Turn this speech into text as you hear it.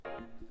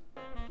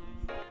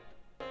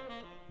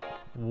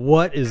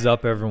What is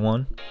up,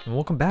 everyone? And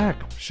welcome back.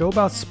 Show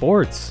about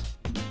sports.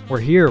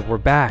 We're here, we're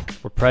back,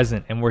 we're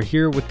present, and we're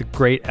here with the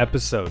great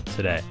episode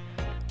today.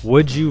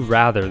 Would you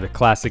rather, the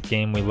classic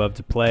game we love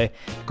to play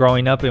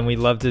growing up, and we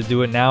love to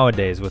do it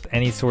nowadays with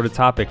any sort of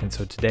topic. And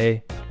so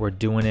today we're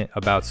doing it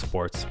about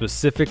sports,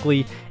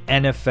 specifically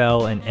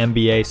NFL and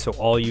NBA. So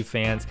all you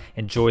fans,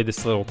 enjoy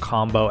this little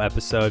combo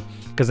episode,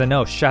 because I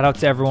know, shout out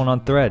to everyone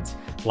on Threads.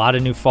 A lot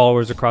of new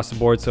followers across the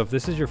board. So if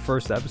this is your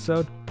first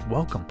episode,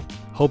 welcome.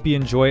 Hope you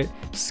enjoy it.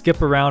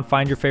 Skip around,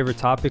 find your favorite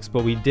topics,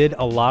 but we did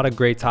a lot of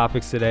great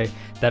topics today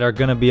that are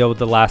going to be able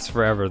to last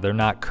forever. They're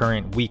not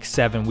current week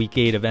 7, week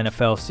 8 of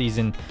NFL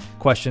season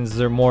questions.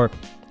 They're more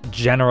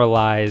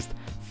generalized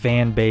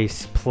fan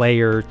base,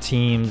 player,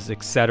 teams,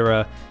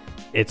 etc.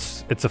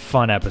 It's a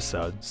fun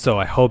episode. So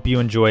I hope you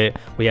enjoy it.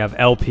 We have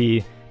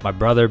LP, my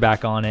brother,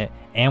 back on it.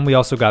 And we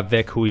also got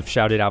Vic, who we've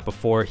shouted out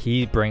before.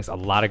 He brings a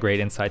lot of great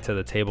insight to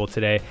the table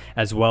today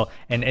as well,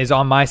 and is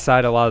on my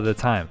side a lot of the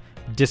time,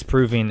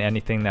 disproving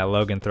anything that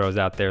Logan throws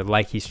out there,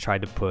 like he's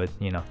tried to put,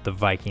 the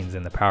Vikings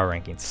in the power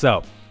rankings.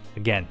 So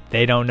again,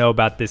 they don't know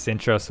about this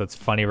intro, so it's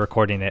funny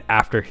recording it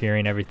after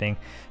hearing everything.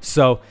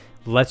 So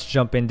let's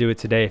jump into it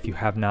today. If you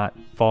have not,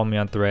 follow me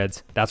on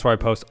Threads. That's where I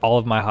post all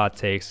of my hot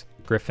takes,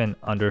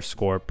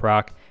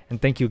 Griffin_Proc.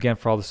 And thank you again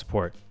for all the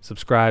support.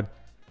 Subscribe,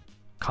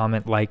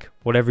 comment, like,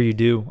 whatever you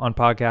do on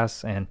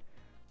podcasts, and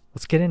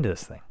let's get into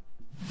this thing.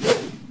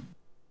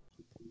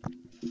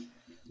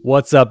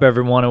 What's up,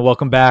 everyone, and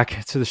welcome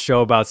back to the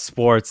show about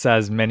sports.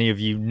 As many of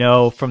you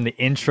know from the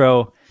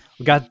intro,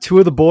 we got two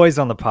of the boys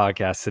on the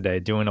podcast today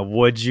doing a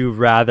Would You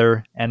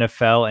Rather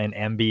NFL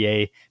and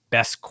NBA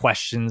best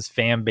questions,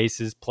 fan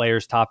bases,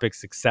 players,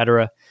 topics,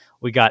 etc.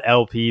 We got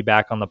LP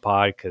back on the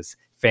pod because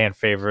fan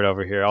favorite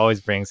over here always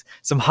brings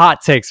some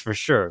hot takes for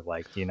sure,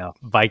 like,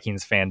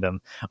 Vikings fandom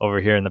over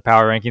here in the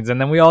power rankings.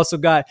 And then we also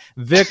got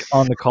Vic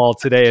on the call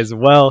today as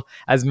well.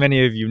 As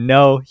many of you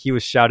know, he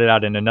was shouted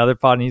out in another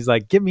pod and he's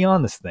like, get me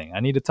on this thing, I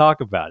need to talk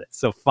about it.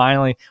 So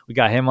finally we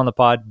got him on the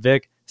pod.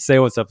 Vic, say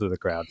what's up to the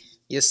crowd.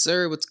 Yes,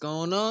 sir. What's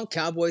going on?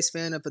 Cowboys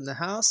fan up in the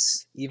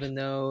house, even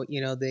though,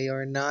 they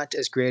are not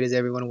as great as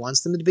everyone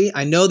wants them to be.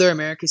 I know they're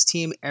America's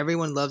team.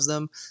 Everyone loves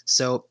them.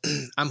 So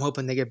I'm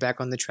hoping they get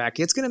back on the track.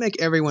 It's going to make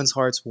everyone's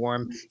hearts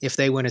warm if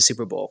they win a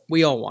Super Bowl.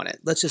 We all want it.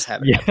 Let's just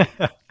have it.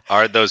 Yeah.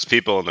 Are those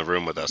people in the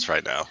room with us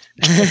right now?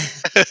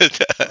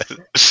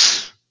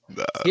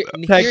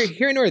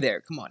 Here nor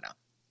there. Come on now.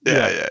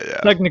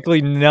 Yeah.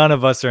 Technically, none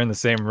of us are in the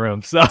same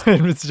room, so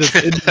it's just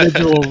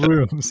individual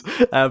rooms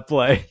at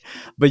play.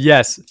 But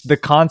yes, the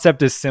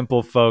concept is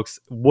simple, folks.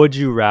 Would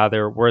you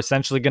rather? We're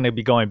essentially going to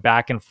be going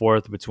back and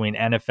forth between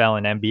NFL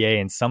and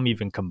NBA, and some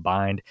even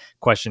combined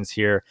questions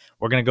here.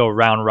 We're going to go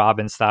round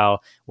robin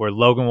style, where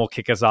Logan will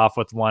kick us off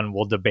with one.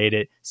 We'll debate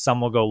it. Some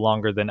will go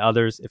longer than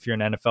others. If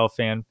you're an NFL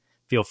fan,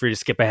 feel free to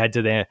skip ahead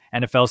to the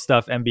NFL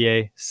stuff.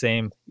 NBA,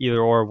 same, either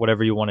or,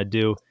 whatever you want to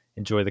do.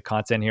 Enjoy the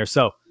content here.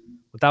 So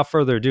without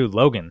further ado,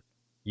 Logan,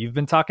 you've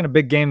been talking a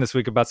big game this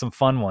week about some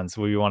fun ones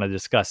we want to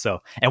discuss.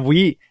 And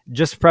we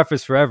just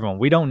preface for everyone,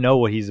 we don't know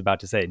what he's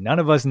about to say. None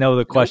of us know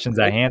the questions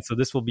at hand. So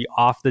this will be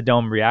off the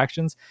dome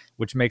reactions,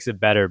 which makes it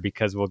better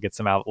because we'll get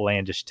some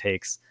outlandish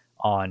takes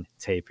on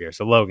tape here.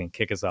 So Logan,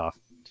 kick us off.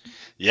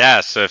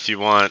 Yeah, so if you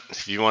want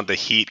the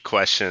heat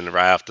question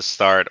right off the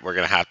start, we're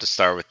going to have to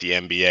start with the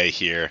NBA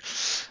here.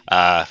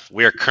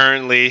 We are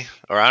currently,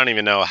 or I don't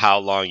even know how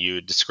long you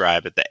would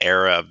describe it, the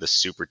era of the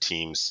super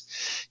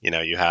teams.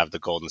 You have the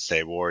Golden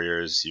State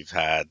Warriors, you've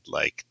had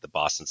like the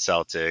Boston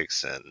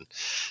Celtics and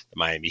the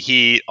Miami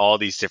Heat, all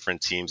these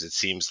different teams. It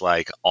seems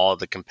like all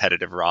the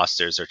competitive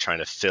rosters are trying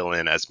to fill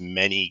in as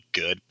many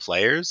good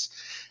players,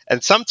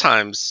 and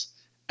sometimes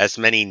as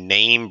many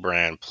name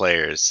brand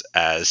players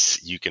as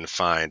you can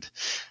find.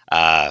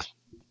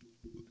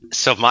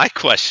 So my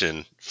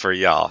question for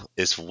y'all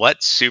is,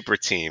 what super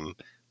team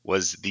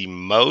was the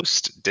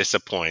most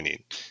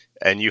disappointing?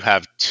 And you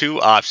have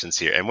two options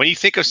here. And when you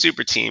think of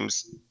super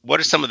teams, what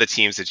are some of the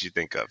teams that you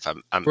think of?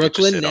 I'm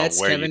Brooklyn Nets,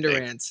 Kevin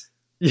Durant.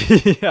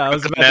 Yeah, I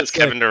was about to say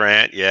Kevin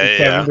Durant.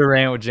 Kevin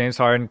Durant with James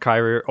Harden,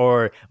 Kyrie,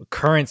 or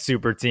current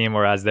super team,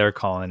 or as they're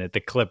calling it, the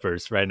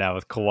Clippers right now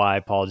with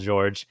Kawhi, Paul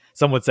George.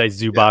 Some would say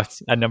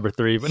Zubac at number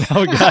 3, but now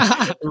we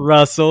got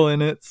Russell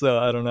in it, so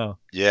I don't know.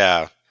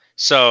 Yeah.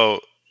 So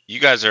you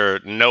guys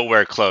are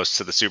nowhere close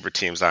to the super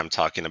teams I'm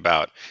talking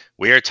about.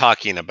 We are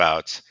talking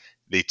about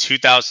the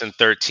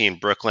 2013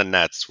 Brooklyn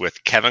Nets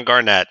with Kevin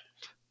Garnett,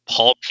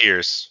 Paul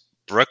Pierce,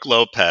 Brooke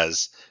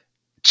Lopez,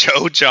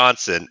 Joe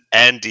Johnson,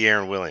 and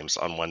De'Aaron Williams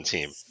on one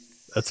team.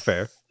 That's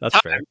fair. At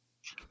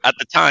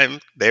the time,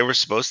 they were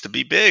supposed to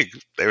be big.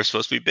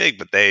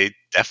 But they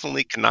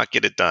definitely could not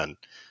get it done.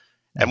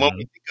 And when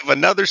we think of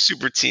another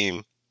super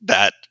team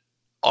that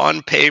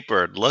on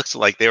paper looks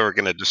like they were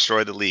going to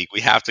destroy the league,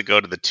 we have to go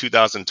to the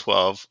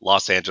 2012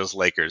 Los Angeles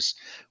Lakers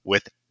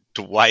with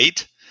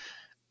Dwight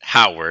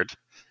Howard,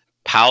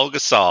 Pau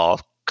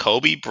Gasol,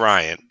 Kobe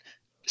Bryant,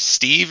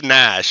 Steve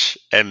Nash,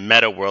 and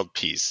Metta World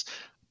Peace.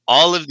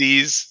 All of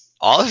these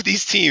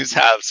teams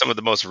have some of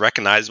the most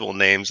recognizable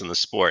names in the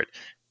sport,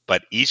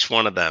 but each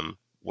one of them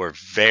were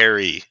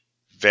very,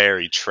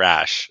 very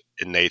trash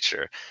in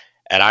nature.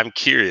 And I'm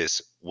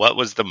curious, what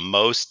was the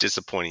most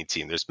disappointing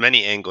team? There's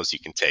many angles you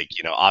can take.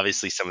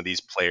 Obviously some of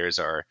these players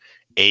are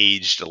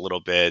aged a little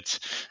bit.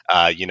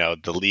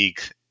 The league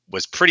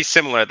was pretty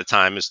similar at the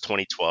time as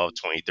 2012,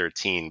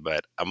 2013,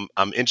 but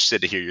I'm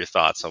interested to hear your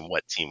thoughts on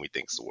what team we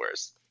think is the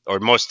worst or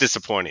most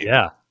disappointing.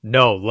 Yeah.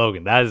 No,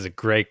 Logan, that is a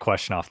great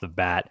question off the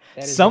bat.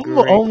 That is a Some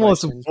great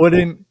almost question.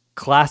 wouldn't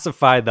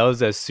classify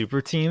those as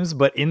super teams,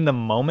 but in the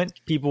moment,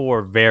 people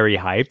were very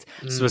hyped,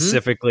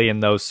 specifically in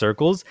those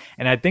circles.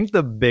 And I think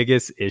the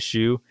biggest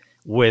issue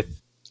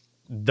with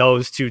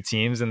those two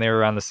teams, and they were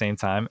around the same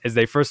time, is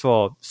they first of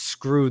all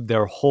screwed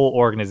their whole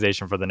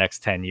organization for the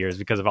next 10 years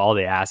because of all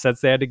the assets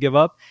they had to give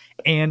up.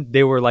 And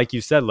they were, like you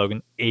said,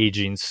 Logan,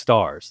 aging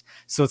stars.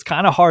 So it's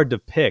kind of hard to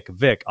pick.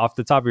 Vic, off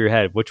the top of your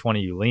head, which one are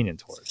you leaning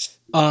towards?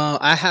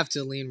 I have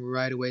to lean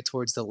right away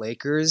towards the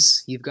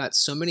Lakers. You've got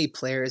so many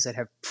players that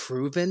have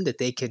proven that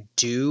they could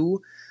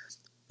do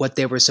what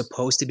they were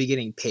supposed to be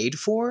getting paid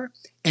for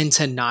and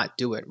to not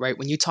do it, right?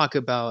 When you talk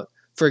about,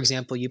 for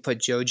example, you put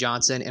Joe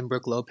Johnson and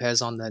Brook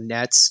Lopez on the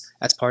Nets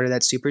as part of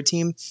that super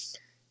team.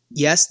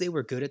 Yes, they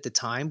were good at the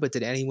time, but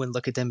did anyone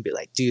look at them and be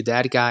like, dude,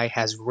 that guy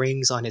has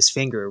rings on his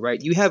finger,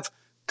 right? You have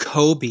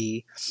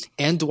Kobe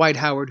and Dwight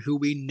Howard, who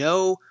we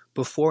know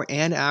before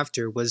and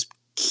after was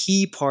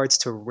key parts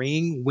to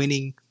ring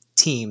winning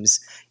teams.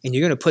 And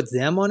you're going to put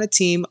them on a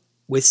team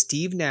with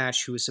Steve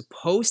Nash, who was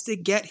supposed to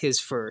get his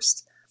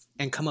first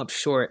and come up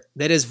short.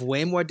 That is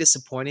way more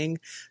disappointing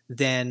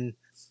than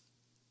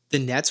the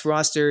Nets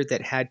roster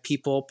that had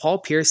people. Paul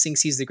Pierce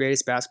thinks he's the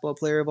greatest basketball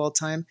player of all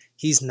time.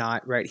 He's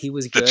not, right? He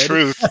was good.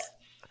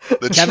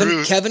 The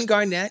truth. Kevin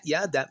Garnett,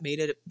 yeah, that made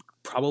it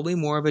probably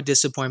more of a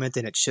disappointment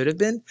than it should have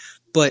been.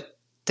 But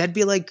that'd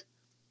be like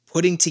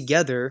putting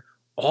together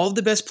all of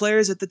the best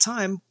players at the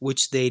time,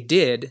 which they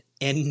did,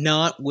 and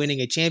not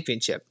winning a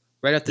championship.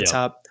 Right off the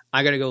top,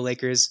 I got to go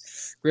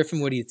Lakers. Griffin,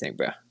 what do you think,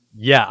 bro?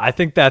 Yeah, I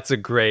think that's a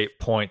great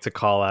point to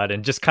call out.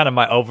 And just kind of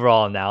my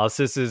overall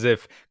analysis is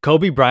if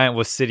Kobe Bryant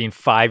was sitting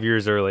 5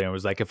 years earlier and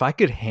was like, if I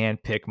could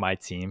handpick my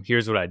team,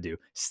 here's what I'd do.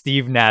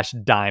 Steve Nash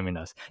diming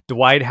us.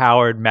 Dwight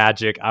Howard,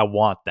 Magic, I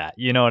want that.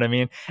 You know what I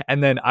mean?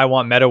 And then I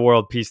want Meta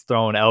World Peace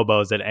throwing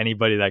elbows at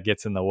anybody that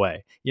gets in the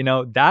way.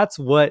 That's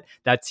what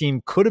that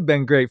team could have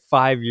been great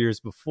 5 years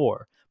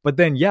before. But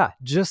then, yeah,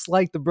 just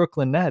like the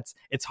Brooklyn Nets,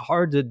 it's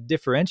hard to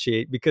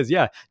differentiate because,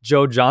 yeah,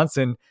 Joe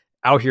Johnson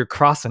out here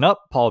crossing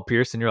up Paul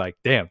Pierce, and you're like,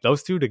 damn,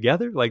 those two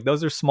together? Like,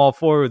 those are small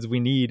forwards we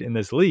need in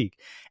this league.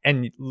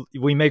 And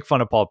we make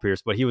fun of Paul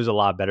Pierce, but he was a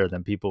lot better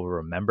than people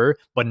remember,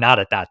 but not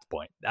at that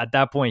point. At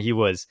that point,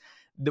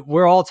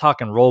 we're all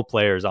talking role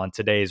players on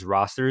today's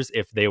rosters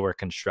if they were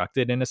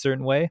constructed in a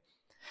certain way.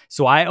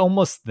 So I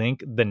almost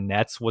think the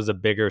Nets was a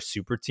bigger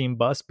super team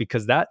bust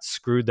because that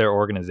screwed their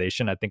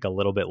organization, I think, a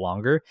little bit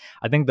longer.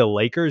 I think the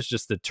Lakers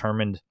just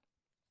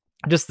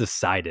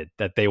decided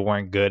that they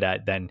weren't good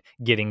at then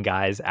getting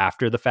guys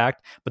after the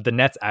fact. But the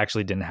Nets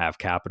actually didn't have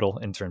capital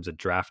in terms of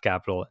draft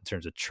capital, in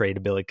terms of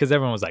tradability, because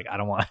everyone was like, I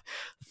don't want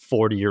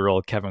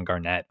 40-year-old Kevin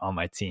Garnett on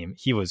my team.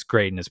 He was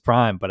great in his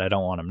prime, but I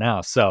don't want him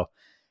now. So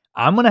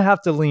I'm going to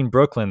have to lean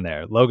Brooklyn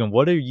there. Logan,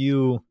 what are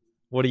you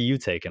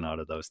taking out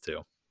of those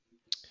two?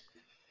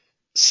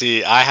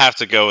 See, I have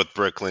to go with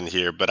Brooklyn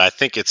here, but I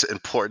think it's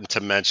important to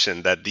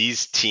mention that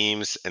these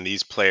teams and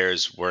these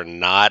players were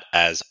not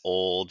as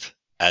old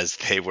as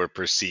they were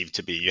perceived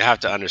to be. You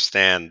have to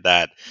understand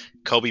that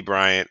Kobe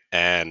Bryant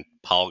and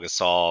Paul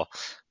Gasol,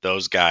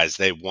 those guys,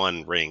 they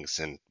won rings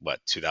in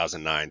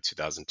 2009,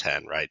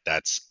 2010, right?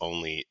 That's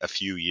only a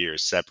few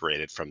years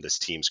separated from this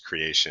team's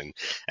creation.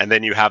 And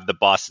then you have the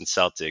Boston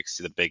Celtics,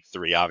 the big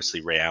three. Obviously,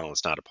 Ray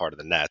Allen's not a part of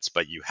the Nets,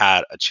 but you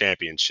had a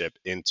championship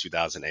in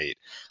 2008.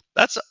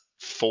 That's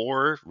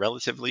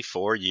relatively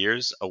 4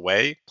 years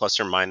away, plus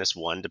or minus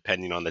one,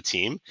 depending on the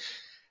team.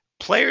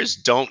 Players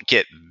don't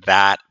get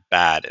that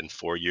bad in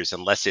 4 years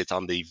unless it's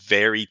on the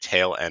very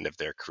tail end of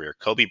their career.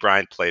 Kobe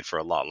Bryant played for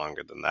a lot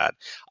longer than that.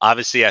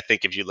 Obviously, I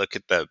think if you look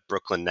at the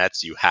Brooklyn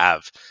Nets, you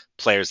have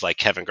players like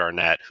Kevin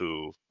Garnett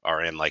who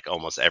are in like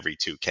almost every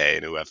 2K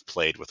and who have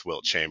played with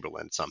Wilt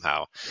Chamberlain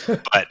somehow.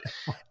 But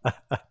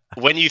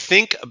when you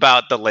think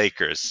about the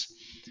Lakers,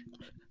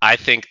 I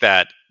think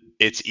that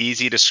it's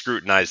easy to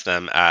scrutinize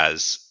them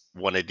as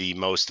one of the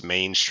most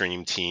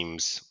mainstream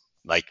teams,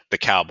 like the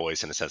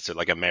Cowboys in a sense. They're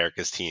like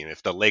America's team.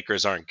 If the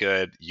Lakers aren't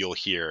good, you'll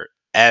hear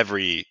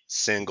every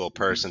single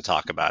person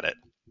talk about it.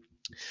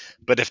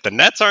 But if the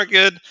Nets aren't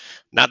good,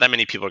 not that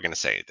many people are going to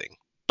say anything.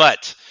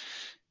 But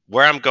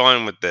where I'm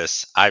going with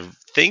this, I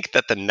think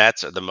that the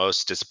Nets are the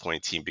most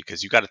disappointing team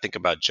because you got to think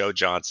about Joe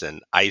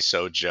Johnson,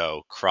 ISO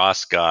Joe,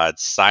 Cross God,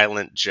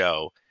 Silent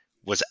Joe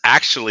was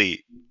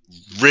actually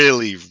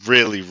really,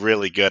 really,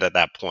 really good at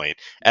that point.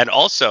 And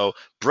also,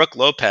 Brook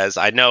Lopez,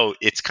 I know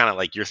it's kind of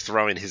like you're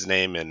throwing his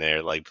name in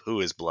there, like, who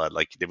is blood?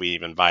 Like, did we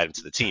even invite him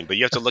to the team? But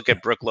you have to look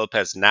at Brook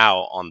Lopez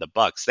now on the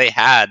Bucks. They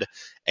had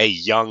a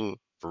young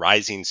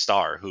rising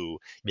star who,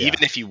 Yeah.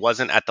 even if he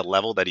wasn't at the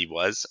level that he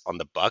was on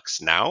the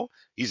Bucks now,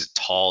 he's a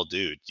tall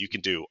dude. You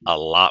can do a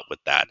lot with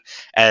that.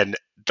 And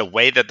the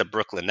way that the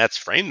Brooklyn Nets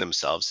frame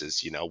themselves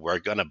is, we're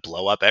going to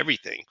blow up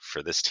everything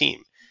for this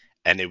team.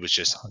 And it was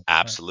just 100%.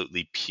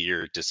 absolutely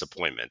pure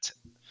disappointment.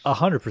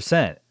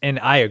 100%. And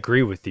I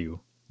agree with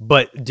you.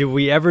 But do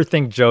we ever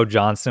think Joe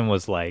Johnson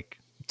was like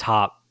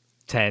top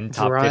 10,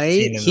 top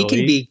 15 in He the can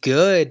league? be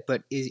good,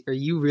 but are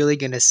you really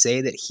going to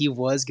say that he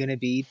was going to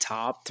be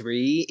top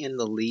 3 in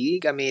the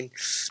league? I mean,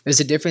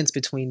 there's a difference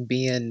between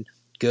being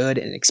good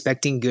and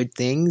expecting good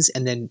things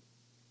and then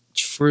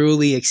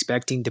truly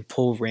expecting to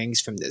pull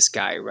rings from this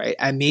guy, right?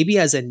 And maybe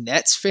as a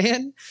Nets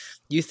fan,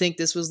 you think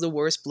this was the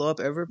worst blow up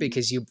ever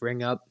because you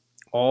bring up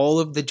all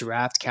of the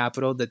draft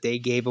capital that they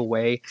gave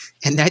away,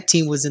 and that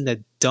team was in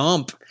the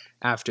dump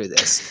after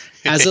this.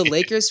 As a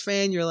Lakers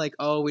fan, you're like,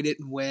 oh, we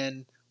didn't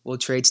win. We'll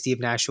trade Steve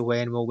Nash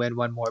away and we'll win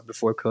one more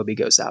before Kobe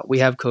goes out. We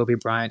have Kobe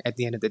Bryant at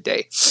the end of the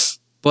day.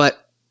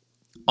 But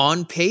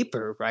on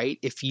paper, right,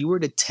 if you were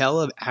to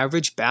tell an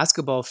average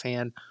basketball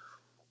fan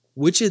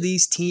which of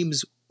these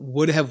teams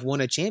would have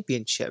won a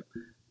championship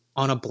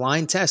on a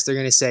blind test, they're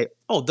going to say,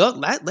 oh,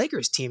 that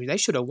Lakers team, they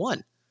should have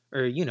won.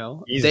 Or,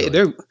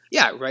 they're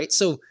yeah, right?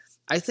 So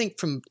I think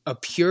from a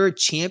pure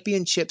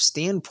championship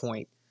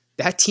standpoint,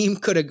 that team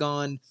could have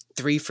gone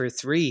 3 for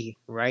 3,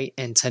 right?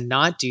 And to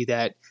not do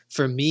that,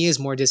 for me, is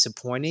more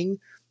disappointing,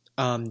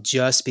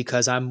 just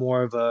because I'm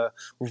more of a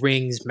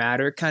rings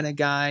matter kind of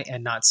guy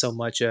and not so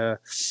much a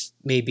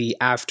maybe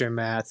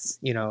aftermath,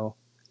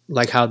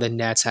 like how the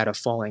Nets had a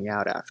falling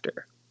out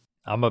after.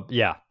 I'm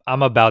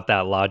about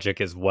that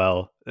logic as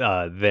well.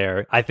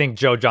 There, I think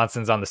Joe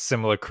Johnson's on the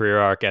similar career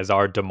arc as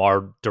our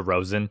DeMar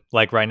DeRozan.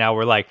 Like right now,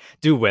 we're like,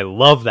 dude, we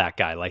love that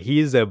guy. Like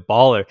he's a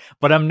baller,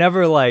 but I'm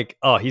never like,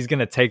 oh, he's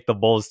gonna take the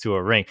Bulls to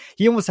a ring.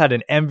 He almost had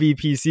an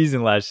MVP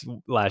season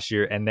last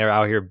year, and they're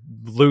out here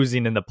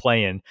losing in the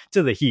play-in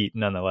to the Heat,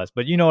 nonetheless.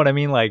 But you know what I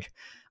mean? Like,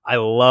 I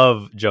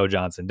love Joe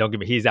Johnson. Don't get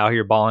me. He's out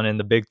here balling in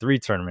the Big 3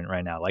 tournament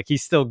right now. Like he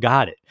still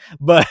got it,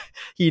 but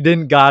he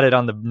didn't got it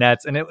on the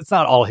Nets, and it's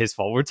not all his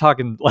fault. We're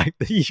talking like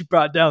he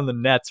brought down the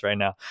Nets right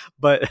now,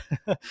 but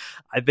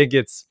I think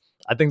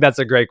that's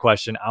a great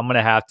question. I'm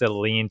gonna have to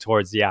lean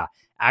towards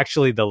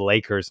actually the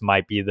Lakers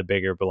might be the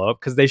bigger blow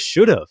up because they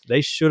should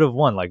have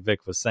won, like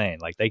Vic was saying.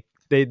 Like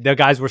the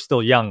guys were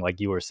still young, like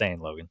you were saying,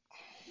 Logan.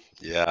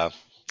 Yeah,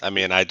 I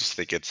mean, I just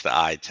think it's the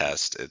eye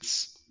test.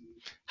 It's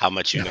how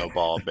much you know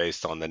ball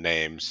based on the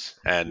names.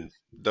 And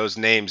those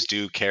names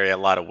do carry a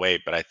lot of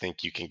weight, but I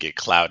think you can get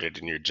clouded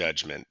in your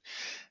judgment.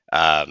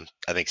 I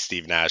think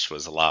Steve Nash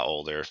was a lot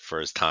older for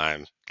his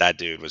time. That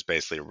dude was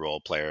basically a role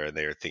player, and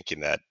they were thinking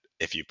that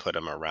if you put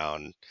him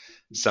around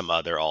some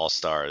other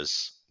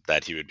all-stars,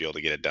 that he would be able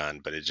to get it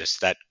done. But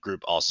that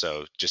group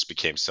also just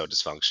became so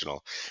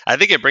dysfunctional. I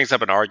think it brings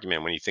up an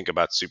argument when you think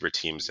about super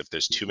teams if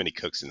there's too many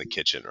cooks in the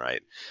kitchen,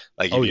 right?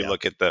 Like if you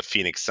look at the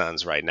Phoenix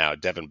Suns right now,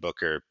 Devin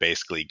Booker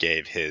basically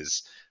gave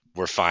his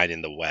 "we're fine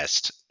in the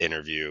West"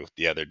 interview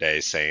the other day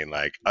saying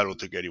like, I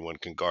don't think anyone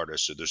can guard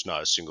us, so there's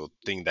not a single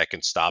thing that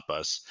can stop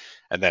us.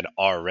 And then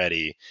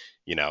already,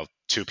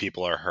 2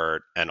 people are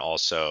hurt, and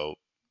also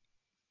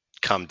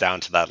come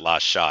down to that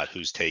last shot,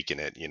 who's taking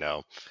it,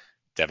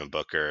 Devin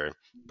Booker,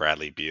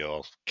 Bradley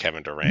Beal,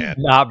 Kevin Durant,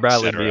 not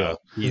Bradley Beal.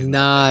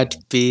 Not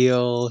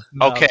Beal.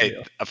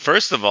 Okay,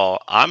 first of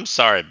all, I'm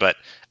sorry, but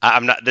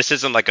I'm not. This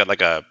isn't like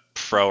a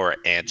pro or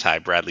anti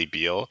Bradley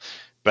Beal,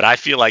 but I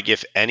feel like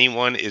if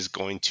anyone is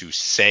going to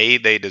say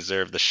they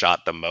deserve the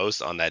shot the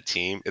most on that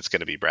team, it's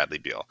going to be Bradley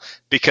Beal.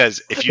 Because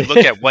if you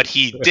look at what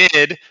he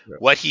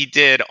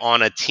did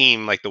on a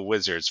team like the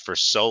Wizards for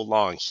so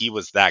long, he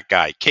was that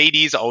guy.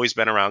 KD's always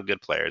been around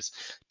good players.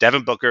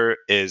 Devin Booker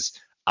is.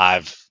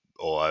 I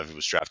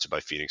was drafted by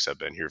Phoenix. I've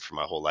been here for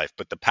my whole life.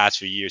 But the past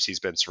few years,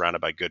 he's been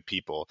surrounded by good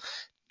people.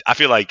 I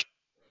feel like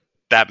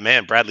that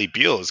man, Bradley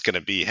Beal, is going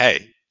to be,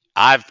 hey,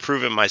 I've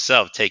proven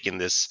myself taking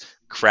this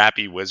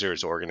crappy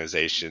Wizards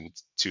organization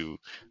to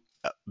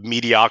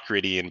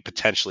mediocrity and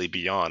potentially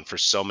beyond for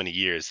so many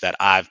years that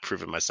I've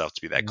proven myself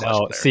to be that clutch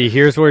player. See,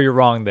 here's where you're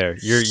wrong there.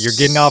 You're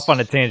getting off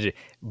on a tangent.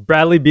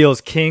 Bradley Beal's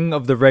king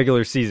of the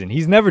regular season.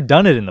 He's never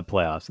done it in the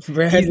playoffs.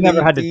 He's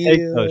never had to take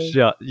those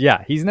shots.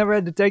 Yeah, he's never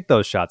had to take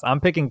those shots.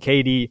 I'm picking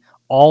KD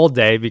all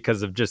day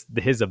because of just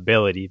his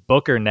ability.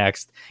 Booker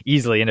next,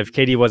 easily. And if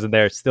KD wasn't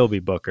there, it'd still be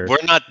Booker. We're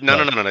not. No.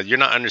 You're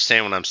not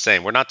understanding what I'm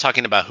saying. We're not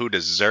talking about who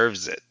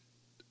deserves it.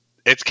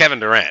 It's Kevin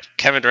Durant.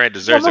 Kevin Durant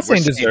deserves it. I'm not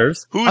saying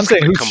deserves. I'm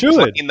saying who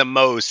should the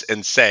most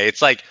and say it's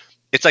like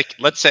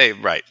let's say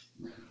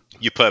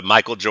you put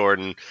Michael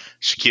Jordan,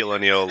 Shaquille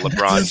O'Neal,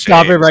 LeBron James.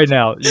 Stop it right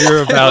now.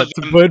 You're about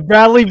to put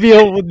Bradley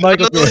Beal with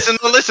Michael Jordan.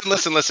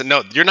 Listen.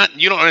 No, you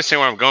don't understand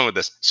where I'm going with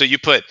this. So you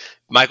put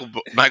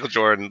Michael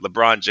Jordan,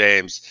 LeBron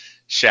James,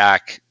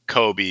 Shaq,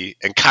 Kobe,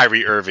 and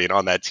Kyrie Irving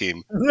on that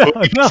team. No.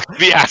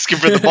 Be asking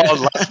for the ball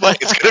in last play.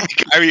 It's going to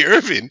be Kyrie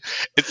Irving.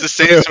 It's the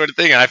same sort of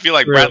thing. And I feel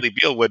like Bradley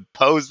Beal would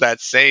pose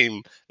that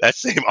same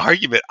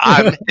argument.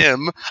 I'm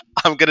him.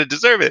 I'm going to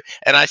deserve it.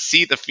 And I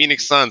see the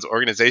Phoenix Suns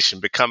organization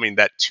becoming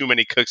that too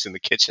many cooks in the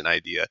kitchen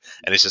idea,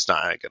 and it's just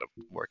not going to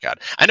work out.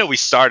 I know we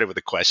started with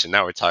a question.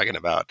 Now we're talking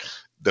about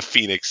the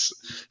Phoenix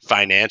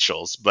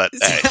financials, but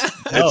hey,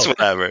 it's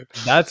whatever.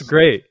 That's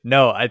great.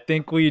 No, I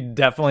think we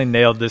definitely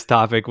nailed this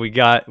topic. We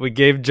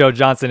gave Joe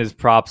Johnson his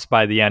props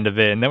by the end of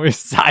it, and then we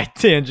side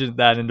tangent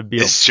that into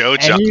Beal. Is Joe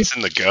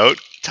Johnson the GOAT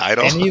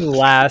title? Any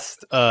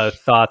last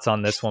thoughts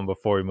on this one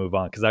before we move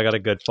on? Because I got a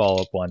good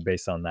follow-up one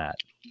based on that.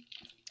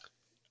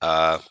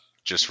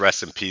 Just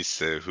rest in peace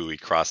to who he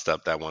crossed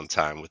up that one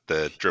time with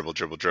the dribble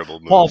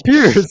move. Paul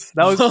Pierce.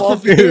 That was Paul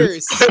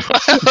Pierce.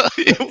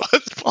 It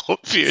was Paul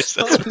Pierce.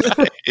 That's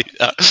right.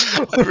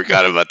 I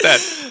forgot about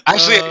that.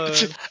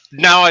 Actually,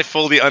 now I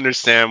fully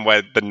understand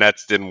why the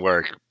Nets didn't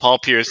work. Paul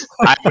Pierce,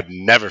 I would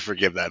never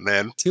forgive that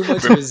man. Too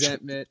much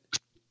resentment.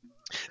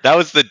 That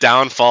was the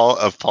downfall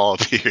of Paul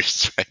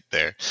Pierce right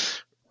there.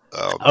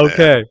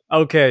 Oh,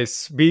 Okay.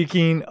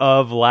 Speaking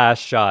of last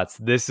shots,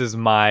 this is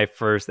my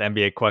first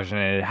NBA question,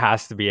 and it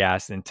has to be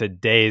asked in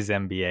today's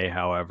NBA,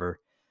 however.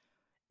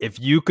 If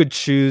you could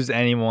choose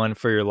anyone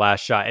for your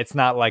last shot, it's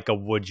not like a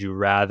would you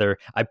rather.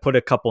 I put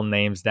a couple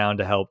names down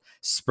to help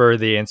spur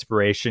the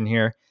inspiration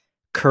here.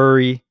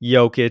 Curry,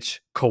 Jokic,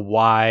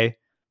 Kawhi,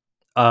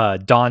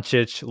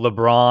 Doncic,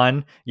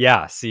 LeBron.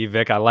 Yeah, see,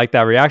 Vic, I like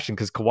that reaction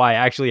because Kawhi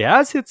actually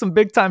has hit some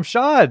big time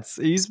shots.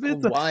 He's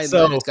been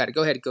Leonard's got it.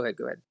 Go ahead.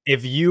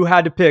 If you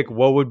had to pick,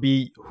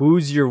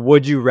 who's your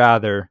would you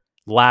rather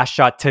last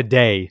shot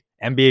today,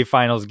 NBA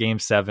Finals Game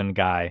 7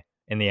 guy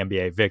in the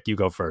NBA? Vic, you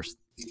go first.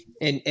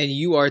 And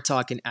you are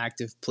talking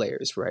active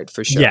players, right?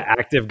 For sure. Yeah,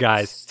 active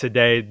guys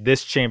today.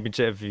 This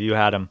championship, if you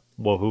had them,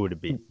 well, who would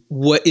it be?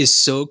 What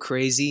is so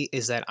crazy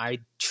is that I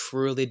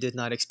truly did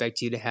not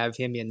expect you to have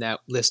him in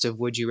that list of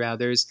would you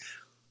rathers.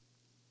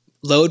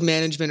 Load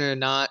management or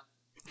not,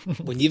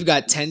 when you've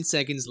got 10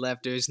 seconds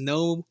left, there's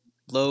no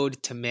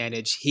load to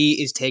manage.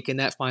 He is taking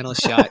that final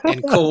shot,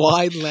 and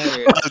Kawhi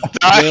Leonard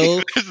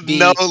will be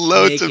no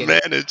load to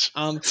manage.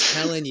 I'm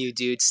telling you,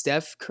 dude.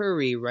 Steph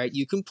Curry, right?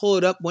 You can pull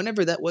it up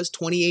whenever that was,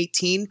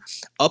 2018.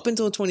 Up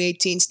until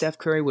 2018, Steph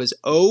Curry was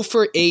 0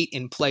 for 8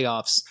 in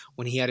playoffs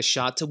when he had a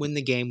shot to win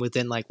the game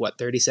within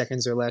 30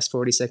 seconds or less,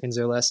 40 seconds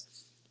or less.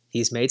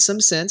 He's made some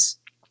sense,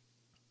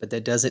 but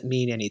that doesn't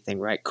mean anything,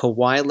 right?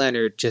 Kawhi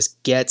Leonard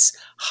just gets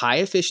high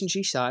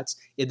efficiency shots.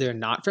 They're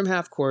not from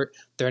half court.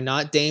 They're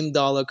not Dame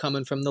Dollar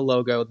coming from the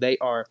logo. They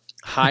are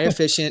high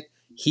efficient.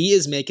 He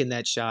is making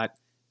that shot.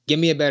 Give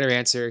me a better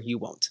answer. You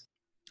won't.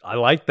 I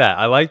like that.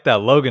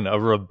 Logan, a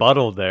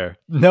rebuttal there.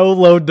 No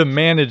load to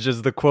manage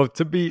is the quote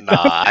to beat. Nah,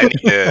 I need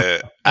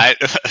to.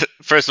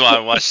 First of all, I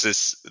watched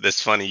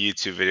this funny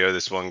YouTube video.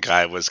 This one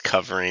guy was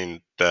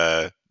covering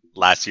the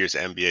last year's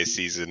NBA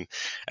season,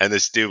 and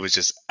this dude was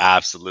just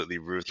absolutely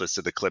ruthless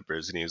to the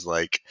Clippers. And he was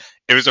like,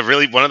 it was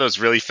one of those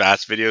really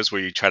fast videos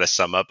where you try to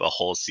sum up a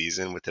whole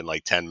season within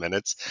 10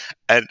 minutes.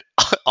 And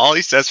all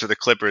he says for the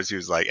Clippers, he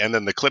was like, and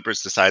then the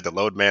Clippers decided to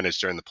load manage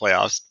during the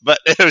playoffs. But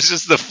it was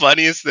just the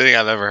funniest thing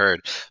I've ever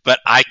heard. But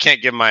I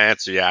can't give my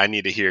answer yet. I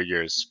need to hear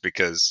yours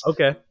because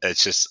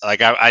it's just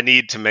I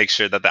need to make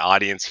sure that the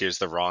audience hears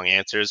the wrong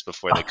answers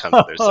before they come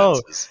to their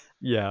senses.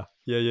 Yeah.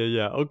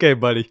 Okay,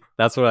 buddy.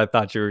 That's what I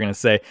thought you were going to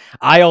say.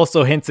 I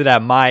also hinted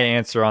at my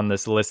answer on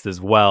this list as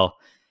well.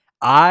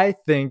 I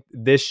think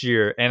this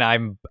year, and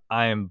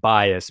I am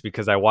biased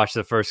because I watched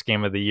the first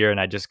game of the year and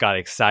I just got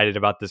excited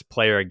about this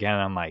player again.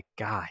 I'm like,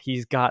 God,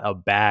 he's got a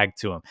bag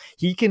to him.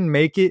 He can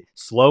make it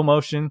slow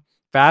motion,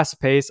 fast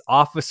pace,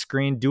 off a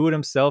screen, do it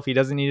himself. He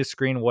doesn't need a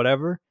screen,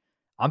 whatever.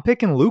 I'm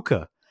picking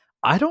Luka.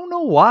 I don't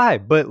know why,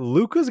 but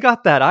Luka's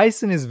got that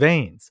ice in his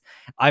veins.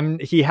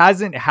 He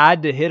hasn't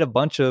had to hit a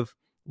bunch of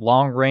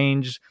long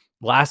range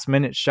last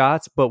minute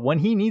shots, but when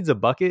he needs a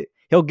bucket,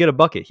 he'll get a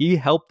bucket. He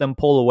helped them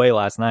pull away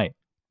last night.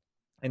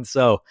 And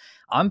so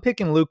I'm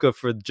picking Luka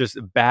for just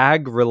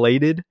bag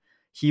related.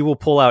 He will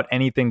pull out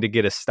anything to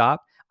get a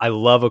stop. I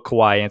love a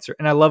Kawhi answer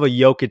and I love a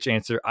Jokic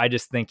answer. I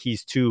just think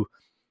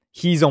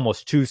he's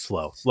almost too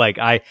slow.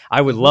 I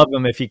would love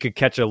him if he could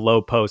catch a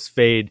low post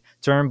fade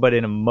turn, but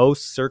in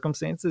most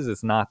circumstances,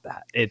 it's not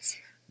that. It's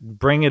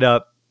bring it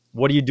up.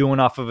 What are you doing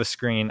off of a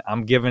screen?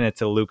 I'm giving it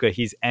to Luka.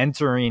 He's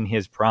entering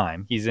his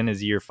prime. He's in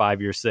his year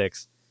 5, year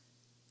 6.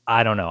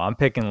 I don't know. I'm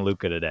picking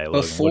Luka today.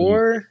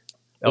 Logan.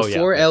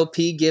 Before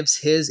LP gives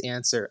his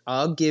answer,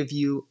 I'll give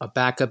you a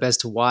backup as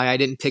to why I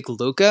didn't pick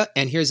Luka.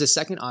 And here's the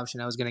second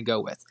option I was going to go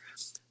with.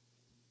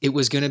 It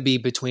was going to be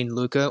between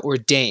Luka or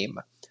Dame.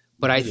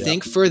 But I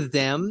think for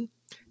them,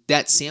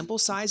 that sample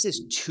size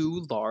is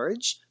too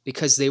large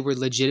because they were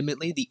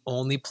legitimately the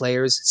only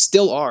players,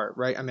 still are,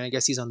 right? I mean, I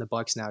guess he's on the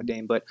Bucks now,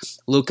 Dame, but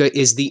Luka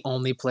is the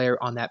only player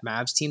on that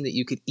Mavs team that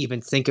you could even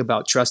think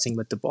about trusting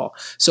with the ball.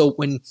 So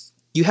when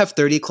you have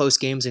 30 close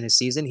games in a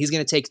season, he's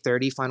going to take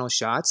 30 final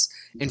shots.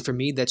 And for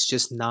me, that's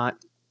just not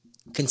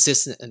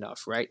consistent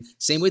enough, right?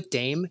 Same with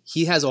Dame.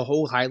 He has a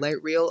whole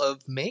highlight reel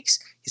of makes.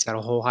 He's got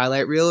a whole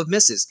highlight reel of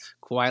misses.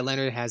 Kawhi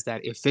Leonard has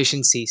that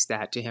efficiency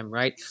stat to him,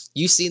 right?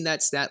 You've seen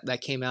that stat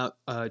that came out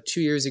 2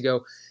 years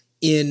ago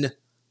in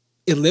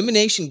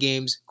elimination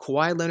games,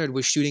 Kawhi Leonard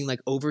was shooting like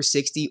over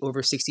 60,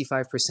 over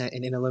 65%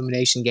 in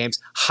elimination games.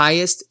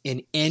 Highest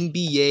in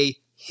NBA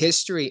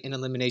history in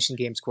elimination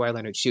games Kawhi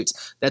Leonard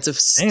shoots. That's a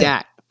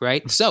stat,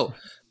 right? So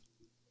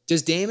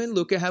does Dame and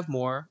Luka have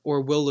more,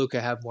 or will Luka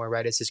have more,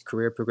 right, as his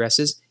career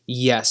progresses?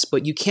 Yes,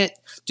 but you can't,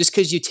 just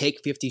because you take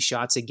 50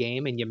 shots a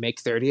game and you make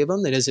 30 of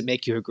them, that doesn't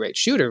make you a great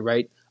shooter,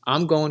 right?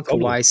 I'm going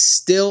Kawhi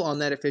still on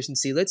that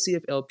efficiency. Let's see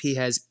if LP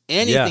has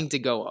anything to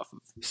go off of.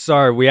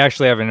 Sorry, we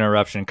actually have an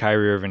interruption.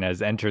 Kyrie Irving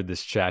has entered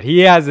this chat.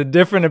 He has a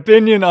different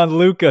opinion on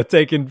Luka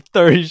taking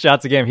 30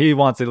 shots a game. He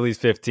wants at least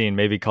 15,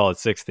 maybe call it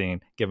 16,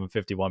 give him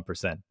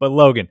 51%. But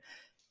Logan,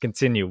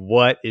 continue.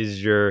 What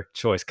is your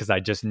choice? Because I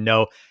just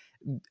know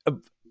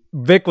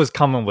Vic was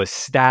coming with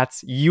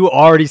stats. You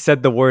already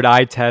said the word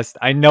eye test.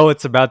 I know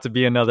it's about to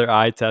be another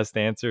eye test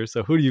answer.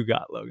 So who do you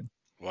got, Logan?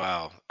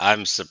 Wow.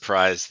 I'm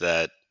surprised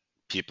that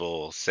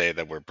people say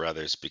that we're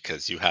brothers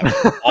because you have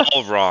it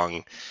all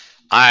wrong.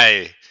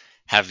 I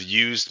have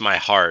used my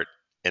heart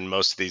in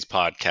most of these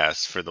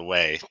podcasts for the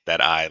way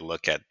that I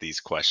look at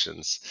these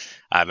questions.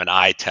 I'm an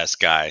eye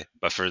test guy,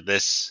 but for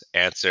this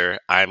answer,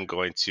 I'm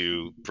going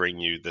to bring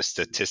you the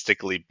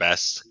statistically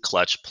best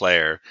clutch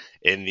player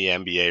in the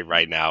NBA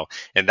right now,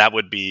 and that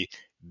would be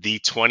the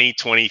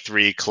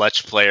 2023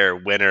 clutch player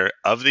winner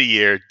of the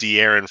year,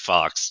 De'Aaron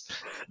Fox.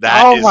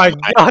 That is my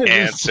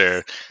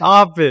answer.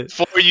 Stop it.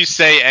 Before you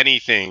say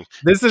anything,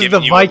 this is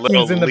the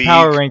Vikings in the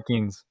power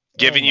rankings.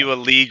 Giving you a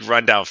league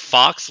rundown.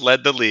 Fox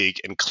led the league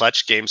in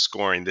clutch game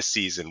scoring this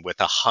season with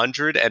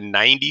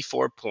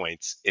 194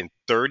 points in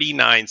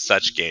 39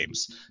 such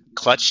games.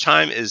 Clutch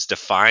time is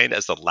defined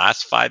as the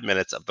last 5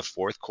 minutes of the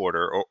fourth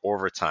quarter or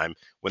overtime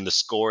when the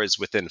score is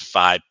within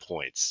 5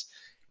 points.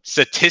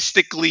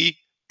 Statistically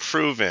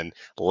proven,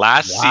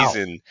 last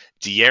season,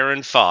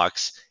 De'Aaron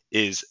Fox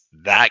is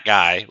that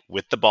guy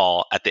with the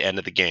ball at the end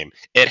of the game.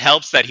 It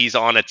helps that he's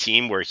on a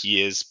team where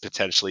he is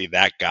potentially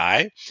that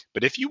guy.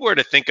 But if you were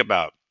to think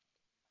about,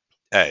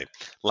 hey,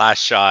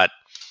 last shot,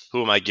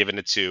 who am I giving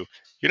it to?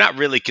 You're not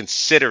really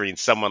considering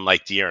someone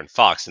like De'Aaron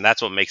Fox, and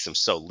that's what makes him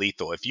so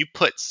lethal. If you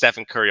put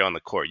Stephen Curry on the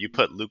court, you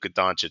put Luka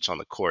Doncic on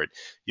the court,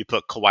 you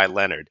put Kawhi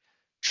Leonard,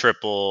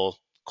 triple,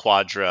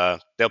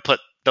 quadra, they'll put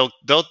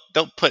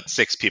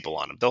 6 people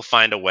on him. They'll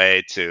find a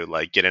way to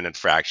like get an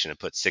infraction and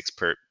put 6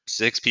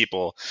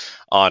 people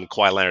on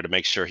Kawhi Leonard to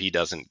make sure he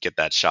doesn't get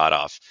that shot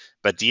off.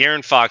 But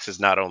De'Aaron Fox is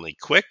not only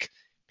quick,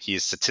 he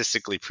is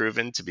statistically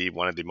proven to be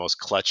one of the most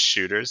clutch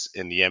shooters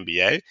in the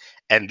NBA.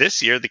 And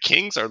this year, the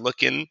Kings are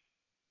looking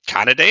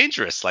kind of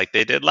dangerous like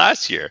they did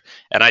last year.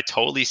 And I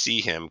totally see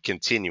him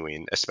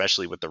continuing,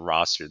 especially with the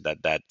roster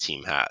that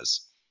team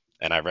has.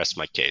 And I rest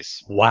my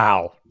case.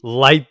 Wow.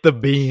 Light the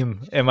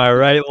beam. Am I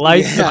right?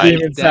 Light the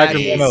beam in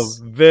Sacramento.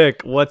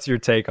 Vic, what's your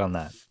take on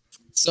that?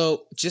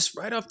 So just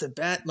right off the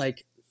bat,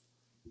 like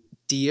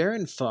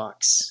De'Aaron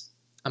Fox,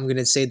 I'm going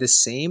to say the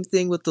same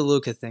thing with the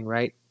Luka thing,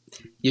 right?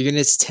 You're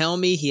going to tell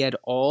me he had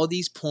all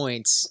these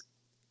points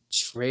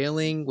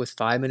trailing with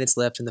 5 minutes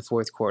left in the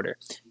fourth quarter.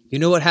 You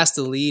know what has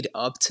to lead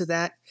up to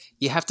that?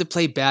 You have to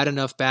play bad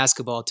enough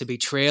basketball to be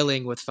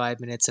trailing with 5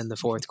 minutes in the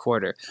fourth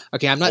quarter.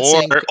 Okay, I'm not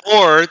saying...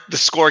 Or the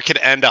score could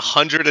end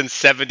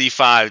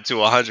 175 to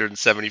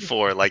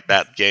 174 like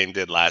that game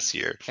did last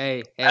year.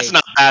 Hey. That's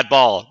not bad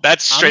ball.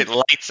 That's straight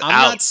lights out.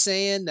 I'm not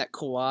saying that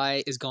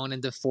Kawhi is going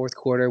into fourth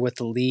quarter with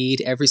the lead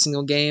every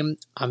single game.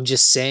 I'm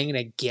just saying,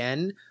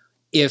 again,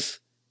 if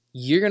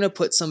you're going to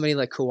put somebody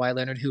like Kawhi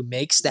Leonard who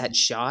makes that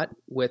shot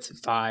with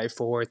 5,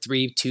 4,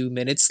 3, 2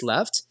 minutes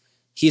left,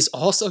 he's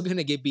also going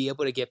to be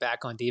able to get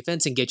back on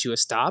defense and get you a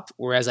stop,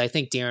 whereas I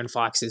think De'Aaron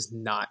Fox is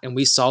not. And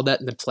we saw that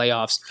in the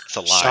playoffs. It's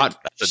a lie.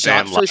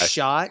 Shot for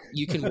shot.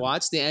 You can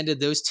watch the end of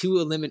those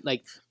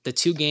final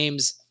 2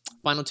 games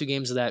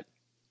of that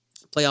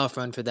playoff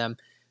run for them.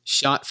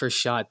 Shot for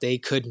shot, they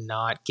could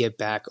not get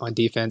back on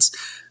defense.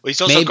 Well, he's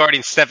also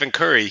guarding Stephen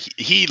Curry.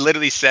 He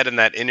literally said in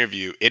that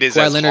interview, it is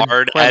as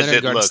hard as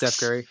it looks. Steph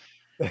Curry.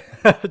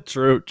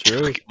 True.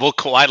 Well,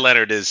 Kawhi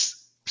Leonard is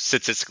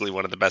statistically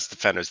one of the best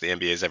defenders the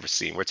NBA has ever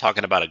seen. We're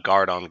talking about a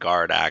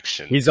guard-on-guard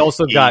action. He's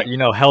also got,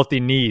 healthy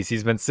knees.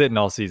 He's been sitting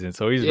all season,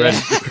 so he's ready.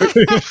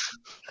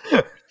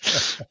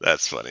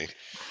 That's funny.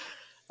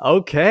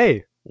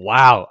 Okay.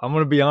 Wow. I'm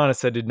going to be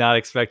honest. I did not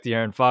expect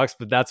De'Aaron Fox,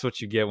 but that's what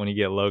you get when you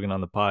get Logan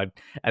on the pod.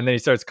 And then he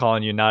starts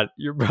calling you not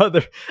your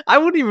brother. I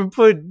wouldn't even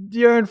put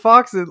De'Aaron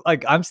Fox in,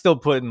 I'm still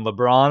putting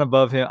LeBron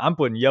above him. I'm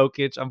putting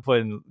Jokic. I'm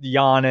putting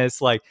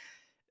Giannis.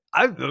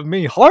 I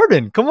mean,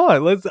 Harden. Come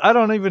on. I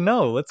don't even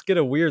know. Let's get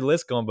a weird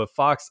list going. But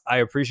Fox, I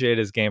appreciate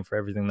his game for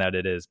everything that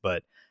it is.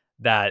 But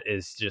that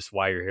is just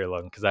why you're here,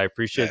 Logan, because I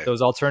appreciate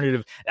those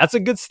alternative. That's a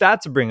good stat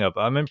to bring up.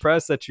 I'm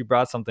impressed that you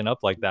brought something up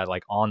like that,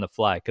 on the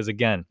fly. Because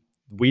again,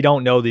 we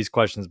don't know these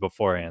questions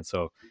beforehand,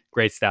 so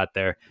great stat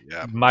there.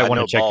 Yeah, you might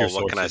want to check your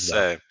sources. What can I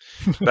say?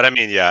 But I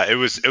mean, it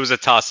was a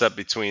toss up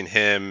between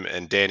him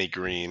and Danny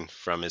Green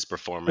from his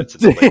performance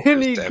in the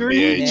Lakers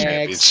NBA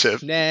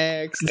championship.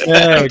 Next.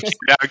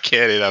 I'm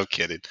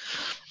kidding.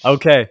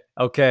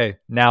 Okay.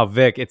 Now,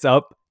 Vic, it's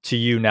up to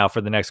you now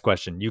for the next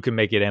question. You can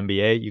make it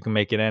NBA, you can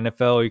make it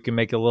NFL, you can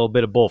make it a little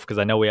bit of both because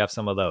I know we have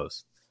some of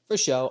those. For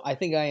sure. I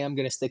think I am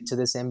going to stick to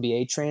this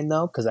NBA train,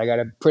 though, because I got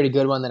a pretty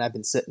good one that I've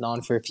been sitting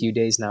on for a few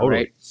days now, Totally.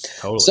 right?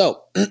 Totally.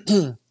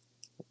 So,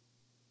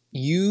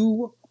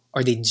 you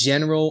are the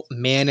general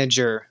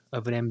manager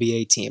of an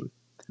NBA team,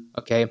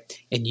 okay?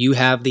 And you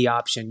have the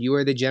option. You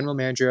are the general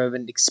manager of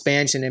an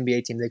expansion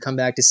NBA team. They come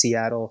back to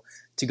Seattle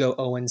to go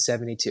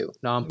 0-72.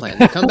 No, I'm playing.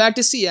 They come back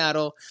to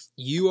Seattle.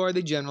 You are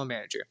the general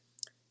manager.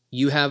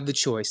 You have the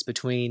choice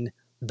between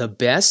the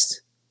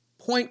best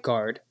point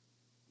guard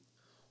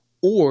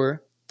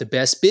or the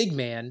best big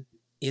man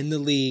in the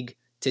league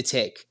to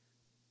take.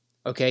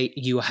 Okay,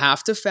 you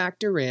have to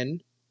factor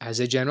in, as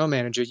a general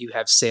manager, you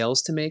have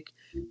sales to make,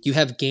 you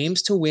have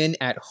games to win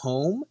at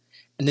home,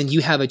 and then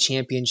you have a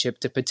championship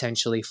to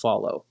potentially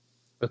follow.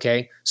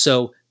 Okay,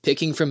 so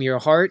picking from your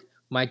heart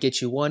might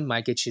get you one,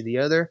 might get you the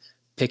other.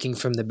 Picking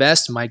from the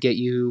best might get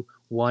you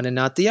one and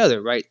not the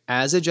other, right?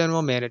 As a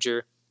general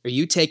manager, are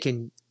you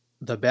taking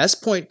the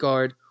best point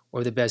guard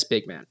or the best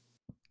big man?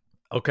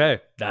 Okay,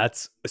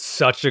 that's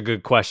such a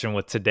good question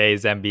with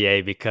today's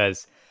NBA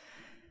because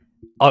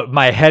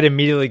my head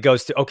immediately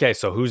goes to, okay,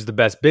 so who's the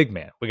best big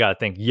man? We got to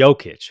think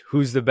Jokic.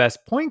 Who's the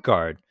best point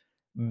guard?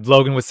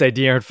 Logan would say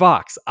De'Aaron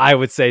Fox. I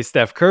would say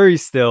Steph Curry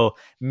still,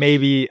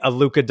 maybe a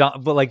Luka,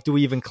 but like, do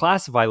we even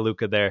classify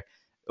Luka there?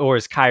 Or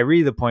is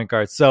Kyrie the point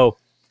guard? So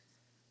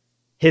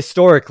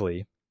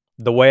historically,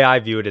 the way I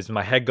view it is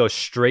my head goes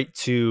straight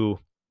to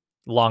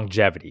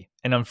longevity.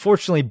 And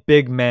unfortunately,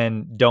 big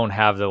men don't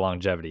have the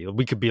longevity.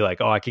 We could be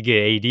like, oh, I could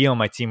get AD on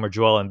my team or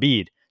Joel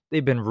Embiid.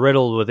 They've been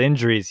riddled with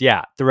injuries,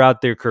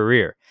 throughout their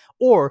career.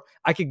 Or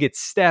I could get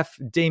Steph,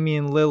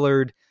 Damian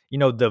Lillard,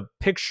 the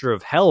picture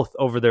of health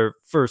over their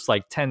first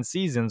 10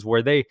 seasons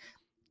where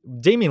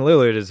Damian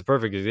Lillard is a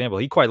perfect example.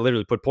 He quite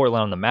literally put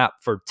Portland on the map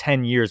for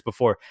 10 years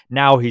before.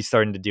 Now he's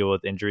starting to deal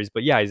with injuries.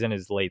 But he's in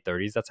his late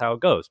 30s. That's how it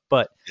goes.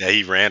 But yeah,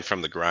 he ran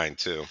from the grind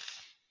too.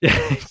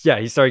 Yeah,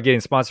 he started getting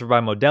sponsored by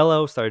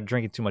Modelo, started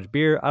drinking too much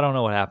beer. I don't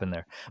know what happened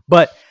there.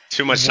 But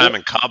too much time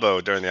in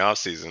Cabo during the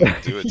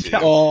offseason. Do it to you.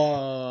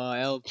 Oh,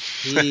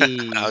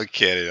 LP. I'm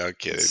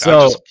kidding. So,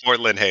 I'm just a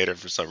Portland hater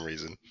for some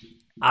reason.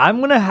 I'm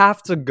going to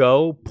have to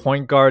go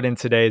point guard in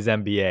today's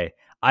NBA.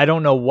 I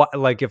don't know what,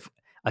 if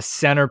a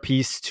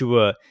centerpiece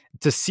to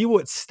see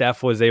what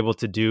Steph was able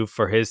to do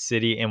for his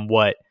city and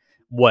what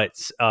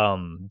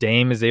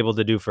Dame is able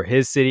to do for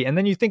his city. And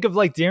then you think of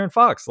De'Aaron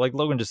Fox, like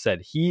Logan just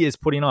said, he is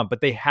putting on,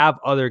 but they have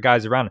other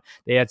guys around him.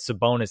 They had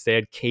Sabonis, they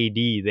had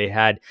KD, they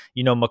had,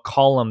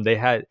 McCollum, they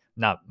had,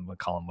 not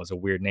McCollum was a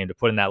weird name to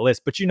put in that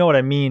list, but you know what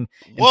I mean?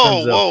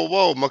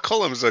 Whoa.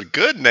 McCollum's a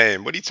good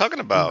name. What are you talking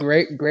about?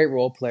 Great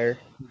role player.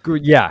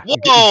 Yeah.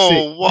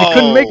 Whoa. They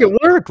couldn't make it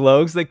work,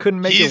 Logs. They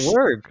couldn't make it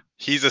work.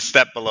 He's a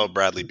step below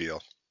Bradley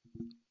Beal.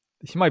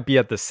 He might be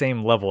at the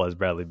same level as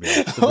Bradley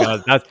Beal. To be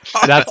honest.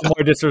 That's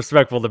more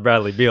disrespectful to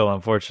Bradley Beal,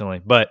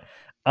 unfortunately. But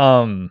so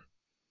I'm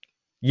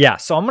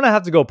gonna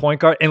have to go point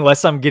guard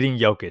unless I'm getting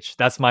Jokic.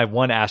 That's my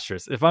one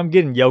asterisk. If I'm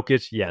getting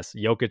Jokic, yes,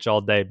 Jokic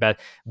all day,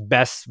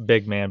 best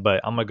big man.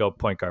 But I'm gonna go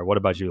point guard. What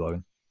about you,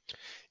 Logan?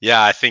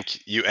 Yeah, I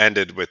think you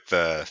ended with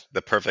the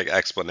perfect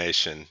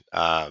explanation.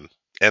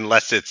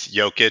 Unless it's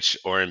Jokic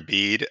or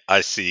Embiid,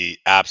 I see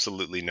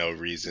absolutely no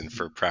reason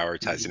for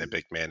prioritizing a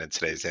big man in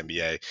today's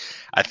NBA.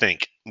 I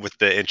think with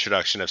the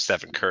introduction of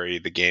Stephen Curry,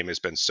 the game has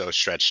been so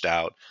stretched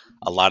out.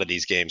 A lot of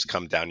these games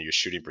come down to your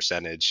shooting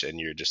percentage and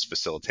your just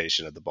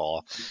facilitation of the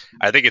ball.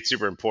 I think it's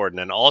super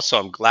important. And also,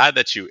 I'm glad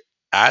that you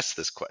asked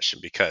this question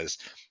because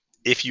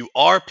if you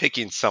are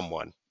picking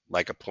someone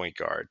like a point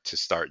guard to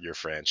start your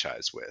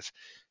franchise with,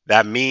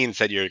 that means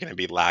that you're going to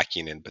be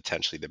lacking in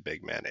potentially the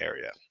big man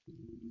area.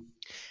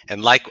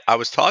 And like I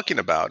was talking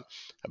about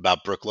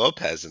Brook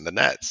Lopez and the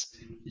Nets,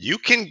 you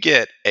can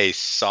get a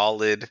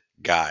solid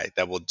guy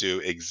that will do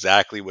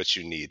exactly what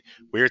you need.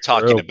 We're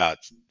talking about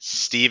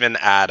Steven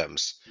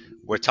Adams.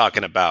 We're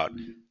talking about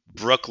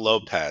Brook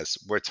Lopez.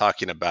 We're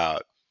talking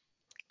about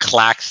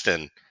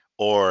Claxton,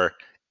 or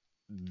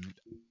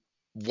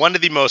one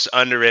of the most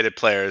underrated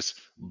players,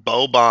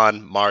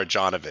 Boban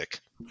Marjanovic.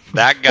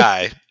 That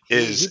guy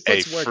is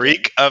a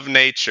freak of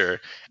nature.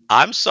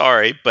 I'm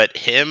sorry, but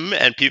him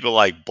and people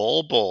like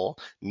Bol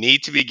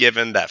need to be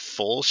given that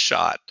full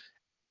shot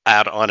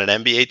out on an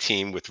NBA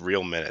team with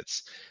real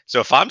minutes.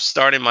 So if I'm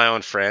starting my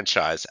own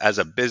franchise as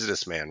a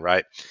businessman,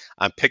 right,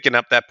 I'm picking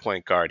up that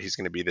point guard. He's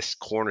going to be this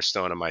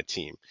cornerstone of my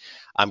team.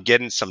 I'm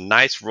getting some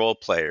nice role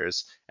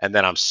players, and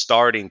then I'm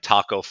starting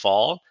Taco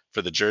Fall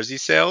for the jersey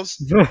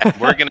sales.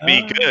 And we're going to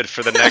be good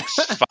for the next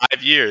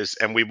 5 years,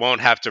 and we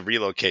won't have to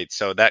relocate.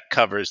 So that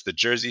covers the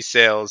jersey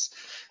sales.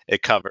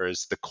 It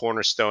covers the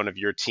cornerstone of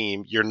your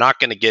team. You're not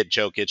going to get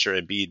Jokic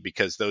or Embiid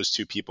because those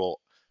two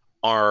people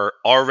are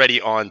already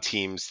on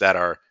teams that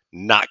are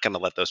not going to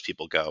let those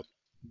people go.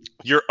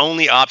 Your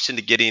only option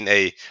to getting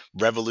a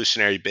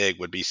revolutionary big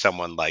would be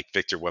someone like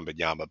Victor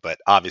Wembanyama, but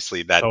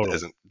obviously that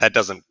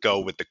doesn't go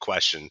with the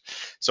question.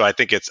 So I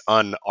think it's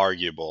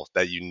unarguable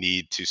that you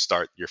need to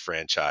start your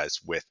franchise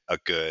with a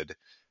good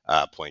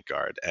point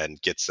guard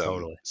and get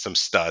Totally. some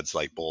studs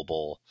like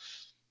Bol.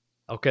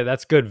 Okay,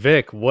 that's good,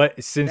 Vic.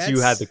 Since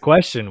you had the That's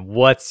question,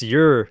 what's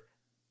your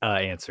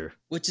answer?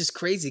 which is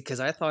crazy because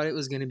I thought it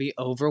was going to be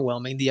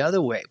overwhelming the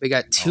other way. We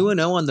got 2 Oh, and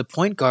 0 on the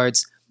point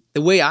guards.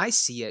 The way I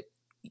see it,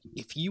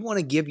 if you want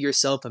to give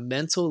yourself a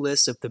mental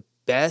list of the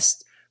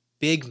best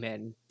big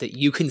men that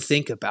you can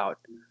think about,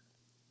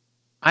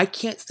 I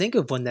can't think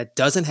of one that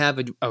doesn't have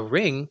a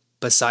ring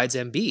besides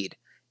Embiid.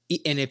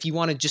 And if you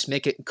want to just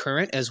make it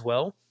current as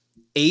well,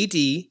 AD,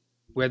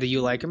 whether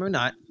you like him or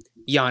not,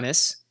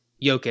 Giannis,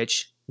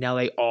 Jokic, now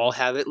they all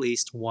have at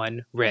least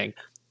one ring.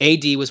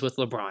 AD was with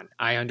LeBron.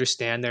 I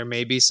understand there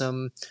may be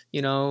some,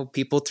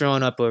 people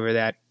throwing up over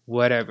that.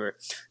 Whatever.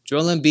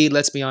 Joel Embiid,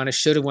 let's be honest,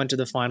 should have went to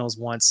the finals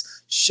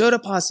once. Should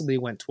have possibly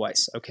went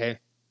twice. Okay.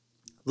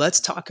 Let's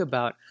talk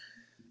about,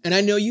 and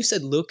I know you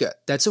said Luka.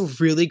 That's a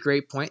really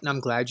great point, and I'm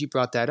glad you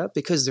brought that up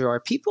because there are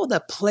people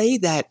that play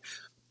that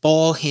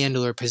ball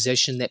handler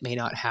position that may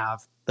not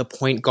have the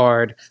point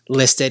guard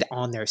listed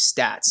on their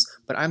stats.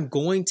 But I'm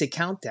going to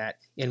count that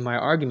in my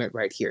argument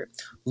right here.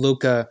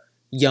 Luka,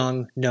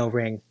 young, no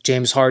ring.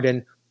 James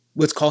Harden,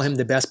 let's call him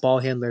the best ball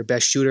handler,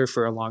 best shooter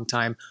for a long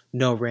time,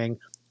 no ring.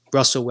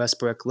 Russell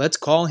Westbrook, let's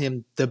call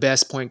him the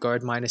best point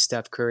guard minus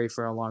Steph Curry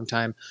for a long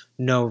time,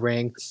 no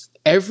ring.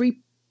 Every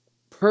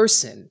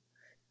person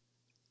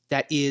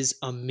that is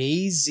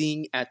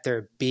amazing at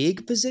their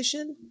big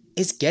position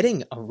is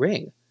getting a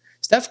ring.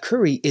 Steph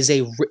Curry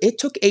it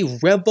took a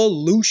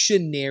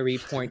revolutionary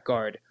point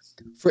guard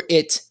for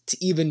it to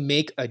even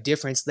make a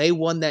difference. They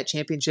won that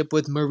championship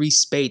with Maurice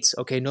Spates.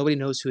 Okay, nobody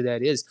knows who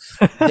that is.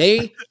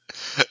 They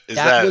Is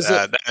that was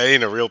a that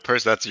ain't a real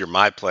person? That's your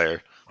my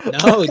player.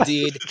 no,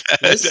 dude.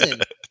 Listen,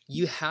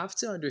 you have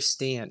to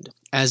understand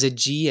as a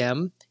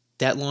GM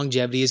that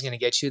longevity is going to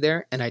get you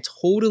there, and I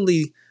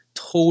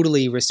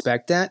totally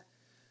respect that.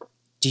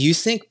 Do you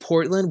think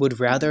Portland would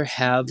rather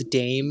have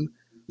Dame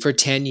for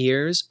 10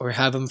 years or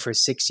have him for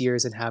 6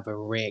 years and have a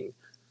ring?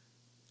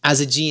 As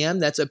a GM,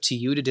 that's up to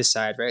you to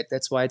decide, right?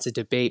 That's why it's a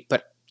debate.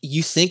 But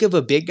you think of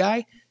a big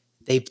guy,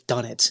 they've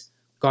done it.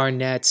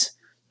 Garnett,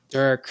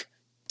 Dirk,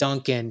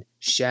 Duncan,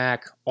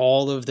 Shaq,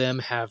 all of them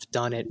have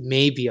done it.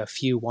 Maybe a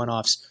few one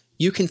offs.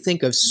 You can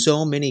think of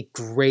so many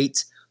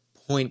great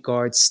point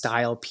guard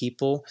style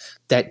people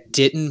that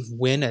didn't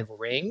win a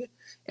ring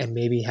and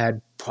maybe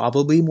had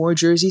probably more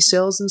jersey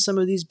sales than some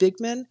of these big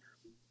men.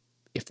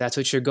 If that's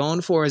what you're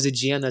going for as a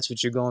GM, that's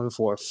what you're going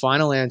for.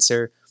 Final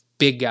answer,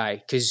 big guy,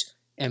 because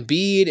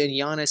Embiid and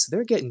Giannis,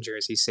 they're getting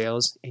jersey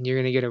sales, and you're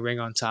going to get a ring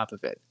on top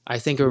of it. I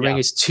think a ring yeah,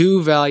 is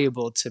too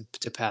valuable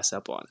to pass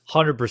up on.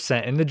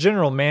 100%. And the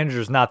general manager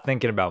is not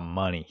thinking about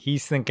money.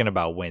 He's thinking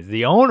about wins.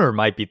 The owner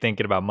might be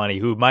thinking about money,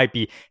 who might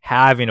be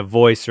having a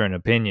voice or an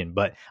opinion.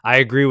 But I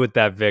agree with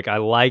that, Vic. I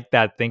like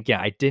that thinking.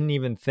 I didn't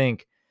even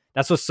think.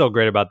 That's what's so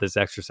great about this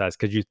exercise,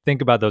 because you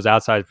think about those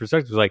outside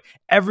perspectives. Like,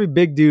 every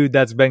big dude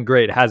that's been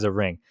great has a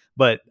ring.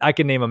 But I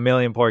can name a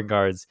million point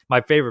guards. My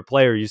favorite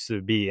player used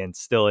to be and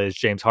still is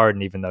James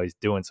Harden, even though he's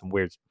doing some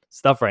weird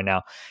stuff right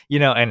now,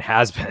 and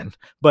has been.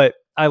 But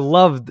I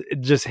loved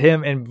just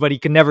him, but he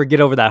could never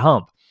get over that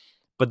hump.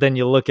 But then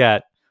you look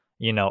at,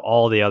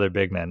 all the other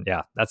big men.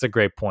 Yeah, that's a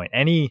great point.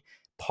 Any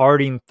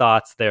parting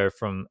thoughts there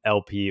from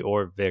LP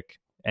or Vic?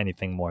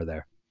 Anything more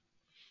there?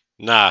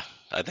 Nah,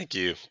 I think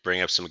you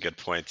bring up some good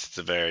points. It's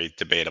a very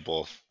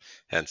debatable,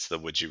 hence the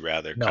would you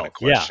rather kind No, of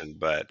yeah, question.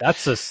 But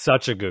that's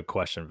such a good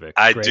question, Vic.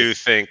 I Great. do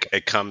think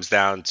it comes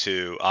down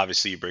to,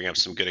 obviously you bring up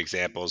some good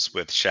examples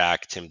with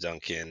Shaq, Tim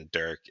Duncan,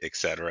 Dirk,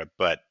 etc.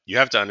 But you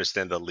have to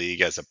understand the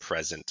league as a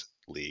present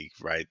league,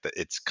 right? That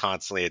it's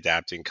constantly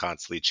adapting,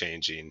 constantly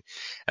changing.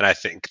 And I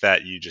think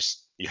that you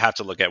have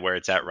to look at where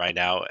it's at right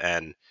now.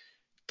 And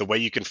the way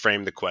you can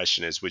frame the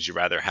question is, would you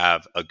rather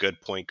have a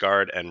good point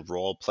guard and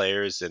role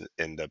players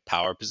in the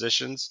power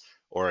positions,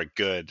 or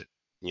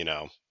you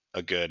know,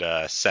 a good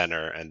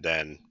center and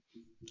then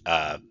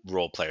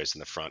role players in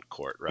the front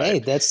court, right? Hey,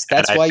 that's And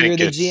that's I why you're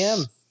think the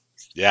GM.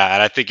 yeah,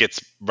 and I think it's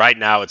right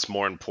now it's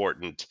more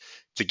important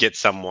to get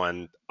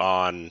someone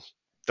on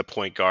the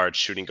point guard,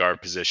 shooting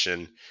guard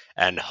position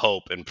and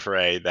hope and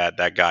pray that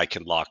that guy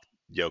can lock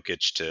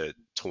Jokic to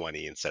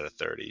 20 instead of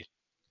 30.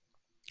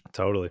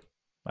 Totally.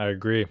 I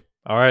agree.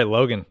 All right,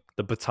 Logan,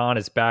 the baton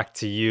is back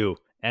to you.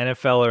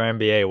 NFL or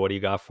NBA, what do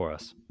you got for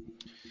us?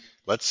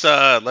 Let's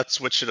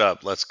switch it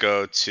up. Let's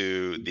go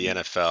to the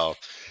NFL.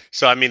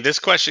 So I mean, this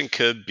question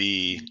could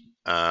be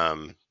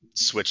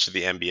switched to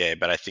the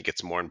NBA, but I think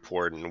it's more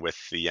important with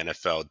the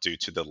NFL due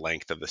to the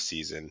length of the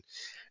season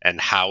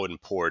and how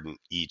important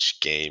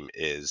each game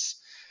is.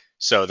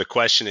 So the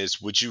question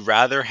is, would you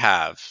rather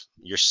have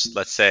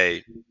let's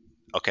say,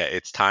 okay,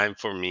 it's time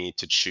for me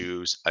to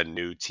choose a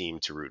new team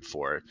to root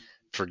for.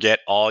 Forget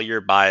all your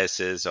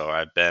biases, or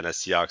I've been a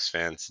Seahawks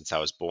fan since I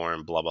was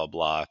born, blah blah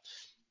blah.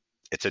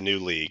 It's a new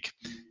league,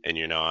 and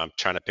I'm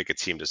trying to pick a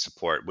team to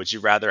support. Would you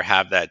rather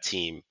have that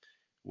team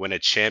win a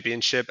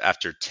championship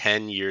after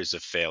 10 years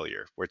of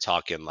failure? We're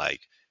talking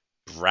like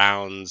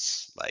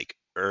Browns, like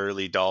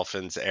early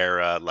Dolphins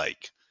era,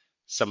 like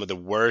some of the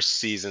worst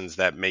seasons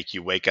that make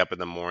you wake up in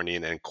the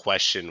morning and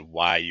question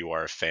why you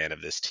are a fan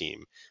of this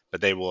team,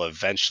 but they will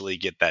eventually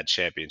get that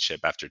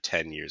championship after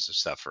 10 years of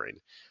suffering.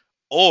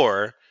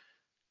 Or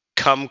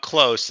come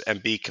close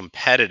and be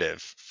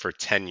competitive for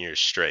 10 years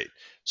straight.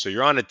 So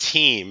you're on a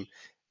team,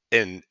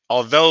 and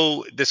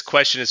although this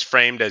question is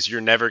framed as you're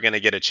never going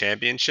to get a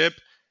championship,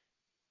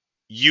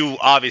 you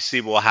obviously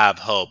will have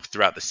hope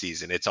throughout the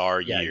season. It's our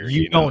Yeah, year,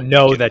 you you know. don't You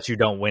know can, that you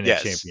don't win a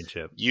yes,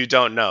 championship. you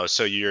don't know.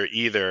 So you're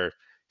either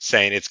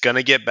saying it's going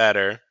to get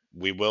better,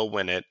 we will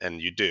win it,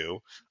 and you do,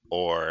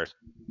 or,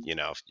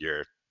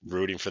 you're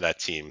rooting for that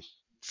team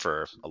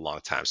for a long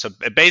time. So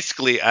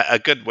basically, a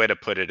good way to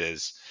put it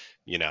is,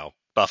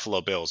 Buffalo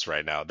Bills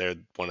right now. They're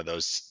one of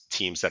those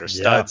teams that are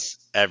Yeah. studs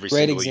every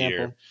Great single year.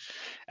 example.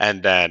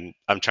 And then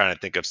I'm trying to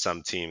think of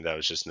some team that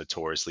was just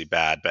notoriously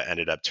bad, but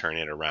ended up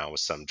turning it around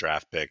with some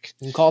draft pick.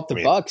 You can call it I the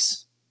mean,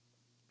 Bucks.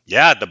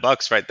 yeah, the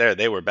Bucks right there.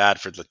 They were bad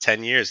for the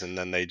 10 years, and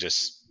then they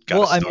just got a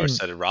Well, I mean,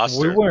 star-studded we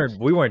roster.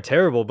 weren't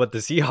terrible, but the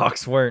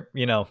Seahawks weren't,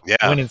 Yeah,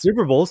 winning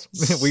Super Bowls.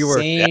 We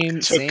were, yeah.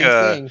 Same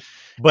thing.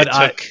 but It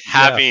took yeah.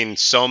 having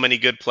so many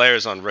good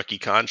players on rookie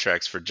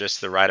contracts for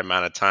just the right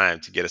amount of time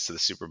to get us to the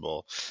Super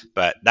Bowl.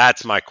 But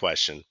that's my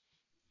question.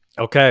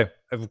 Okay.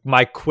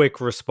 My quick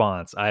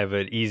response. I have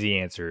an easy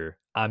answer.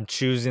 I'm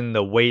choosing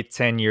the wait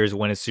 10 years,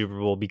 win a Super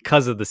Bowl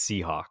because of the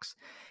Seahawks.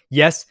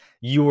 Yes,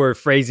 you were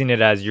phrasing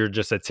it as you're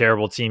just a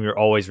terrible team. You're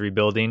always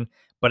rebuilding.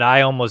 But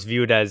I almost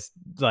view it as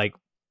like,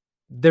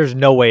 there's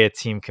no way a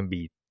team can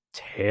be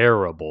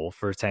terrible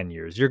for 10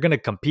 years. You're going to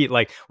compete.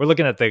 Like, we're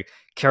looking at the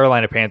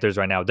Carolina Panthers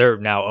right now. They're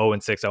now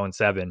 0-6,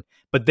 0-7,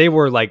 but they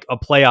were like a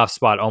playoff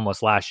spot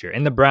almost last year.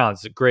 And the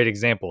Browns, a great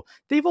example.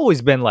 They've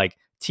always been like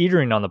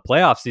teetering on the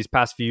playoffs these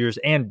past few years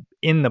and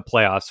in the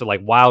playoffs, so like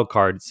wild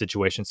card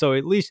situation. So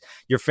at least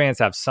your fans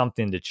have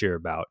something to cheer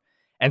about.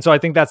 And so I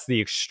think that's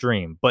the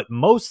extreme. But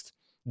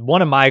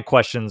one of my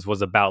questions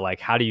was about like,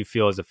 how do you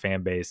feel as a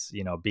fan base,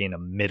 being a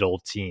middle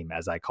team,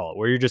 as I call it,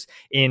 where you're just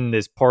in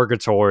this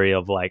purgatory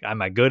of like,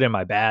 am I good? Am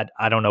I bad?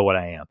 I don't know what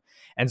I am.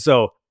 And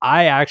so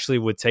I actually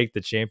would take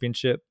the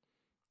championship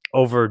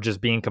over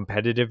just being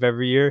competitive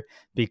every year,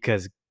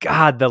 because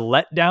God, the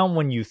letdown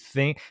when you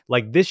think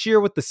like this year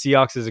with the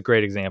Seahawks is a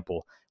great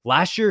example.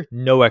 Last year,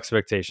 no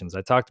expectations.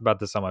 I talked about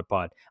this on my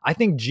pod. I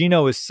think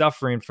Geno is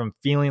suffering from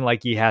feeling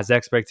like he has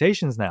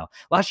expectations now.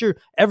 Last year,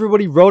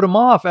 everybody wrote him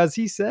off, as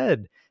he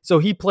said. So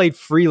he played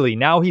freely.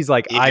 Now he's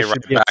like, I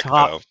should be a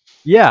top.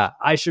 Yeah,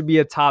 I should be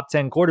a top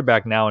 10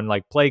 quarterback now and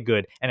like play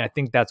good. And I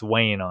think that's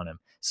weighing on him.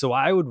 So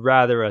I would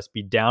rather us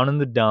be down in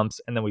the dumps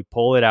and then we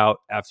pull it out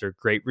after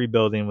great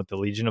rebuilding with the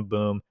Legion of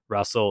Boom,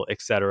 Russell,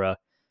 etc.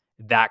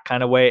 That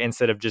kind of way,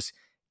 instead of just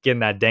getting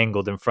that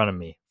dangled in front of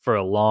me for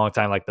a long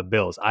time like the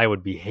Bills. I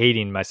would be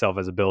hating myself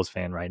as a Bills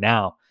fan right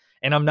now.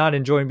 And I'm not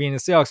enjoying being a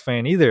Seahawks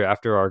fan either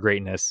after our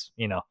greatness,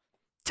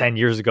 10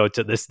 years ago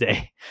to this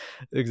day.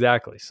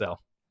 Exactly. So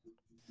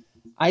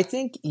I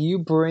think you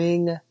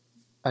bring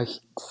a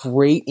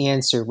great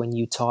answer when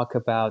you talk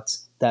about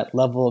that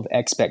level of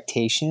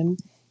expectation,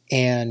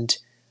 and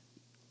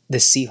the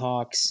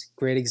Seahawks,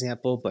 great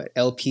example, but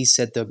LP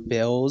said the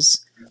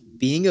Bills.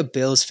 Being a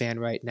Bills fan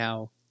right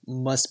now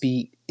must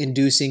be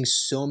inducing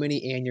so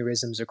many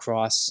aneurysms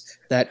across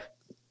that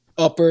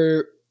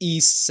upper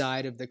east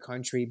side of the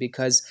country,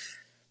 because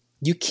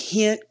you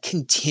can't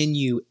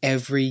continue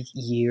every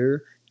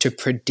year to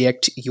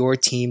predict your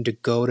team to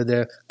go to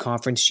the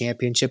conference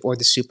championship or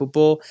the Super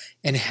Bowl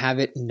and have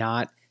it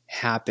not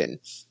happen.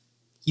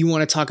 You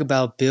want to talk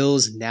about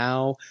Bills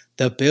now?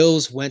 The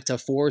Bills went to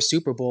 4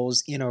 Super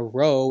Bowls in a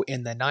row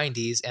in the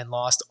 90s and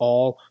lost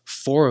all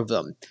 4 of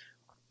them.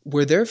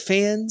 Were their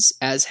fans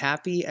as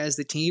happy as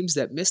the teams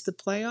that missed the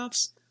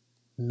playoffs?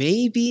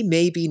 Maybe,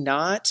 maybe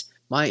not.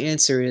 My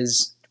answer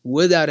is,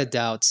 without a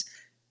doubt,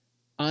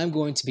 I'm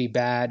going to be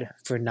bad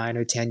for 9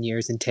 or 10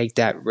 years and take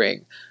that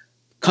ring.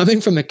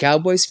 Coming from a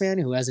Cowboys fan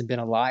who hasn't been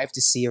alive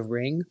to see a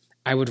ring,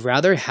 I would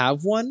rather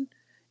have one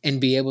and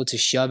be able to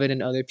shove it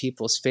in other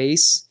people's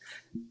face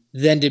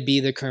than to be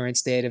the current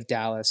state of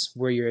Dallas,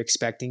 where you're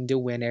expecting to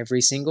win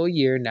every single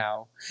year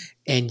now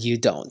and you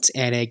don't.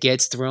 And it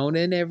gets thrown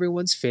in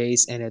everyone's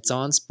face and it's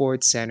on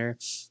SportsCenter.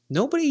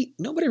 Nobody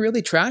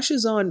really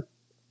trashes on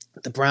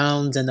the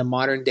Browns and the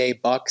modern day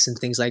Bucks and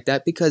things like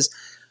that because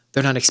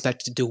they're not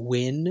expected to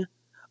win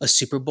a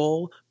Super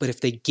Bowl, but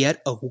if they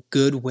get a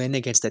good win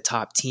against the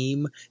top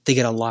team, they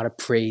get a lot of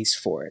praise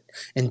for it.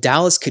 And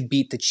Dallas could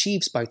beat the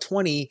Chiefs by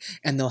 20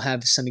 and they'll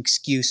have some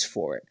excuse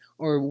for it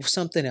or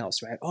something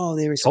else, right? Oh,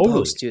 they were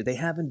supposed to. They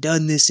haven't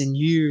done this in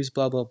years,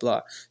 blah, blah,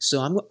 blah.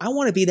 So I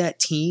want to be that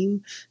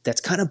team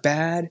that's kind of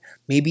bad,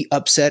 maybe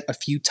upset a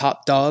few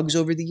top dogs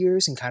over the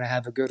years and kind of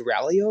have a good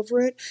rally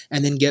over it,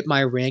 and then get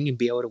my ring and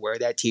be able to wear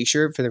that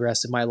t-shirt for the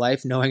rest of my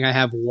life, knowing I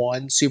have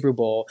one Super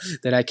Bowl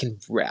that I can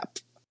rep.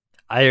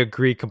 I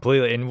agree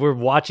completely. And we're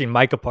watching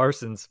Micah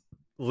Parsons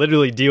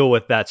literally deal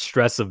with that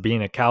stress of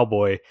being a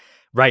Cowboy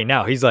right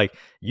now. He's like,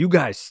 you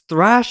guys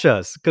thrash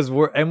us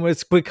and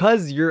it's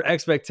because your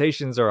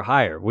expectations are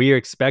higher. We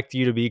expect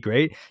you to be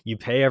great. You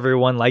pay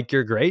everyone like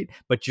you're great,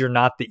 but you're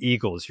not the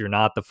Eagles. You're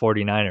not the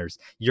 49ers.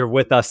 You're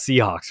with us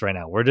Seahawks right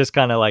now. We're just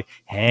kind of like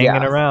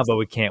hanging around, but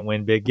we can't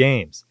win big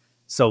games.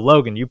 So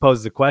Logan, you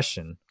posed the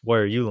question.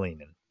 Where are you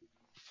leaning?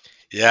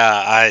 Yeah,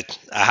 I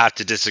have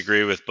to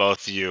disagree with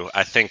both of you.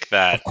 I think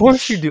that Of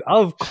course you do.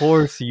 Of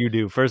course you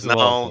do. First of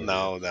all,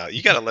 no.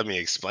 You got to let me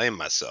explain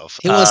myself.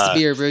 He wants to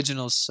be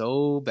original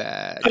so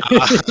bad.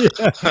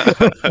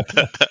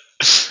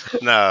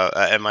 No,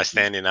 am I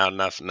standing out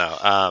enough? No.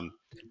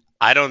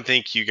 I don't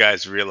think you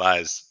guys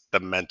realize the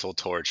mental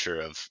torture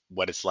of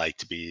what it's like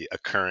to be a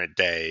current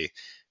day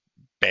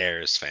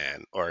Bears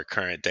fan or a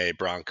current day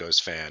Broncos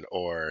fan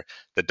or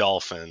the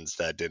Dolphins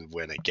that didn't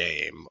win a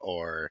game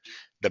or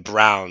the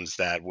Browns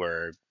that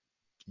were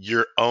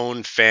your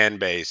own fan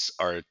base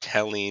are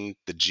telling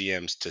the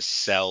GMs to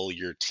sell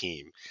your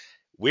team.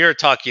 We are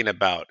talking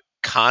about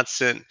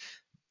constant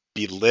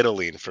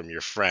belittling from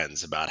your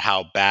friends about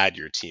how bad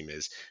your team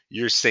is.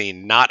 You're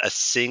saying not a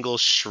single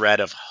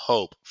shred of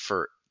hope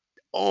for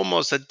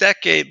almost a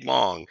decade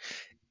long.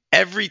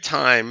 Every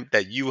time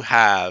that you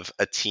have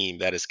a team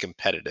that is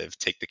competitive,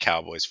 take the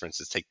Cowboys, for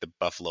instance, take the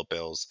Buffalo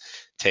Bills,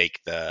 take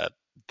the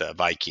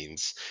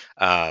Vikings,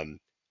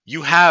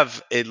 you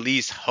have at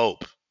least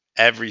hope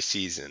every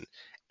season.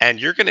 And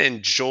you're going to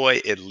enjoy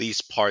at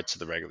least parts of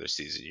the regular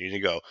season. You're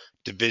going to go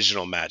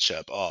divisional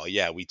matchup. Oh,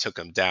 yeah, we took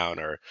them down.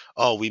 Or,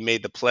 oh, we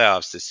made the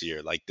playoffs this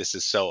year. Like, this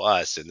is so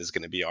us, and this is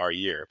going to be our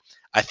year.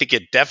 I think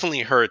it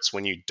definitely hurts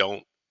when you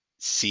don't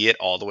see it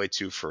all the way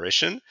to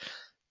fruition.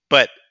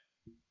 But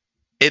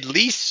at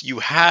least you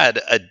had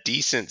a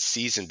decent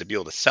season to be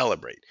able to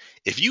celebrate.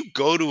 If you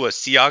go to a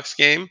Seahawks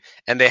game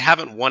and they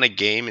haven't won a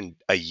game in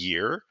a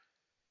year,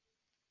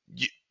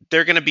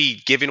 they're going to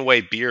be giving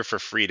away beer for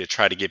free to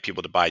try to get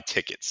people to buy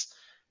tickets.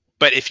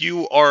 But if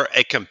you are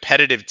a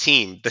competitive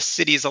team, the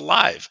city is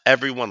alive.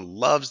 Everyone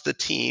loves the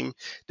team.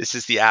 This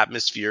is the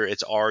atmosphere.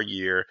 It's our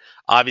year.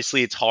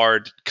 Obviously, it's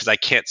hard because I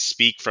can't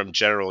speak from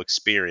general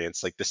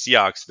experience. Like the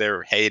Seahawks,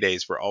 their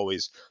heydays were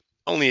always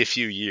only a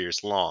few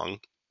years long.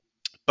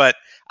 But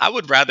I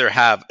would rather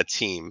have a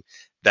team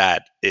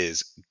that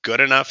is good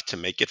enough to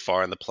make it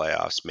far in the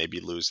playoffs, maybe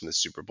lose in the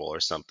Super Bowl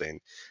or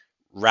something,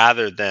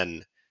 rather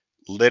than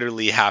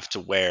literally have to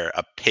wear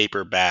a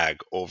paper bag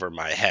over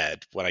my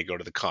head when I go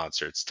to the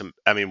concerts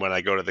when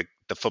I go to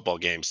the football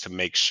games to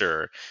make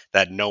sure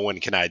that no one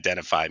can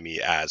identify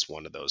me as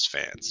one of those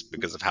fans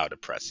because of how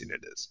depressing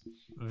it is.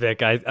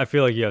 Vic, I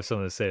feel like you have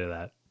something to say to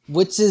that.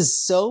 Which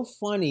is so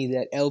funny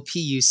that LP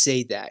you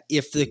say that.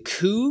 If the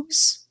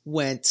Cougs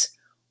went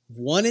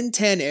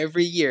 1-10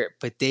 every year,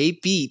 but they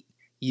beat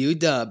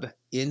UW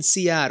in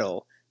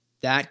Seattle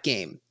that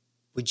game,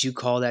 would you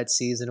call that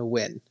season a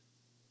win?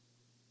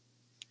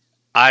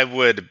 I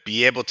would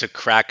be able to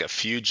crack a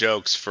few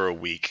jokes for a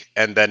week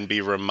and then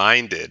be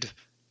reminded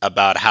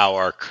about how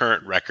our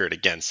current record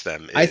against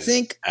them is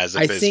as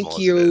abysmal. I think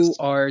you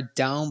are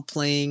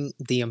downplaying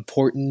the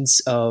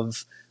importance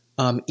of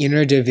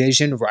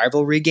interdivision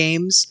rivalry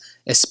games,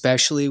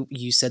 especially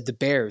you said the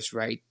Bears,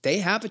 right? They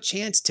have a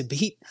chance to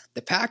beat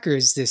the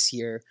Packers this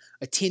year,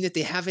 a team that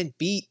they haven't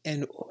beat.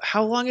 And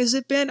how long has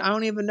it been? I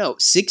don't even know.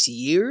 6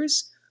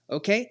 years?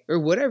 Okay, or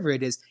whatever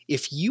it is.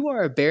 If you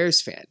are a Bears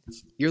fan,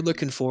 you're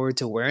looking forward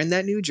to wearing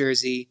that new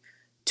jersey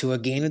to a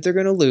game that they're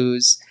going to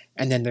lose,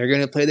 and then they're going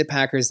to play the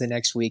Packers the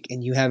next week,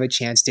 and you have a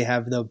chance to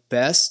have the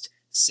best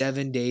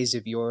 7 days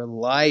of your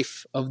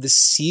life of the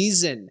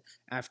season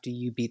after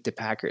you beat the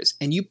Packers.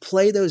 And you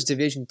play those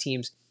division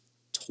teams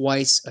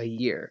twice a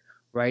year,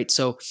 right?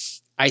 So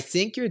I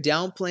think you're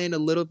downplaying a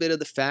little bit of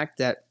the fact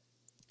that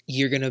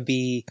you're going to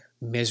be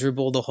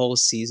miserable the whole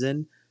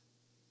season.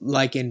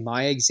 Like in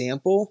my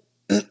example,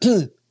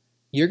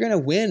 you're going to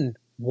win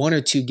 1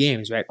 or 2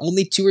 games, right?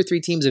 Only 2 or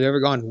 3 teams have ever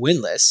gone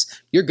winless.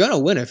 You're going to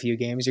win a few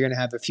games. You're going to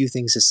have a few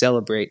things to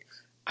celebrate.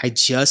 I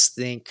just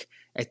think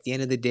at the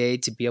end of the day,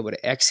 to be able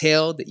to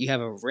exhale that you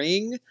have a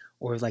ring,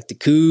 or like the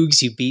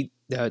Cougs, you beat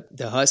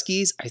the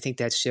Huskies, I think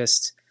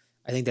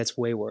that's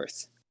way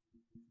worth.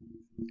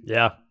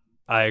 Yeah,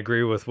 I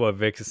agree with what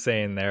Vic is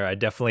saying there. I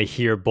definitely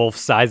hear both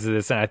sides of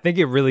this, and I think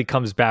it really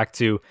comes back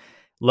to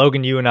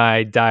Logan, you and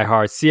I,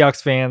 diehard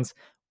Seahawks fans.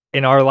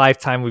 In our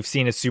lifetime, we've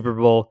seen a Super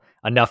Bowl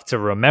enough to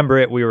remember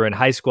it. We were in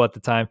high school at the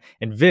time.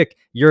 And Vic,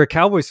 you're a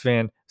Cowboys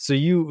fan, so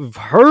you've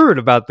heard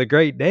about the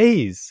great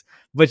days,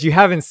 but you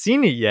haven't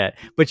seen it yet.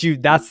 But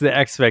that's the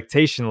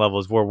expectation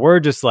levels where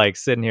we're just like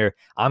sitting here.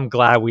 I'm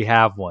glad we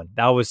have one.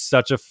 That was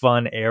such a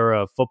fun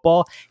era of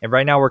football. And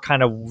right now we're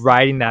kind of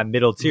riding that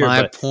middle tier.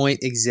 My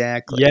point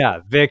exactly. Yeah,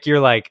 Vic, you're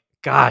like,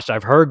 gosh,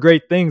 I've heard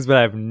great things, but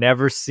I've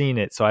never seen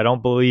it, so I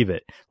don't believe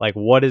it. Like,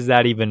 what does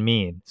that even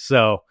mean?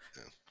 So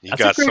You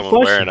That's a got great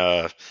someone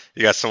wearing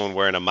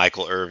question. a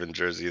Michael Irvin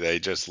jersey that he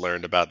just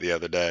learned about the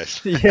other day.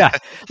 Yeah,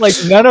 like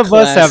none of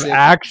us have Classic.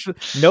 actually.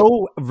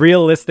 No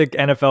realistic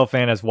NFL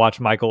fan has watched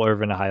Michael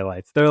Irvin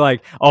highlights. They're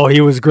like, "Oh, he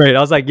was great."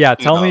 I was like, "Yeah,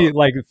 tell me No,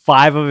 like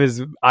 5 of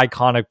his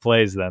iconic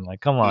plays." Then, like,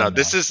 come no, on now.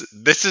 this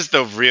is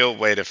the real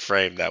way to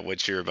frame that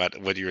what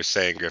you were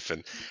saying,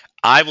 Griffin.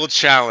 I will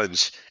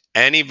challenge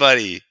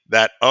anybody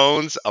that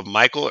owns a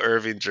Michael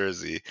Irvin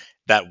jersey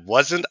that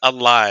wasn't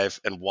alive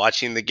and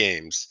watching the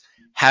games.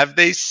 Have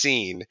they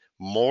seen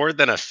more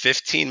than a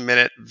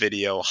 15-minute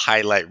video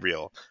highlight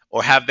reel,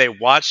 or have they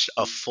watched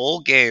a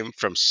full game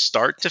from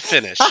start to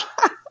finish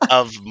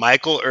of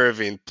Michael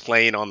Irvin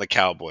playing on the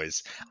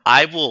Cowboys?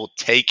 I will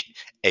take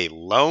a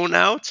loan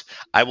out.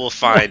 I will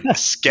find the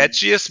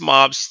sketchiest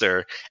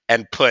mobster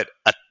and put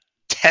a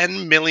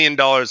 $10 million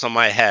on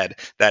my head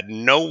that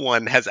no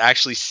one has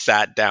actually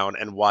sat down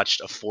and watched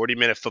a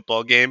 40-minute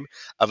football game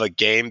of a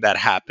game that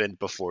happened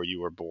before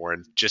you were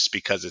born just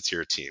because it's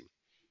your team.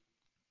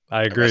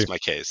 I I agree. rest my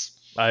case.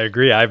 I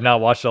agree. I've not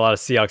watched a lot of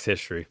Seahawks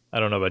history. I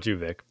don't know about you,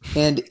 Vic.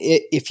 And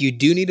if you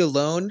do need a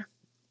loan,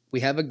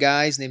 we have a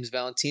guy. His name is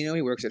Valentino.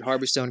 He works at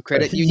Harborstone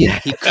Credit Union. Yeah.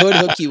 He could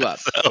hook you up.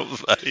 So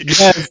funny.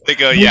 Yes, They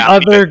go, the yeah,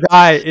 other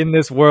guy in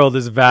this world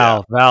is yeah,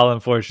 Val. Val,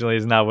 unfortunately,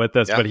 is not with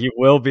us, yeah. but he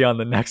will be on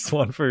the next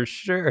one for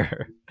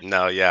sure.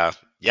 No, yeah.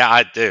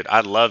 Yeah,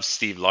 I love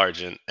Steve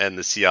Largent and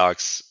the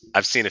Seahawks.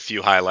 I've seen a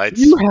few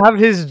highlights. You have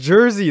his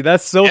jersey.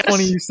 That's so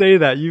funny Yes, you say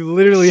that. You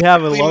literally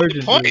have a exactly my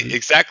Largent point. jersey.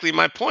 Exactly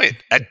my point.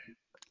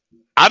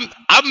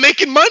 I'm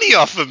making money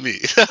off of me.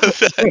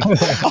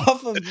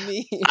 Off of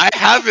me.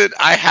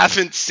 I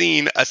haven't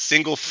seen a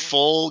single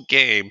full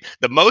game.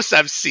 The most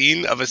I've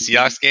seen of a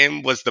Seahawks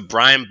game was the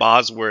Brian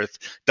Bosworth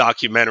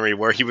documentary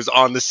where he was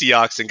on the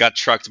Seahawks and got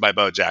trucked by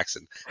Bo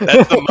Jackson.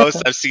 That's the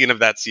most I've seen of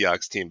that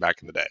Seahawks team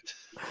back in the day.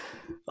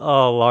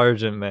 Oh,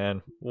 Largent,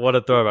 man. What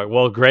a throwback.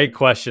 Well, great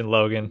question,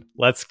 Logan.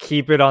 Let's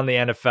keep it on the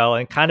NFL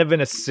and kind of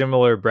in a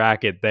similar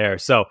bracket there.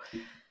 So,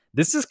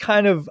 this is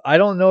kind of, I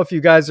don't know if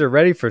you guys are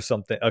ready for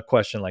a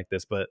question like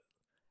this, but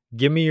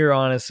give me your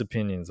honest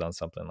opinions on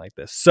something like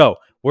this. So,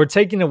 we're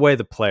taking away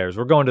the players.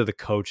 We're going to the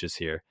coaches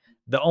here.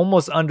 The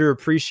almost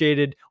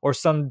underappreciated or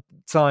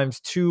sometimes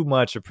too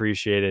much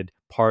appreciated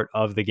part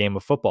of the game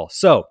of football.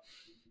 So,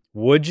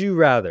 would you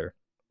rather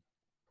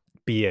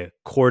be a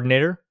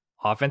coordinator,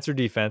 offense or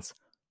defense,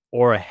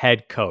 or a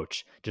head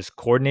coach? Just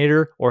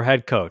coordinator or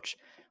head coach.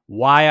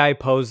 Why I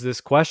pose this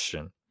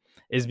question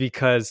is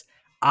because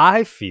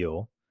I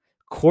feel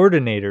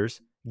coordinators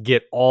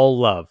get all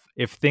love.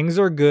 If things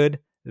are good,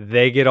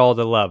 they get all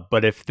the love.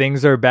 But if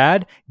things are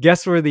bad,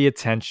 guess where the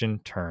attention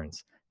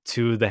turns?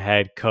 To the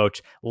head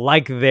coach,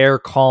 like they're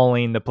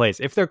calling the plays.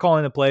 If they're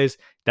calling the plays,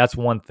 that's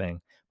one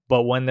thing.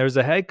 But when there's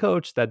a head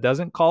coach that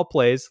doesn't call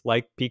plays,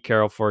 like Pete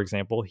Carroll, for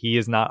example, he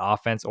is not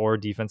offense or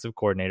defensive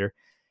coordinator.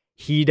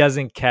 He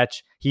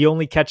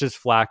only catches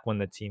flack when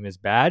the team is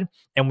bad.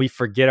 And we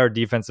forget our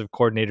defensive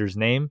coordinator's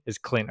name is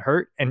Clint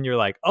Hurt. And you're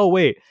like, oh,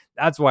 wait,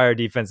 that's why our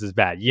defense is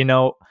bad. You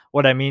know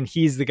what I mean?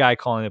 He's the guy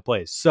calling the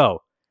plays.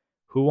 So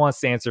who wants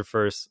to answer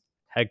first,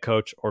 head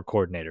coach or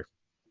coordinator?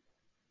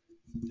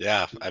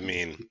 Yeah, I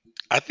mean,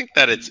 I think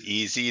that it's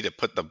easy to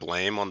put the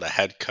blame on the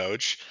head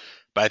coach,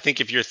 but I think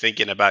if you're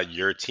thinking about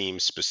your team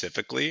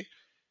specifically,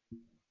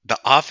 the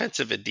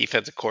offensive and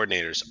defensive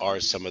coordinators are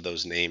some of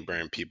those name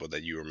brand people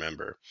that you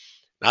remember.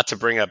 Not to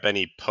bring up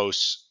any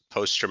post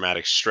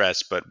traumatic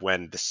stress, but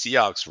when the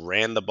Seahawks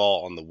ran the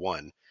ball on the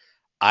one,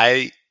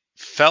 I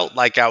felt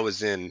like I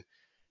was in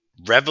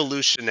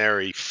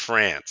revolutionary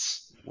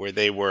France where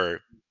they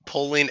were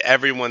pulling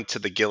everyone to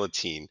the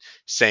guillotine,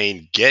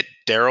 saying, "Get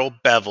Daryl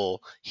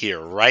Bevel here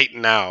right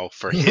now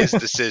for his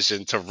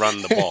decision to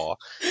run the ball."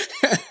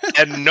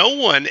 And no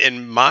one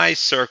in my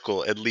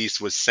circle, at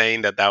least, was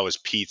saying that that was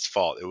Pete's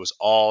fault. It was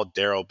all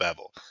Daryl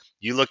Bevel.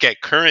 You look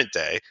at current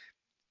day,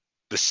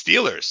 the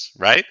Steelers,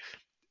 right?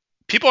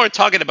 People aren't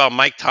talking about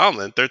Mike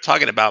Tomlin. They're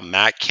talking about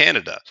Matt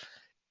Canada.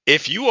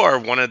 If you are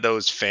one of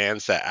those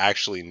fans that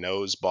actually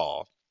knows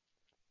ball,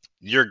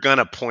 you're going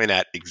to point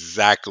at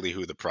exactly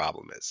who the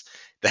problem is.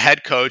 The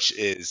head coach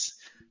is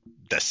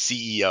the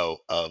CEO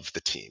of the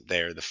team.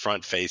 They're the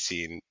front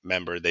facing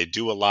member. They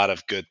do a lot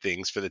of good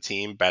things for the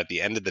team, but at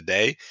the end of the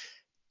day,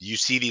 you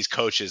see these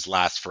coaches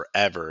last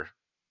forever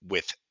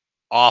with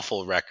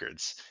awful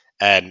records.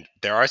 And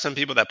there are some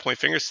people that point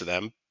fingers to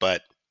them,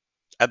 but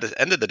at the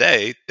end of the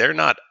day, they're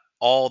not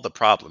all the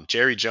problem.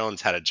 Jerry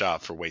Jones had a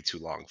job for way too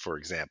long, for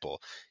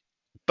example.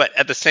 But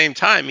at the same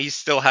time, he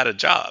still had a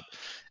job.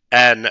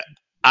 And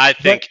I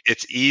But think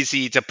it's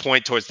easy to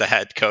point towards the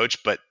head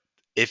coach, but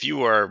if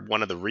you are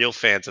one of the real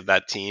fans of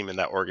that team and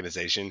that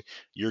organization,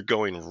 you're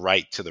going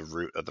right to the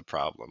root of the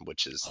problem,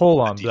 which is hold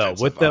the on though.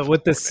 defensive With offensive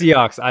the coordinator.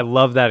 Seahawks, I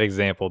love that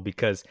example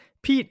because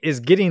Pete is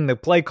getting the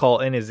play call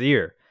in his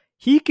ear.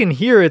 He can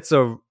hear it's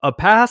a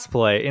pass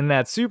play in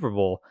that Super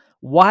Bowl.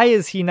 Why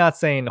is he not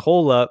saying,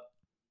 hold up,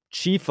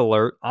 chief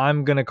alert,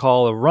 I'm going to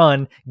call a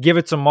run, give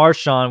it to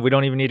Marshawn. We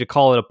don't even need to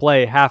call it a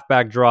play,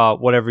 halfback draw,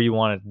 whatever you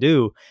want to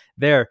do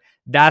there.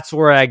 That's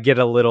where I get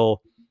a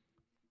little,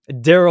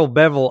 Daryl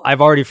Bevel,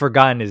 I've already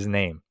forgotten his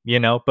name,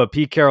 but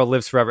Pete Carroll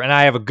lives forever. And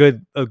I have a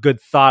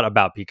good thought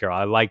about Pete Carroll.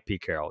 I like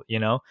Pete Carroll.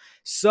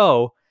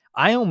 So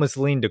I almost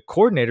lean to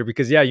coordinator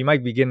because, yeah, you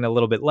might be getting a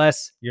little bit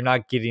less. You're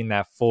not getting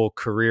that full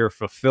career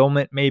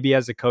fulfillment. Maybe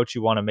as a coach,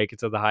 you want to make it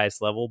to the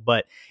highest level.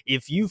 But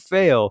if you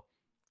fail,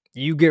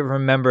 you get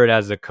remembered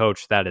as a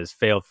coach that has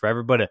failed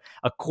forever. But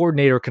a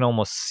coordinator can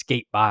almost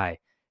skate by,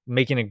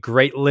 making a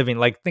great living.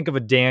 Like, think of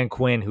a Dan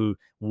Quinn who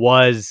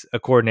was a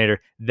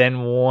coordinator,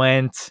 then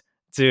went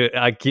to,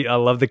 I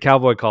love the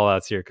Cowboy call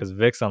outs here because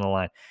Vic's on the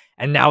line.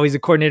 And now he's a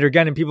coordinator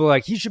again. And people are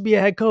like, he should be a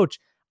head coach.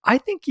 I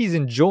think he's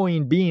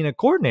enjoying being a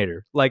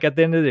coordinator. Like, at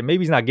the end of the day,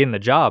 maybe he's not getting the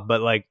job, but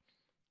like,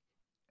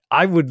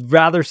 I would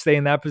rather stay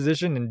in that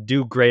position and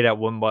do great at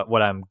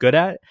what I'm good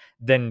at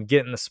than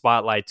get in the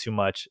spotlight too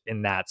much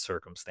in that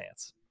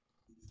circumstance.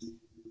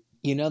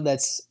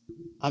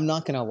 I'm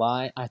not going to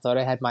lie. I thought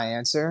I had my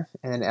answer,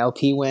 and then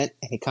LP went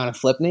and he kind of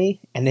flipped me,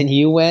 and then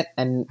you went,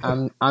 and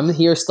I'm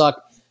here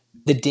stuck.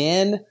 The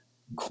Dan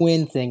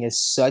Quinn thing is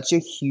such a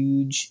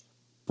huge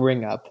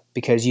bring up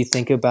because you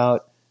think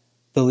about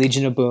the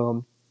Legion of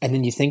Boom, and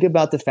then you think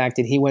about the fact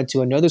that he went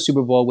to another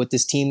Super Bowl with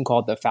this team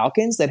called the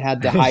Falcons that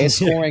had the highest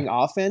scoring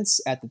offense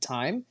at the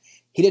time.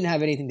 He didn't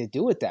have anything to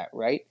do with that,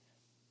 right?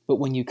 But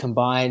when you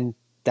combine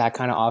that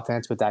kind of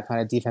offense with that kind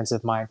of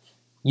defensive mind,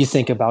 you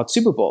think about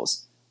Super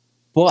Bowls.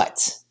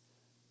 But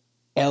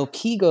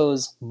LP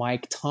goes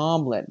Mike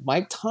Tomlin.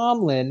 Mike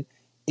Tomlin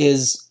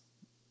is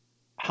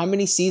how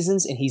many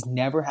seasons, and he's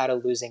never had a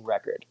losing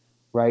record,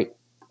 right?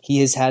 He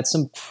has had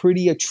some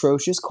pretty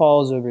atrocious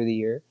calls over the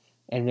year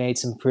and made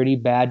some pretty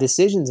bad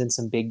decisions in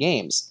some big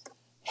games.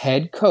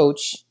 Head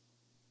coach,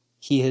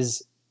 he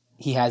has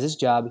his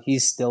job.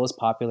 He's still as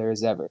popular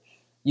as ever.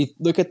 You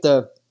look at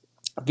the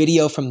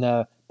video from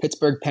the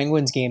Pittsburgh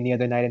Penguins game the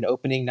other night, an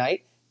opening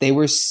night. They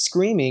were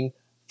screaming,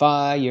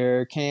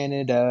 "Fire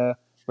Canada,"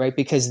 right?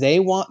 Because they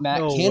want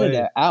Matt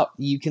Canada out.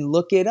 You can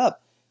look it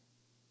up.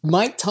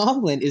 Mike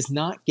Tomlin is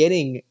not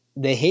getting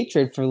the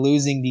hatred for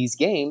losing these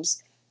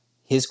games.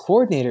 His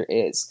coordinator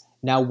is.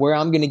 Now, where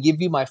I'm going to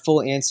give you my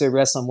full answer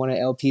rests on one of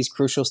LP's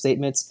crucial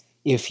statements.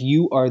 If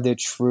you are the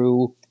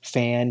true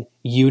fan,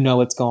 you know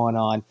what's going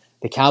on.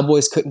 The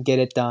Cowboys couldn't get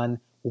it done.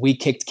 We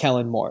kicked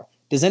Kellen Moore.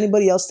 Does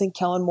anybody else think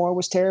Kellen Moore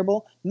was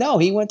terrible? No,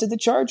 he went to the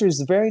Chargers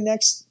the very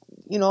next,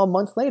 a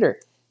month later.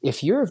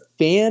 If you're a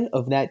fan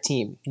of that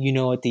team, you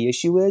know what the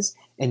issue is.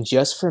 And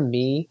just for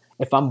me,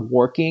 if I'm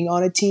working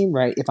on a team,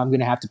 right, if I'm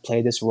going to have to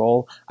play this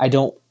role, I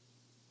don't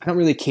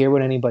really care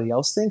what anybody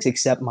else thinks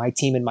except my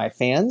team and my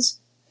fans.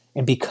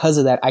 And because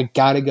of that, I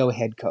got to go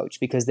head coach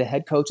because the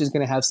head coach is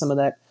going to have some of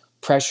that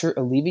pressure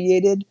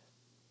alleviated.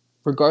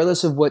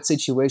 Regardless of what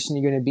situation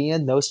you're going to be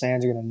in, those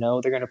fans are going to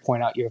know. They're going to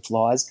point out your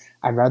flaws.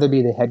 I'd rather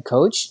be the head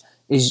coach.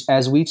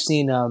 As we've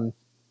seen,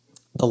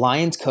 the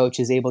Lions coach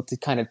is able to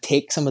kind of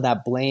take some of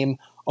that blame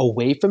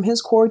away from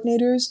his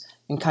coordinators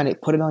and kind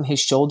of put it on his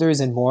shoulders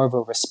in more of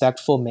a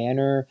respectful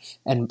manner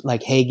and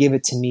like, hey, give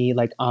it to me.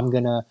 Like, I'm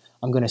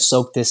gonna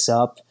soak this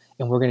up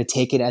and we're going to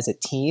take it as a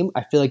team.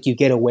 I feel like you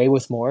get away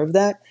with more of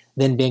that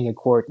than being a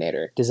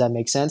coordinator. Does that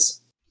make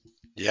sense?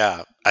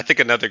 Yeah, I think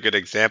another good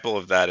example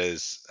of that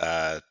is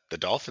the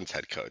Dolphins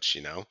head coach,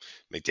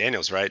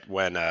 McDaniels, right?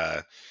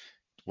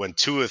 When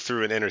Tua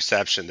threw an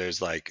interception,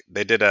 there's like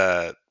they did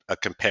a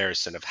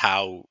comparison of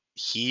how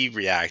he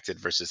reacted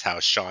versus how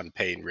Sean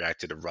Payton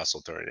reacted to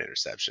Russell throwing an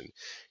interception.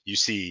 You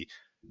see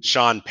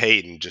Sean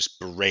Payton just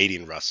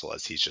berating Russell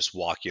as he's just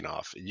walking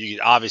off.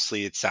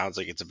 Obviously it sounds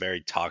like it's a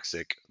very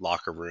toxic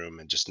locker room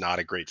and just not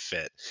a great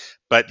fit.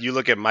 But you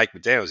look at Mike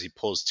McDaniels, he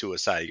pulls Tua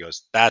aside. He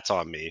goes, "That's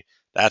on me.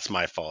 That's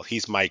my fault.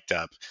 He's mic'd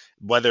up."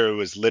 Whether it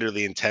was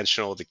literally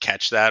intentional to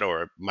catch that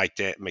or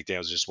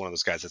McDaniel's just one of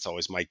those guys that's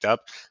always mic'd up,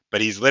 but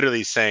he's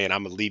literally saying,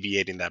 "I'm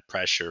alleviating that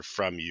pressure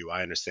from you.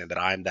 I understand that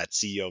I'm that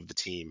CEO of the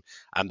team.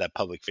 I'm that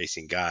public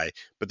facing guy."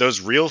 But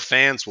those real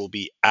fans will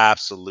be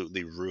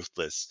absolutely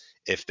ruthless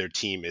if their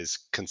team is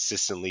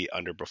consistently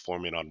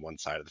underperforming on one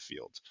side of the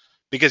field.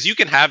 Because you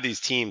can have these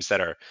teams that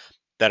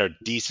are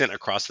decent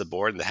across the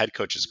board and the head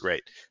coach is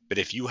great. But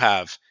if you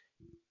have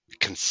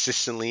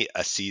consistently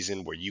a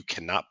season where you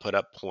cannot put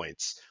up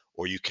points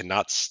or you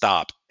cannot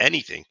stop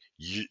anything,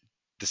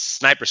 the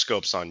sniper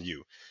scope's on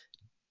you.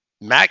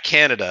 Matt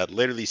Canada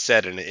literally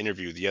said in an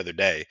interview the other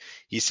day,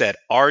 he said,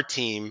 our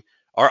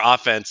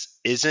offense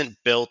isn't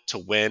built to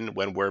win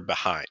when we're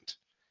behind.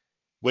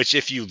 Which,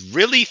 if you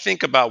really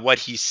think about what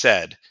he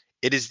said,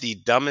 it is the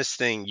dumbest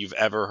thing you've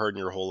ever heard in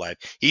your whole life.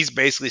 He's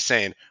basically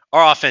saying,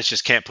 our offense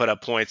just can't put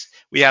up points.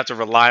 We have to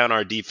rely on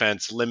our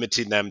defense,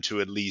 limiting them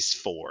to at least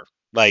 4.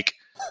 Like,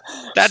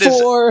 that is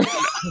For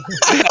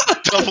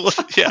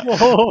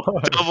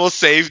double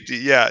safety.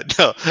 Yeah,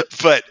 no,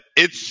 but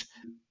it's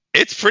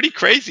pretty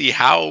crazy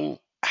how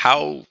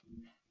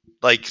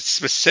like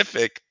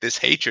specific this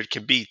hatred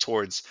can be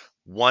towards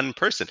one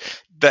person.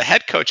 The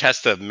head coach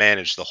has to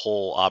manage the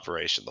whole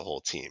operation, the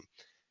whole team.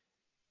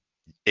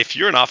 If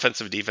you're an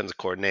offensive defensive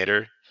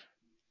coordinator,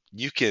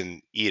 you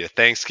can eat a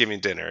Thanksgiving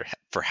dinner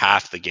for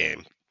half the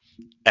game.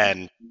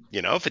 And,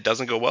 if it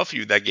doesn't go well for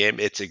you that game,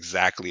 it's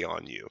exactly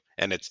on you.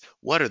 And it's,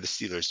 what are the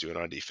Steelers doing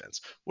on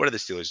defense? What are the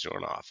Steelers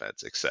doing on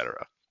offense,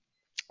 etc.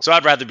 So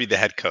I'd rather be the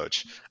head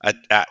coach. Would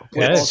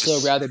Okay.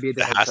 also rather be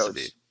the It head has to coach.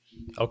 be.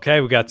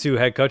 Okay, we got 2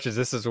 head coaches.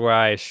 This is where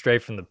I stray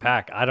from the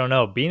pack. I don't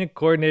know. Being a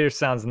coordinator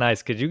sounds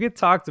nice because you get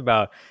talked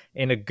about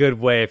in a good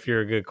way if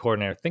you're a good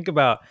coordinator. Think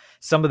about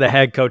some of the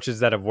head coaches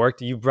that have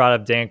worked. You brought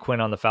up Dan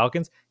Quinn on the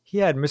Falcons. He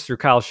had Mr.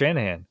 Kyle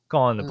Shanahan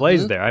calling the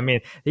plays there. I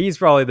mean, he's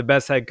probably the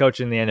best head coach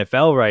in the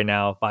NFL right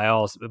now by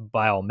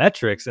all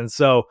metrics.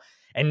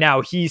 And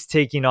now he's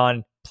taking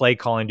on play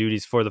calling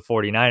duties for the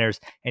 49ers,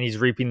 and he's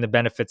reaping the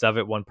benefits of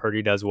it when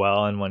Purdy does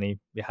well and when he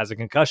has a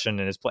concussion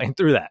and is playing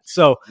through that.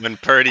 So when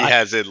Purdy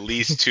has at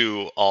least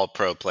 2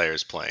 all-pro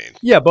players playing.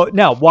 Yeah, but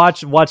now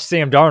watch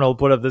Sam Darnold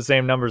put up the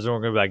same numbers, and we're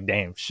gonna be like,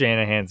 "Damn,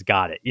 Shanahan's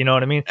got it." You know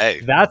what I mean?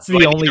 Hey, that's do I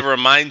the need only. to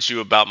remind you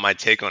about my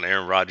take on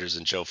Aaron Rodgers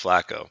and Joe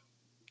Flacco.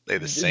 They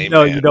the same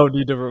No, man. you don't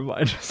need to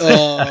remind us. They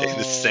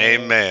the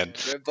same man.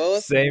 They're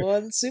both Same-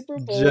 one Super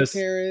Bowl just-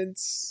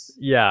 appearance.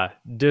 Yeah,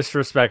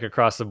 disrespect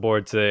across the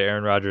board to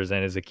Aaron Rodgers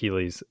and his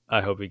Achilles.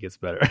 I hope he gets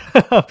better.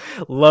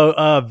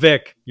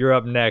 Vic, you're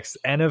up next.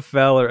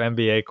 NFL or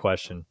NBA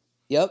question?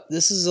 Yep,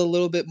 this is a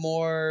little bit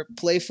more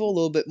playful, a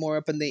little bit more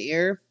up in the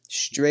air.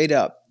 Straight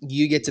up,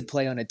 you get to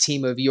play on a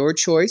team of your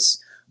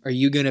choice. Are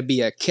you going to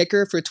be a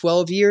kicker for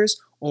 12 years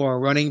or a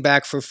running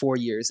back for 4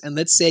 years? And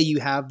let's say you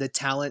have the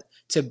talent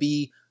to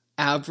be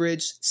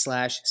average /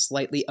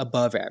 slightly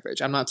above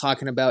average. I'm not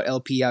talking about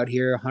LP out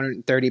here,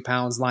 130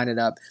 pounds, line it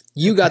up.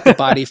 You got the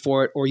body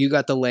for it or you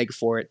got the leg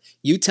for it.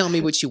 You tell me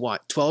what you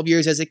want. 12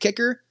 years as a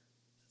kicker,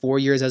 4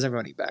 years as a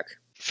running back.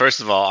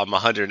 First of all, I'm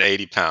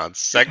 180 pounds.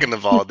 Second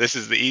of all, this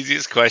is the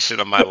easiest question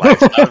of my life.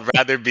 I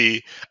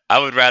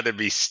would rather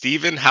be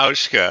Steven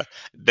Hauschka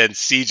than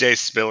CJ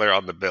Spiller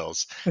on the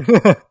Bills.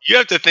 You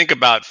have to think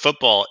about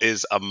football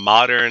is a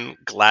modern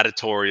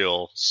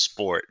gladiatorial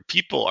sport.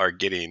 People are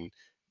getting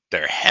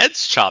their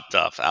heads chopped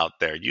off out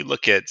there. You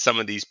look at some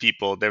of these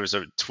people. There was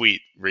a tweet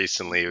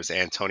recently. It was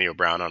Antonio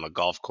Brown on a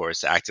golf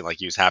course acting like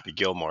he was Happy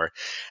Gilmore.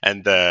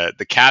 And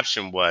the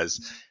caption was,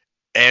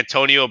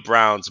 Antonio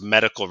Brown's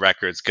medical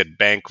records could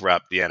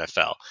bankrupt the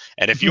NFL.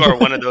 And if you are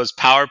one of those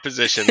power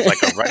positions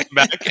like a running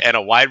back and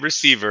a wide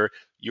receiver,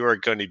 you are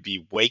going to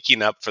be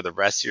waking up for the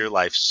rest of your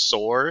life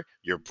sore.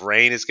 Your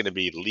brain is going to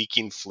be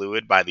leaking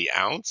fluid by the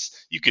ounce.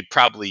 You could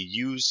probably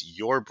use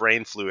your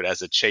brain fluid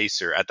as a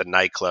chaser at the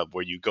nightclub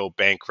where you go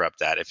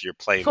bankrupt at if you're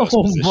playing those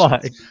positions. My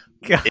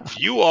God. If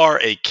you are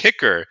a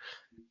kicker,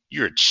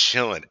 you're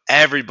chilling.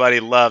 Everybody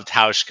loved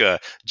Hauschka,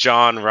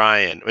 John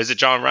Ryan. Was it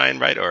John Ryan,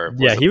 right? Or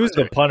Yeah, he was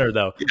the punter,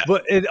 though. Yeah.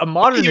 But a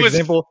modern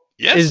example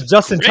is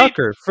Justin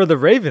Tucker for the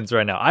Ravens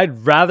right now.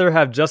 I'd rather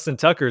have Justin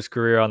Tucker's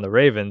career on the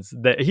Ravens.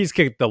 That he's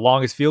kicked the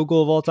longest field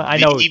goal of all time. I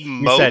know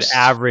you said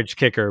average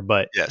kicker,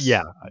 but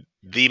yeah.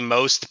 The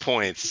most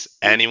points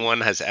anyone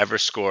has ever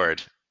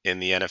scored in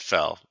the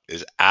NFL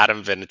is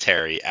Adam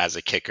Vinatieri as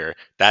a kicker.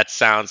 That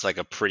sounds like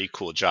a pretty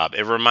cool job.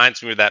 It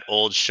reminds me of that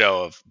old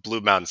show of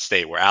Blue Mountain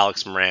State where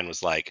Alex Moran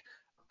was like,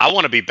 I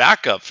want to be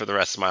backup for the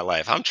rest of my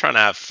life. I'm trying to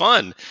have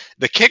fun.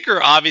 The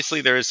kicker, obviously,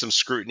 there is some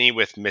scrutiny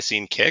with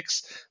missing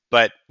kicks,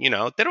 but, they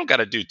don't got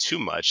to do too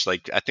much.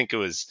 Like, I think it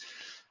was,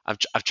 I'm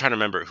trying to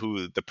remember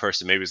who the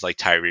person, maybe it was like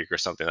Tyreek or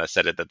something that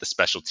said it, that the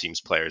special teams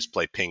players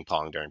play ping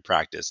pong during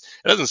practice.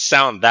 It doesn't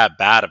sound that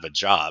bad of a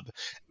job.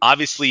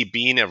 Obviously,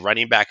 being a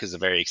running back is a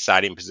very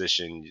exciting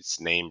position. It's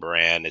name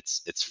brand.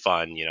 It's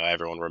fun.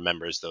 Everyone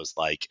remembers those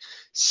like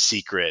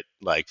secret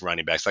like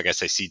running backs. Like I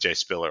say, CJ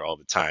Spiller all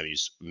the time.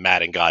 He's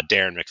Madden God,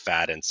 Darren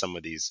McFadden, some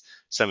of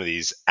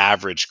these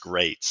average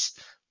greats.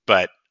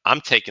 But I'm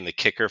taking the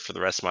kicker for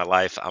the rest of my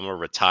life. I'm gonna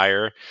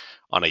retire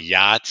on a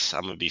yacht.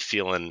 I'm gonna be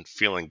feeling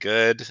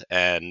good,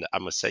 and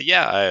I'm gonna say,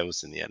 yeah, I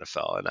was in the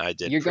NFL and I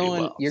did. You're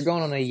going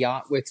on a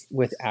yacht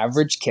with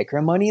average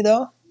kicker money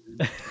though.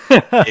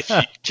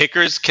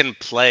 Kickers can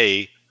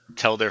play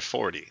till they're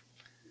 40.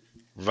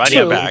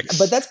 Running backs,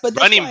 but that's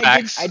running why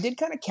backs. I did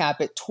kind of cap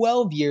it.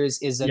 12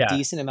 years is a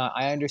decent amount.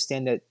 I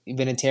understand that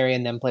Vinatieri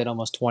and them played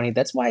almost 20.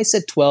 That's why I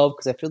said 12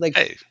 because I feel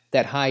like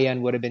that high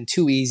end would have been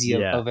too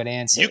easy of an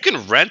answer. You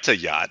can rent a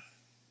yacht.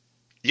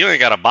 You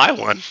ain't gotta buy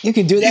one. You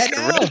can do that you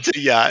can now. Rent a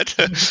yacht.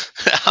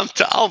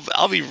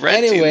 I'll be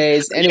renting.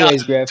 Anyways,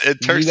 Griff,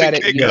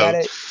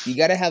 you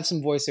gotta have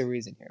some voice of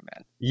reason here,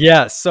 man.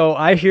 Yeah, so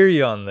I hear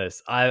you on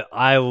this.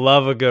 I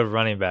love a good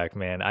running back,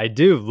 man. I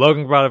do.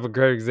 Logan brought up a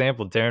great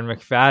example. Darren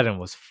McFadden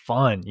was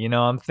fun.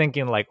 I'm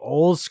thinking like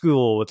old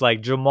school with like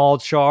Jamal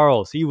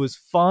Charles. He was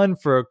fun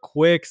for a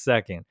quick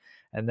second.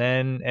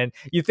 And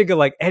you think of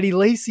like Eddie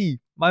Lacy.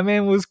 My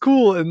man was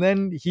cool. And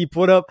then he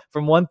put up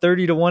from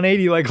 130 to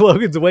 180 like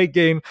Logan's weight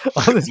gain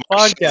on this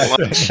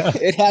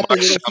podcast. It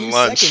happened in a few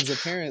seconds,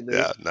 apparently.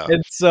 Yeah, no.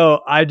 And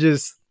so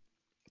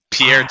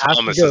Pierre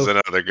Thomas is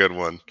another good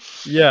one.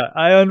 Yeah,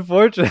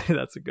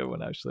 that's a good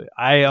one, actually.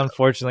 I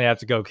unfortunately have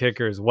to go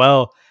kicker as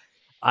well.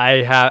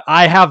 I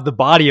have the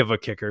body of a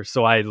kicker,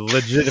 so I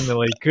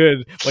legitimately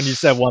could. When you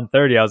said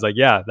 130, I was like,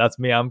 yeah, that's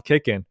me. I'm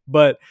kicking.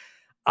 But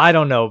I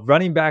don't know.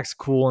 Running back's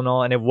cool and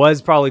all, and it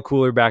was probably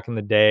cooler back in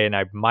the day. And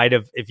I might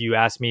have, if you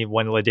asked me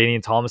when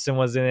LaDainian Tomlinson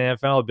was in the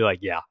NFL, I'd be like,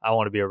 yeah, I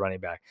want to be a running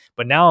back.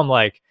 But now I'm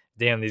like,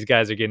 damn, these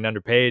guys are getting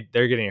underpaid.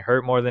 They're getting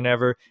hurt more than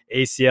ever.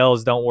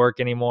 ACLs don't work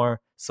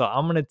anymore. So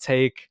I'm going to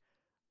take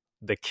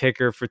the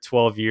kicker for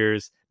 12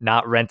 years,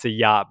 not rent a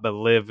yacht, but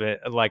live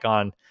like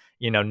on,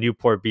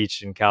 Newport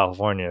Beach in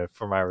California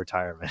for my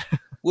retirement.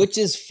 Which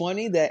is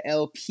funny that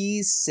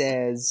LP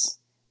says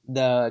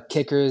the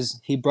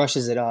kickers, he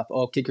brushes it off.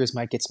 Oh, kickers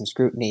might get some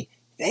scrutiny.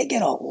 They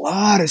get a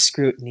lot of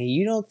scrutiny.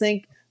 You don't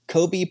think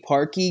Kobe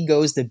Parkey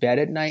goes to bed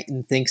at night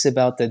and thinks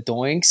about the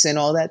doinks and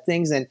all that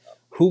things? And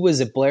who was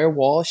it, Blair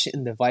Walsh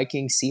in the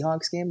Vikings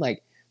Seahawks game?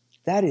 Like,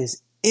 that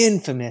is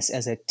infamous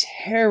as a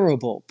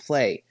terrible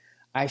play.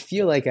 I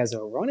feel like as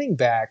a running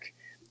back,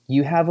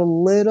 you have a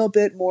little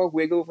bit more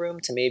wiggle room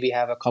to maybe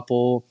have a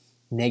couple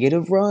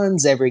negative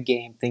runs every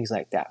game, things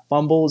like that.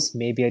 Fumbles,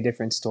 maybe a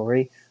different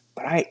story.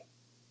 But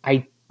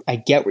I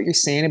get what you're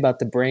saying about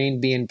the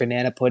brain being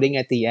banana pudding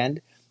at the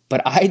end,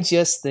 but I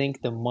just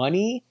think the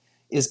money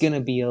is going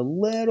to be a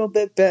little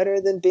bit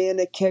better than being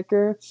a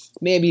kicker.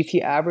 Maybe if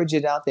you average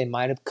it out, they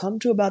might have come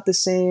to about the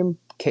same.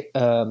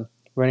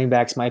 Running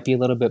backs might be a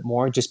little bit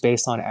more just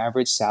based on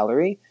average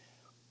salary.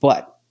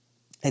 But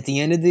at the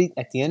end of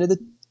the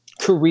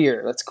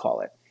career, let's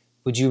call it,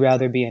 would you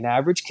rather be an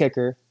average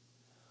kicker,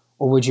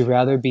 or would you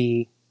rather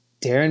be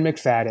Darren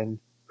McFadden,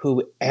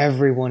 who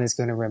everyone is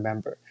going to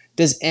remember?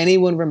 Does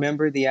anyone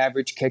remember the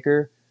average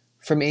kicker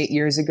from 8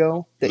 years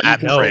ago that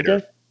Matt you can think Prater.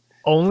 of?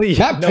 Only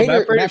Matt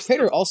Matt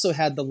Prater also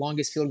had the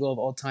longest field goal of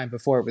all time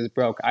before it was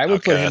broke. I would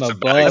Okay, put him that's a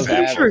bad above I'm example.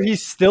 pretty sure average.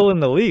 he's still in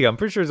the league. I'm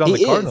pretty sure he's on the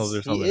He Cardinals is.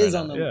 or something. He is right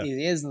on now. the. Yeah.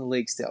 He is in the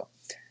league still.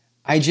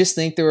 I just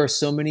think there are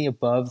so many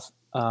above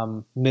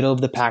middle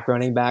of the pack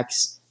running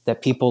backs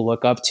that people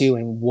look up to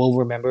and will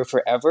remember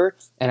forever.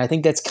 And I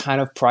think that's kind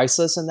of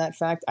priceless in that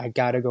fact. I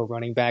got to go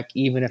running back,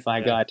 even if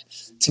I got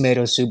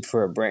tomato soup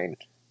for a brain.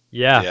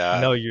 Yeah, Yeah.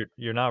 no,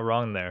 you're not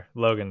wrong there,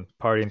 Logan.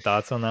 Parting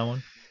thoughts on that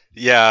one?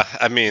 Yeah,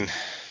 I mean,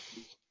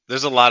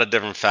 there's a lot of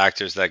different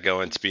factors that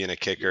go into being a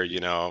kicker.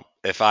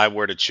 If I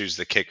were to choose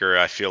the kicker,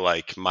 I feel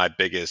like my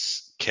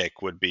biggest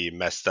kick would be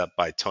messed up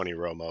by Tony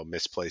Romo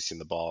misplacing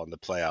the ball in the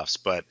playoffs.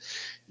 But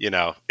it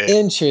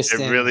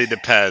Interesting. really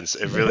depends.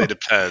 It really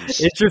depends.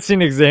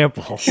 Interesting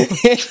example.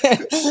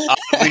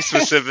 Oddly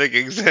specific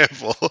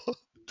example.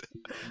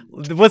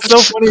 What's so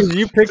funny is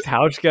you picked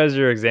Hauschka as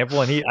your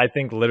example, and he, I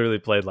think, literally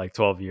played like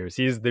 12 years.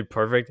 He's the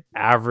perfect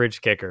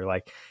average kicker.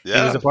 Like he was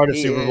Yeah, a part of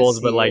He Super is, Bowls,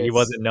 but he like he is.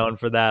 wasn't known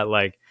for that.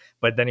 Like,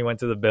 but then he went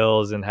to the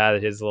Bills and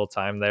had his little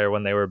time there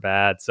when they were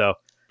bad. So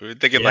we were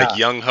thinking Yeah. like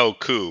Young Ho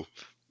Koo.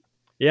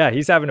 yeah,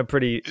 he's having a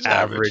pretty He's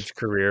average average.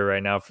 career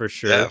right now for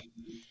Yeah.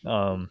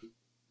 sure.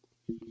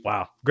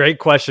 Wow, great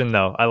question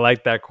though. I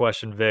like that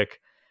question, Vic.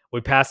 We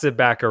pass it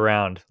back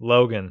around.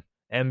 Logan,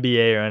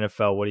 NBA or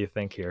NFL? What do you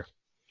think here?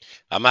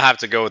 I'm gonna have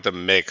to go with a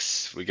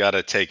mix. We got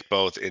to take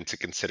both into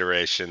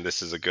consideration.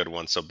 This is a good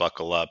one, so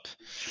buckle up.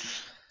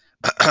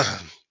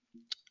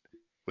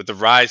 With the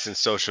rise in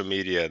social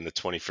media in the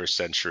 21st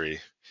century,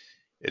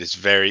 it is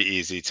very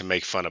easy to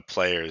make fun of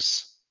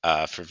players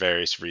for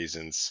various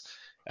reasons.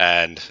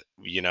 And,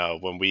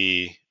 when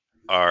we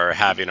are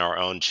having our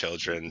own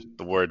children,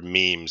 the word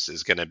memes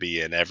is going to be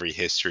in every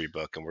history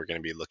book, and we're going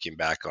to be looking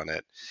back on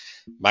it.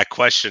 My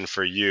question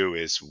for you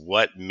is,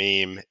 what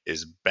meme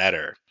is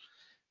better?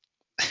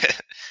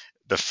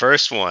 The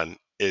first one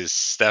is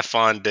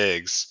Stefan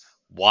Diggs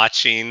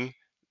watching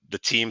the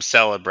team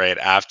celebrate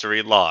after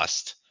he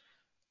lost,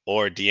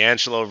 or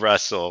D'Angelo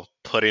Russell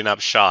putting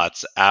up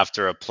shots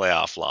after a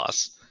playoff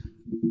loss.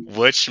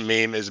 Which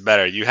meme is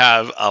better? You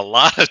have a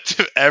lot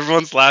of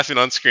everyone's laughing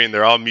on screen.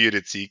 They're all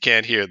muted, so you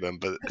can't hear them.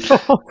 But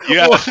you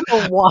have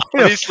Why?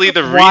 obviously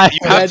Why?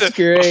 you have That's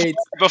to great.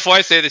 before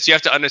I say this, you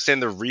have to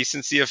understand the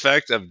recency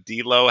effect of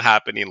D'Lo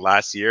happening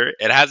last year.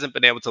 It hasn't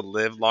been able to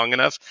live long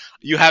enough.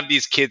 You have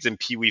these kids in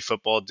Pee Wee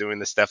football doing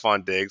the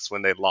Stephon Diggs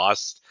when they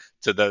lost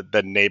to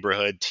the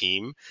neighborhood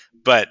team,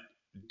 but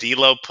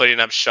D'Lo putting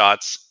up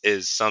shots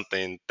is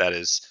something that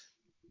is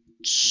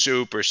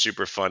super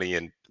super funny,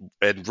 and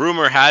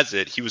rumor has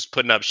it he was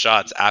putting up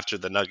shots after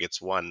the Nuggets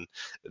won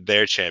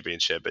their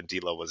championship, and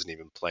D'Lo wasn't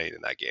even playing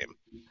in that game.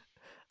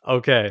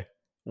 Okay.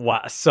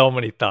 Wow, so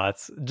many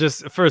thoughts.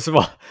 Just first of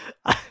all,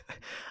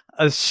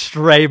 a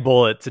stray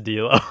bullet to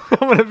D'Lo.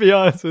 I'm gonna be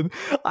honest with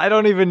you. I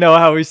don't even know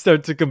how we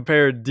start to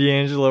compare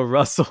D'Angelo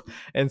Russell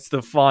and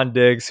Stephon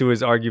Diggs, who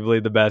is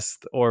arguably the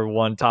best or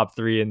one top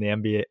three in the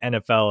NBA,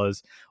 NFL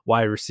as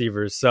wide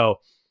receivers. So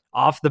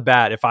off the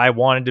bat, if I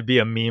wanted to be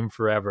a meme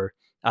forever,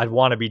 I'd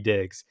want to be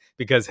Diggs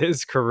because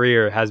his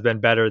career has been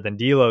better than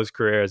D'Lo's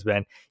career has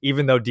been.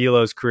 Even though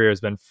D'Lo's career has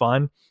been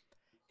fun,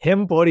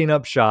 him putting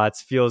up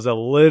shots feels a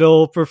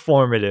little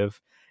performative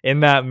in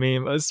that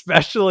meme,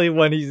 especially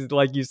when he's,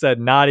 like you said,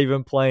 not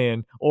even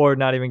playing or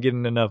not even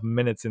getting enough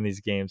minutes in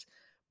these games.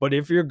 But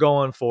if you're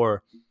going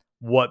for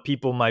what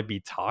people might be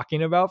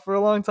talking about for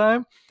a long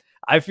time,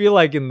 I feel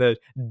like in the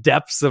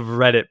depths of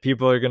Reddit,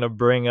 people are going to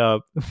bring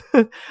up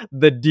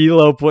the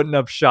D'Lo putting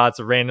up shots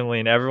randomly,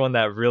 and everyone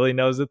that really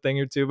knows a thing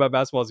or two about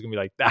basketball is going to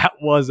be like, that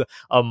was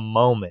a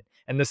moment.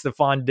 And the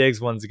Stephon Diggs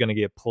one's going to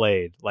get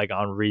played like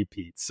on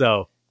repeat.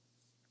 So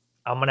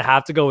I'm going to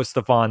have to go with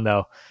Stephon,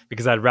 though,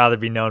 because I'd rather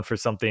be known for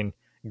something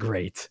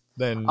great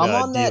than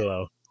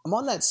D'Lo. I'm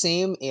on that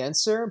same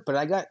answer, but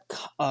I got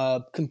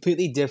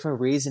completely different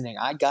reasoning.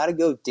 I got to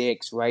go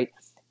Diggs, right?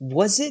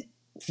 Was it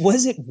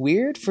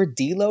weird for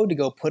D'Lo to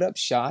go put up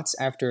shots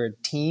after a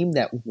team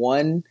that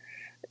won,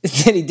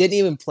 that he didn't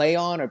even play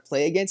on or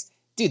play against?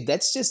 Dude,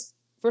 that's just,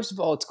 first of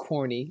all, it's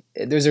corny.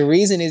 There's a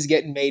reason he's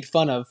getting made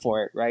fun of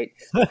for it, right?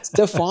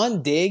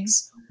 Stephon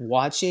Diggs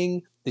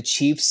watching the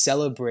Chiefs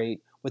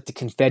celebrate with the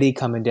confetti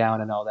coming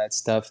down and all that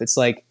stuff. It's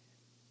like,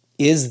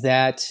 is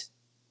that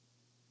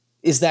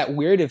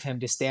weird of him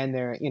to stand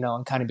there,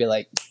 and kind of be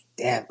like,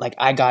 damn, like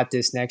I got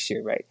this next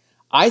year, right?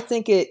 I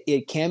think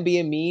it can be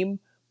a meme,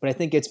 but I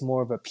think it's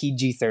more of a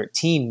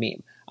PG-13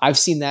 meme. I've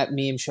seen that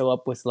meme show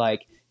up with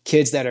like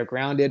kids that are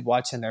grounded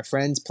watching their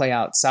friends play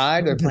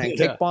outside or playing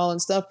kickball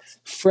and stuff.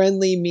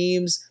 Friendly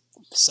memes,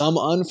 some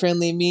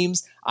unfriendly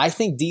memes. I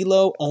think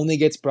D'Lo only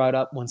gets brought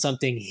up when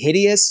something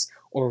hideous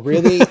or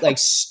really like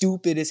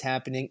stupid is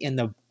happening in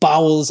the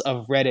bowels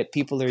of Reddit.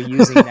 People are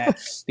using that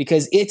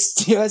because it's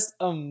just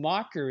a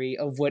mockery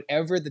of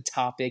whatever the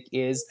topic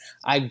is.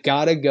 I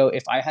gotta go.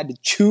 If I had to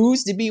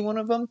choose to be one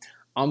of them,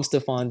 I'm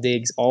Stephon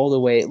Diggs all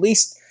the way. At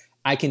least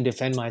I can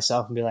defend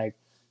myself and be like,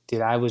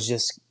 dude, I was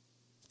just,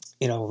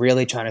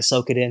 really trying to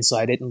soak it in so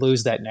I didn't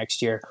lose that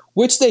next year,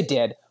 which they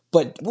did.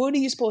 But what are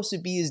you supposed to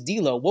be as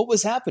D'Lo? What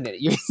was happening?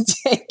 You're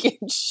taking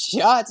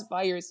shots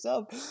by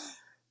yourself.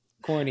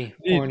 Corny.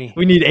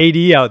 We need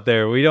AD out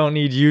there. We don't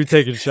need you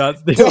taking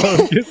shots.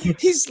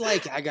 He's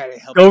like, I gotta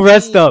help. Go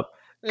rest up.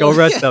 Go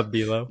rest up,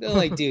 D'Lo. They're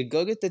like, dude,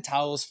 go get the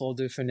towels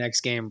folded for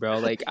next game, bro.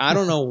 Like, I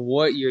don't know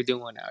what you're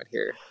doing out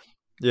here.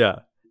 Yeah.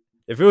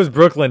 If it was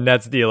Brooklyn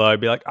Nets D'Lo,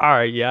 I'd be like, all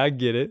right, yeah, I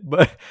get it.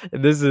 But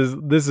this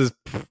is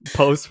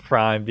post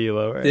prime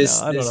D'Lo right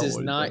now. This is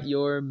not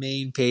your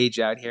main page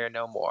out here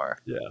no more.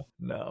 Yeah,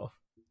 no.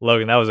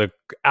 Logan, that was a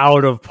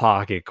out of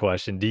pocket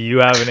question. Do you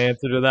have an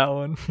answer to that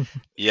one?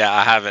 Yeah,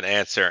 I have an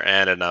answer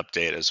and an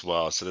update as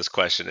well. So this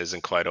question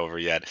isn't quite over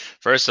yet.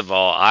 First of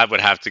all, I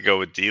would have to go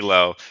with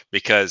D'Lo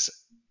because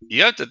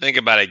you have to think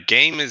about it.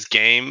 Game is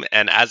game,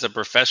 and as a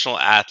professional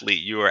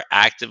athlete, you are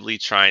actively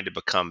trying to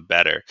become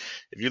better.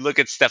 If you look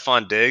at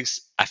Stephon Diggs,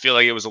 I feel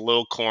like it was a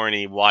little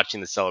corny watching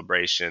the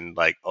celebration.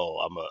 Like, oh,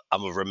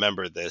 I'm a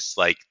remember this.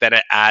 Like then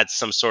it adds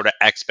some sort of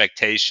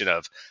expectation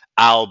of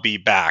I'll be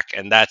back,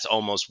 and that's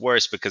almost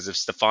worse because if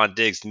Stephon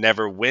Diggs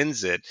never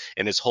wins it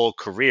in his whole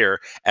career,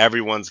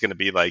 everyone's going to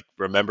be like,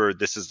 remember,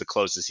 this is the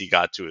closest he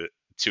got to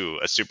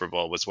a Super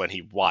Bowl was when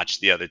he watched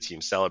the other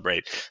team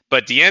celebrate.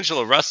 But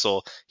D'Angelo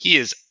Russell, he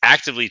is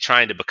actively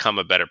trying to become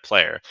a better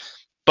player.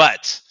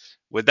 But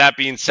with that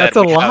being said, that's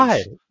a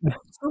lie.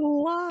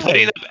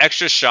 Putting up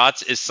extra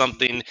shots is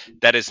something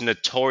that is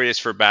notorious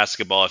for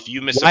basketball. If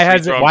you miss why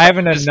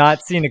haven't I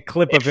not seen a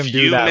clip of him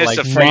do that? Like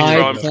free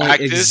throw in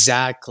practice,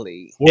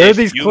 exactly. Where are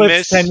these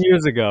clips 10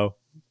 years ago?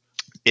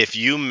 If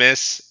you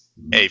miss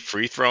a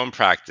free throw in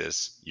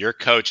practice, your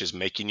coach is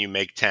making you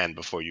make 10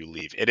 before you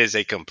leave. It is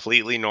a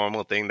completely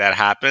normal thing that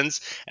happens,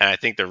 and I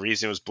think the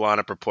reason it was blown out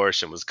of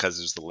proportion was because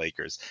it was the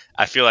Lakers.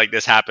 I feel like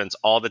this happens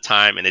all the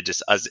time, and it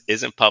just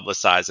isn't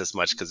publicized as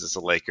much because it's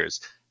the Lakers.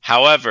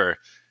 However,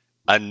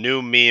 a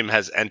new meme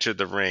has entered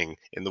the ring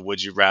in the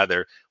Would You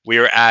Rather. We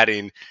are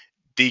adding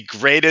the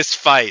greatest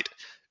fight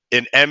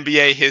in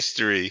NBA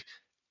history,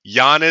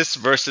 Giannis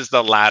versus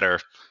the ladder.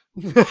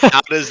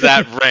 How does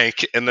that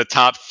rank in the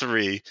top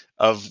 3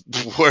 of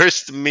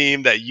worst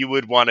meme that you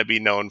would want to be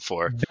known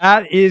for?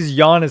 That is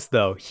Giannis,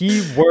 though.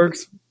 He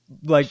works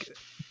like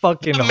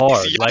fucking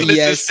hard. Like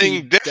this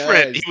thing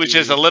different. He was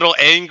just a little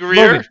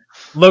angrier.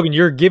 Logan,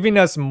 you're giving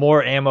us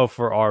more ammo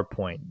for our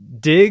point.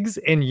 Diggs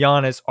and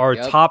Giannis are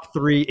top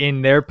 3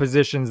 in their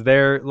positions.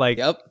 They're like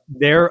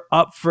they're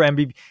up for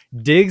MVP.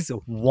 Diggs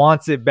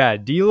wants it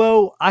bad.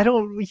 D'Lo,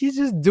 he's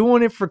just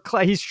doing it for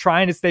he's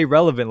trying to stay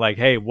relevant. Like,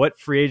 hey, what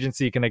free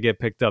agency can I get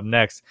picked up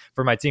next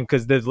for my team?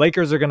 Because the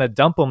Lakers are going to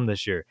dump him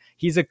this year.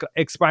 He's an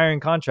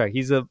expiring contract.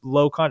 He's a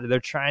low contract. They're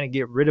trying to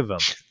get rid of him.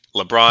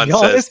 LeBron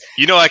says,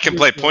 I can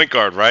play point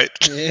guard, right?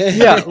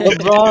 Yeah,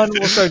 LeBron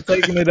will start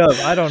taking it up.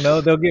 I don't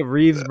know. They'll get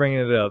Reeves bringing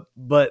it up.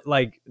 But,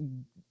 like,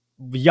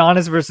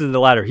 Giannis versus the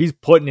ladder, he's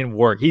putting in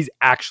work. He's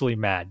actually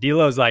mad.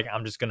 D'Lo's like,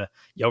 I'm just going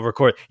to,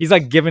 record. He's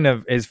like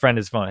giving his friend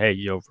his phone. Hey,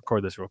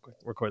 record this real quick.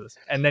 Record this.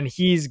 And then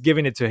he's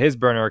giving it to his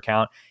burner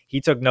account.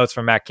 He took notes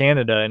from Matt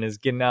Canada and is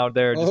getting out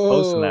there just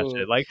posting that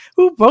shit. Like,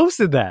 who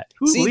posted that?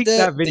 Who leaked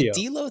that video?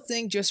 The D'Lo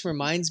thing just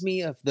reminds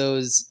me of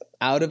those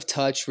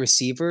out-of-touch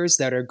receivers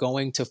that are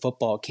going to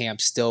football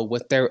camp still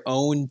with their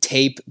own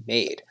tape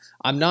made.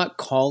 I'm not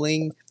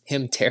calling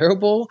him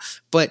terrible,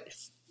 but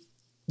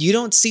you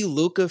don't see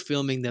Luka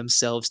filming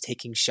themselves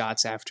taking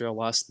shots after a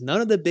loss. None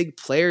of the big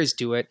players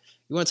do it.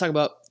 You want to talk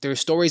about, there are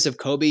stories of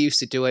Kobe used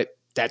to do it.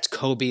 That's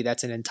Kobe.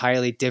 That's an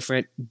entirely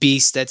different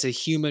beast. That's a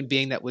human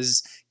being that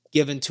was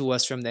given to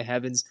us from the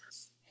heavens.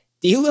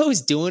 D'Lo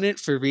is doing it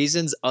for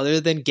reasons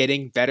other than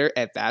getting better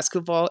at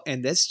basketball,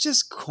 and that's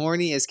just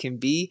corny as can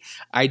be.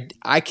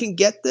 I can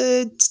get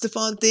the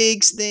Stephon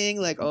Diggs thing,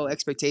 like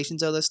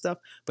expectations, all this stuff,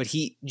 but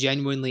he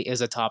genuinely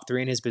is a top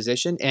 3 in his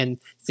position, and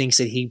thinks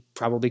that he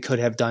probably could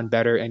have done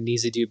better and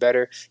needs to do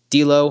better.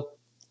 D'Lo,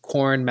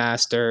 corn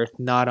master,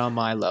 not on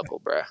my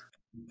level, bruh.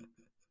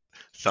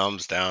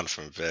 Thumbs down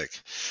from Vic.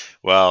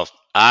 Well,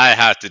 I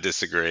have to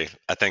disagree.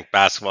 I think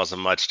basketball is a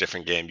much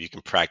different game. You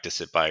can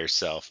practice it by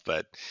yourself,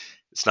 but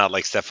it's not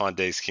like Stephon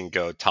Diggs can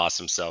go toss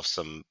himself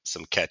some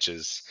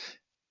catches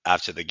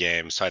after the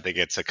game. So I think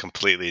it's a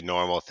completely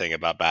normal thing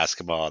about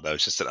basketball. That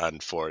was just an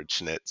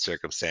unfortunate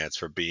circumstance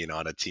for being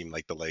on a team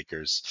like the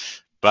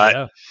Lakers. But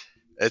Yeah.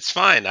 it's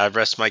fine. I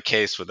rest my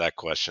case with that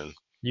question.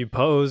 You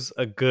pose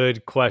a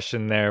good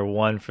question there,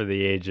 one for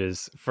the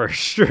ages, for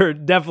sure.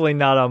 Definitely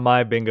not on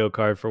my bingo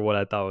card for what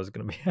I thought was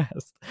going to be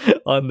asked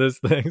on this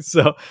thing.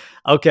 So,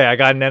 okay, I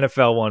got an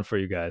NFL one for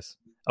you guys.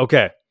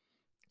 Okay,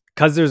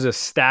 because there's a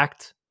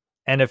stacked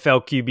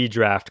NFL QB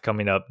draft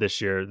coming up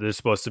this year. There's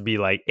supposed to be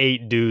like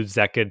 8 dudes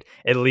that could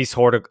at least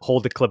hold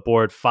the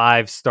clipboard,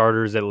 5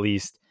 starters at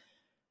least.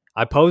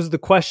 I posed the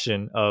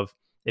question of,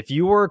 if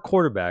you were a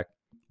quarterback,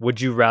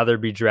 would you rather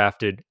be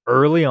drafted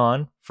early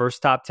on,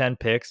 first top 10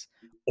 picks,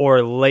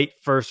 or late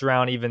first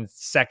round, even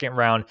second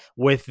round,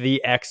 with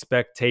the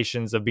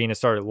expectations of being a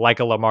starter like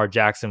a Lamar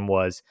Jackson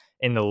was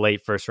in the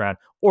late first round?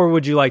 Or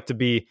would you like to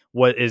be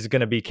what is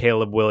going to be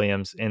Caleb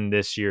Williams in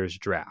this year's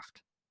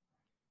draft?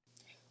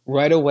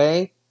 Right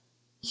away,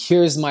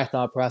 here's my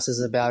thought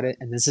process about it,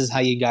 and this is how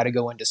you got to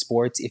go into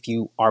sports if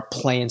you are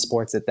playing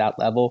sports at that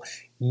level.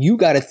 You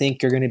got to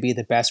think you're going to be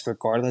the best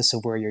regardless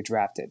of where you're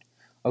drafted.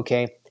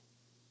 Okay?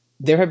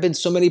 There have been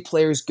so many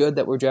players good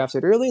that were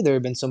drafted early. There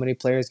have been so many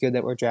players good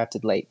that were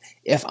drafted late.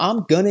 If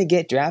I'm going to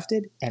get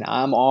drafted and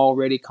I'm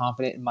already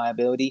confident in my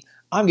ability,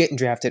 I'm getting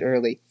drafted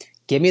early.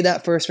 Give me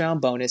that first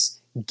round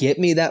bonus. Get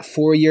me that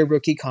 4-year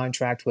rookie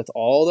contract with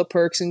all the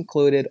perks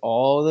included,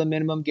 all the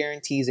minimum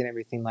guarantees and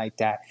everything like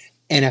that.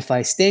 And if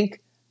I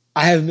stink,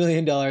 I have $1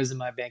 million in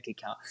my bank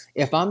account.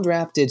 If I'm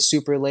drafted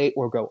super late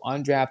or go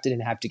undrafted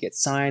and have to get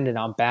signed and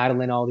I'm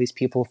battling all these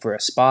people for a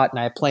spot and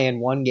I play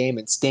in one game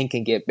and stink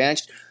and get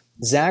benched,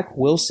 Zach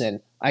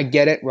Wilson, I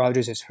get it,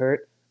 Rodgers is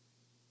hurt.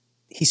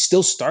 He's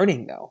still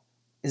starting though.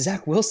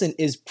 Zach Wilson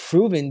is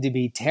proven to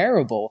be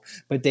terrible,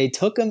 but they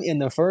took him in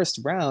the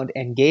first round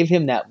and gave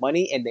him that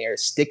money, and they are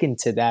sticking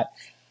to that.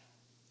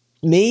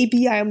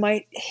 Maybe I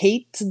might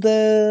hate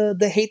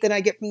the hate that I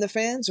get from the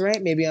fans,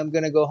 right? Maybe I'm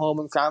gonna go home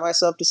and cry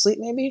myself to sleep.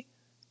 Maybe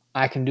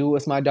I can do it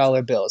with my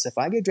dollar bills. If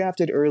I get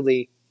drafted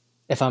early,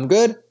 if I'm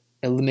good,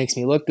 it makes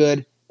me look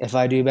good. If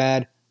I do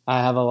bad,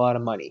 I have a lot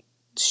of money.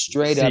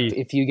 Straight up, See,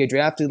 if you get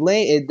drafted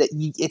late,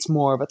 it's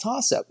more of a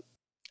toss-up.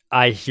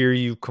 I hear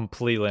you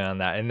completely on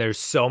that. And there's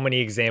so many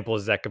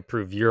examples that could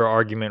prove your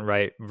argument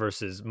right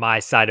versus my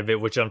side of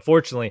it, which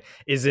unfortunately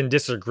is in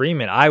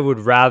disagreement. I would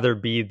rather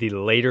be the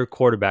later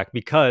quarterback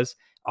because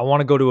I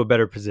want to go to a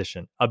better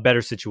position, a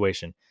better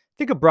situation.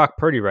 Think of Brock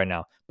Purdy right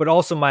now, but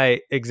also my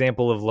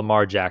example of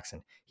Lamar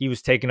Jackson. He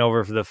was taken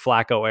over for the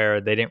Flacco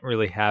era. They didn't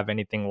really have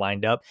anything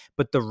lined up,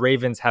 but the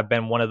Ravens have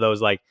been one of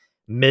those like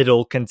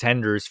middle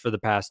contenders for the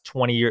past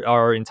 20 years,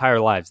 our entire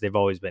lives. They've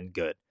always been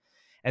good.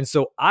 And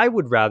so I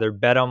would rather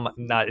bet on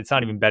it's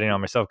not even betting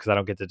on myself because I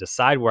don't get to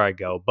decide where I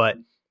go, but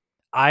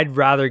I'd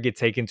rather get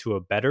taken to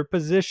a better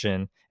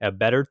position, a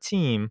better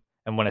team.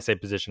 And when I say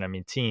position, I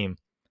mean team,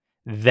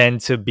 than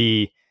to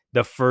be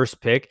the first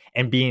pick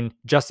and being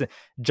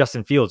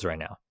Justin Fields right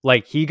now.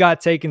 Like, he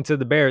got taken to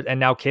the Bears, and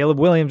now Caleb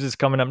Williams is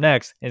coming up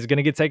next and is going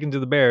to get taken to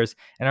the Bears.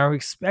 And are we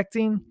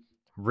expecting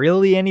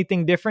really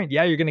anything different?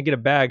 Yeah, you're going to get a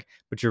bag,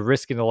 but you're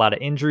risking a lot of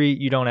injury.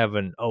 You don't have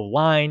an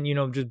O-line,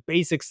 just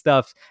basic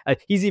stuff.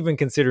 He's even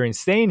considering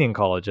staying in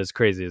college, as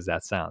crazy as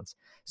that sounds.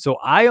 So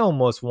I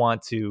almost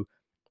want to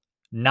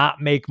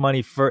not make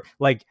money for,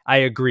 like, I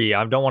agree,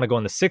 I don't want to go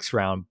in the 6th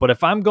round, but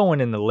if I'm going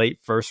in the late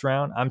first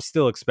round, I'm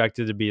still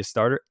expected to be a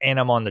starter, and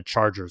I'm on the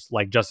Chargers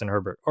like Justin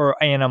Herbert,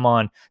 and I'm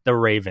on the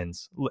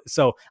Ravens.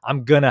 So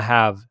I'm going to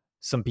have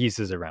some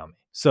pieces around me.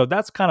 So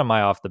that's kind of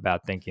my off the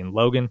bat thinking.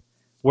 Logan,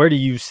 where do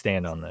you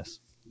stand on this?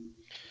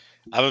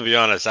 I'm gonna be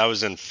honest. I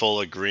was in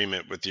full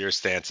agreement with your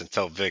stance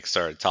until Vic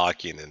started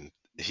talking, and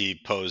he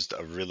posed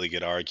a really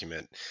good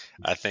argument.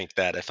 I think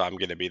that if I'm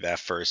gonna be that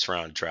first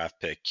round draft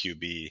pick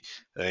QB,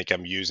 I think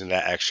I'm using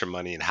that extra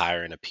money and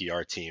hiring a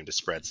PR team to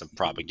spread some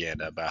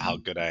propaganda about how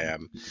good I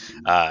am.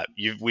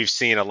 We've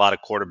seen a lot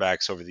of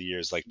quarterbacks over the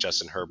years, like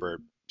Justin Herbert,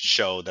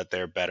 show that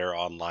they're better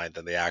online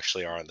than they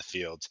actually are on the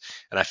field,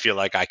 and I feel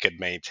like I could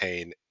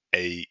maintain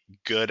a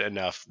good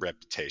enough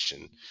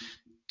reputation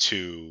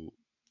to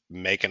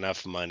make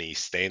enough money,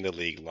 stay in the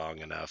league long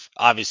enough.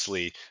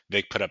 Obviously,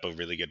 Vic put up a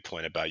really good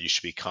point about you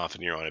should be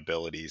confident in your own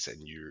abilities, and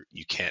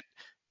you can't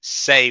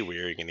say where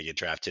you're going to get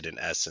drafted in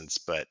essence,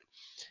 but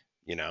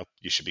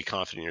you should be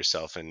confident in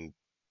yourself and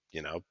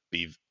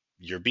be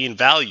you're being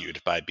valued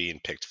by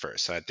being picked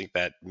first. And I think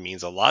that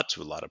means a lot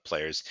to a lot of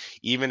players.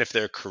 Even if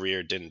their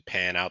career didn't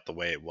pan out the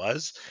way it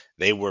was,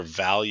 they were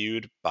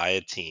valued by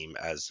a team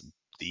as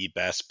the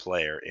best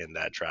player in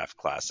that draft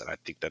class. And I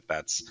think that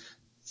that's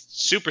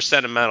super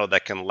sentimental,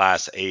 that can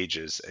last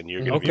ages, and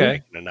you're going to be Okay.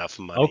 making enough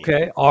money.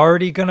 Okay,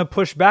 already gonna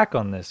push back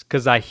on this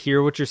because I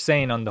hear what you're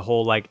saying on the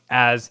whole, like,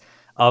 as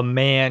a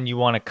man, you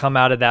want to come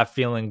out of that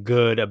feeling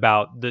good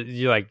about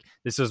you're like,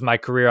 this was my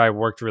career. I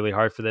worked really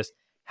hard for this.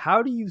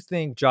 How do you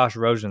think Josh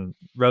Rosen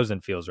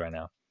feels right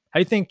now? How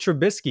do you think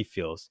Trubisky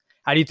feels?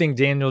 How do you think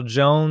Daniel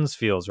Jones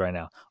feels right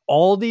now?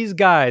 All these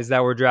guys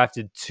that were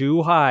drafted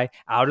too high,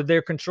 out of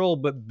their control,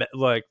 but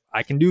like,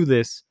 I can do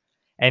this.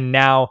 And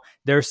now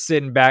they're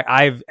sitting back.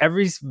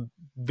 Every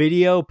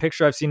video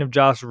picture I've seen of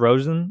Josh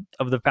Rosen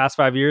of the past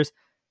 5 years,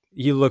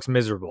 he looks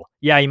miserable.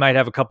 Yeah, he might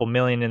have a couple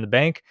million in the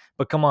bank,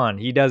 but come on,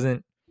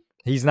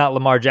 he's not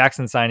Lamar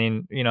Jackson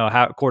signing,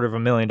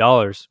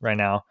 $250,000 right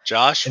now.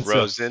 Josh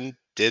Rosen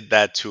did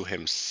that to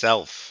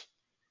himself.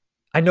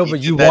 I know,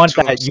 but you want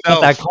that. You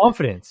want that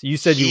confidence. You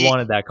said you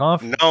wanted that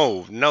confidence.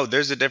 No.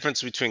 There's a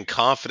difference between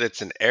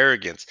confidence and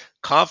arrogance.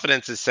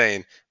 Confidence is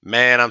saying,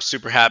 "Man, I'm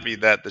super happy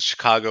that the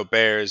Chicago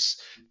Bears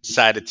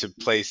decided to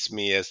place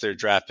me as their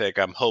draft pick.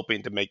 I'm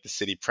hoping to make the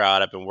city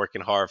proud. I've been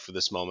working hard for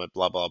this moment."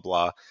 Blah blah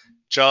blah.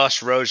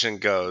 Josh Rosen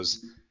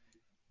goes,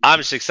 "I'm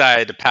just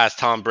excited to pass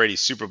Tom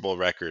Brady's Super Bowl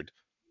record."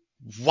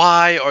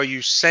 Why are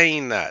you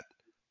saying that?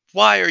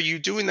 Why are you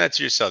doing that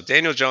to yourself?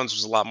 Daniel Jones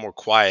was a lot more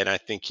quiet, and I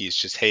think he's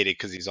just hated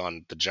because he's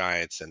on the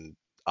Giants, and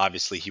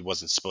obviously he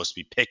wasn't supposed to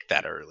be picked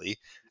that early.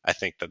 I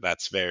think that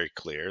that's very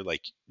clear.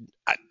 Like,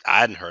 I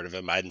hadn't heard of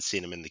him. I hadn't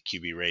seen him in the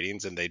QB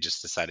ratings, and they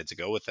just decided to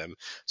go with him.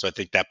 So I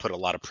think that put a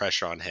lot of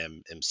pressure on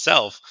him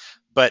himself.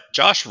 But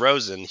Josh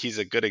Rosen, he's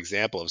a good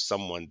example of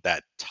someone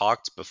that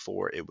talked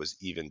before it was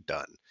even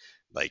done.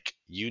 Like,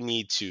 you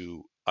need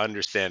to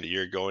understand that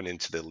you're going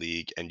into the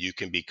league and you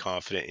can be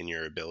confident in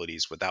your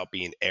abilities without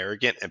being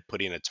arrogant and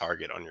putting a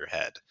target on your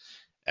head.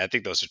 And I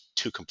think those are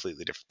two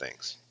completely different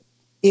things.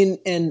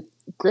 And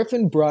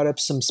Griffin brought up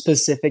some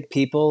specific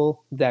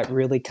people that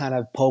really kind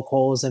of poke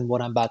holes in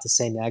what I'm about to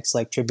say next,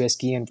 like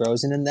Trubisky and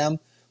Rosen and them.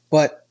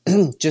 But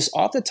just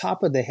off the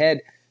top of the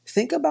head,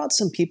 think about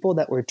some people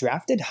that were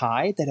drafted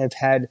high that have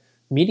had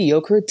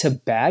mediocre to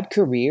bad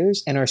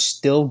careers and are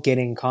still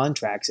getting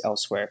contracts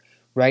elsewhere.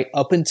 Right?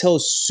 Up until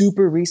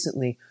super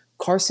recently,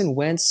 Carson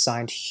Wentz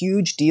signed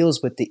huge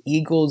deals with the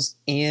Eagles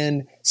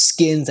and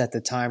Skins at the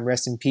time.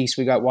 Rest in peace.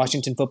 We got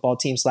Washington football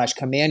team /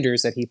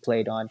 Commanders that he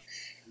played on.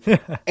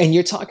 And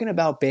you're talking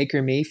about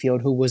Baker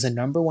Mayfield, who was a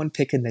number 1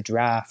 pick in the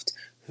draft,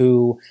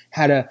 who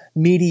had a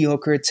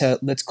mediocre to,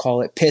 let's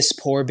call it, piss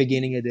poor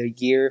beginning of the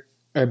year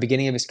or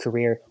beginning of his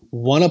career,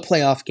 won a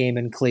playoff game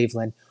in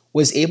Cleveland,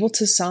 was able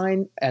to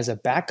sign as a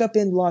backup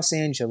in Los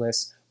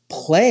Angeles,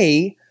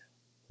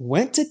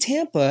 went to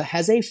Tampa,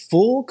 has a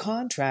full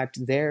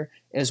contract there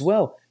as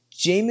well.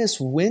 Jameis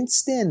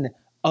Winston,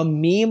 a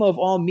meme of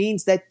all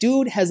memes. That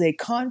dude has a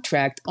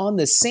contract on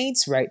the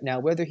Saints right now,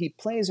 whether he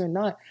plays or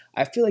not.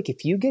 I feel like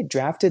if you get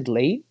drafted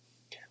late,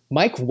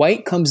 Mike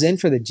White comes in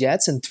for the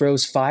Jets and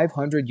throws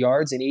 500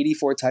 yards and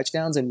 84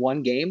 touchdowns in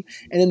one game,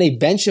 and then they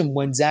bench him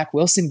when Zach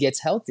Wilson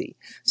gets healthy.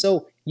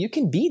 So you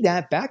can be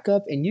that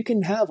backup, and you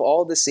can have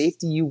all the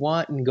safety you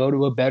want and go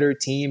to a better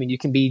team, and you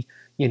can be,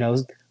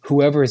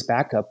 whoever is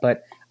backup.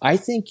 But I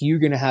think you're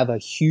going to have a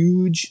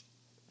huge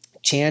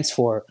chance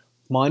for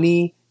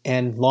money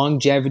and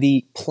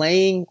longevity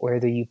playing.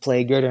 Whether you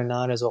play good or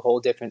not is a whole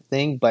different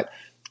thing. But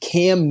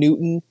Cam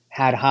Newton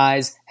had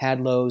highs, had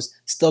lows,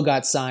 still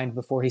got signed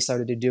before he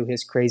started to do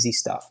his crazy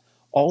stuff.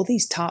 All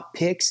these top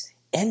picks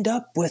end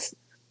up with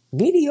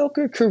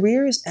mediocre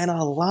careers and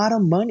a lot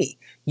of money.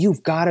 You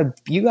got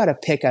to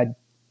pick a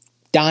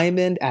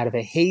diamond out of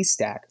a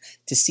haystack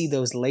to see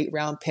those late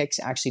round picks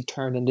actually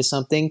turn into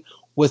something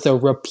with a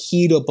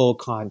repeatable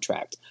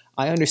contract.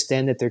 I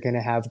understand that they're going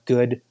to have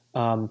good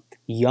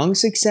young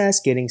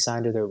success getting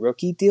signed to their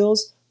rookie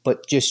deals,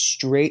 but just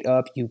straight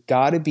up, you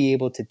got to be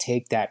able to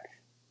take that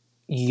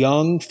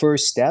young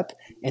first step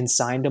and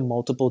sign to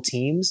multiple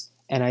teams.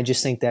 And I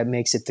just think that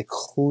makes it the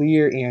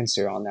clear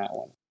answer on that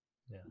one.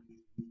 Yeah.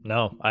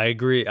 No, I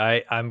agree.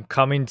 I'm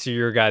coming to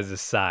your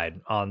guys'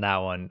 side on that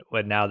one.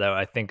 But now that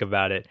I think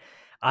about it,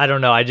 I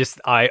don't know.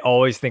 I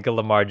always think of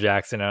Lamar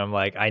Jackson, and I'm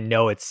like, I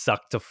know it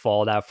sucked to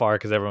fall that far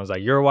because everyone's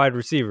like, you're a wide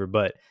receiver,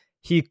 but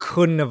he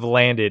couldn't have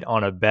landed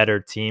on a better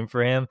team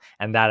for him,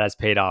 and that has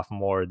paid off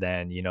more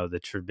than, the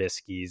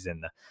Trubiskys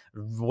and the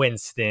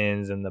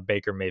Winstons and the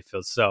Baker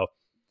Mayfields. So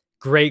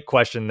great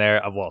question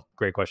there. Well,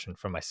 great question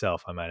from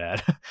myself, I might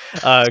add.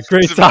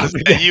 Great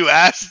topic. You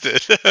asked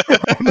it.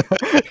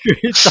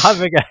 Great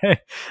topic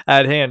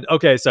at hand.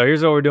 Okay, so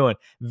here's what we're doing.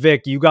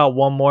 Vic, you got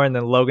one more, and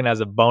then Logan has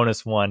a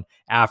bonus one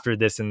after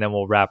this, and then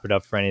we'll wrap it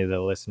up for any of the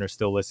listeners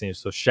still listening.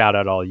 So shout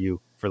out all you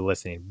for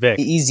listening. Vic.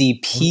 Easy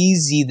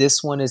peasy.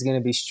 This one is going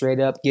to be straight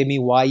up. Give me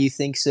why you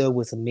think so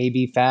with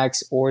maybe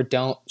facts or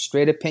don't.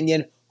 Straight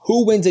opinion.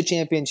 Who wins a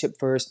championship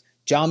first?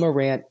 Ja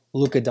Morant,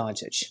 Luka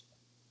Doncic.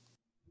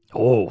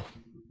 Oh,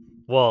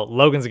 Well,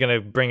 Logan's going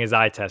to bring his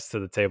eye test to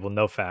the table.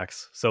 No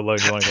facts. So,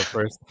 Logan, you want to go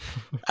first?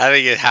 I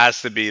think it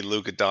has to be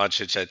Luka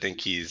Doncic. I think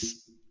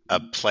he's a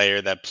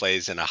player that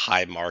plays in a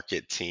high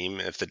market team.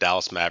 If the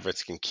Dallas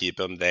Mavericks can keep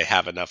him, they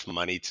have enough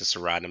money to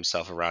surround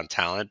himself around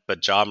talent.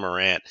 But Ja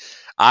Morant,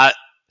 I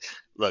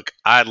look,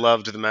 I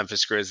loved the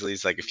Memphis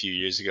Grizzlies like a few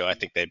years ago. I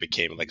think they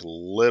became like a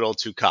little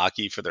too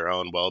cocky for their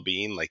own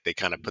well-being. Like they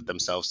kind of put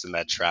themselves in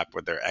that trap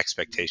where their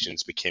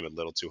expectations became a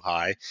little too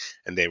high,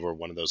 and they were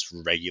one of those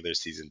regular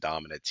season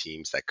dominant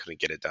teams that couldn't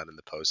get it done in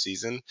the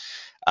postseason.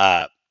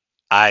 Uh,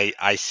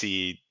 I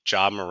see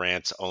Ja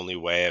Morant's only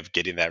way of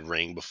getting that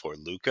ring before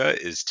Luca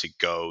is to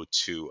go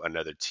to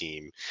another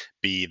team,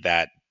 be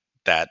that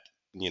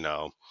you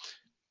know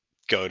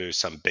go to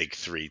some big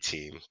three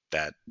team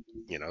that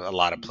a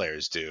lot of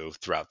players do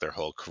throughout their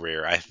whole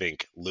career. I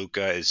think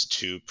Luca is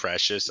too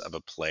precious of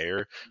a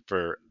player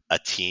for a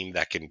team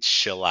that can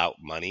shill out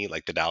money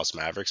like the Dallas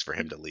Mavericks for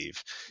him to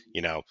leave.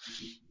 You know,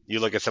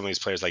 you look at some of these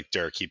players like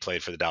Dirk, he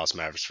played for the Dallas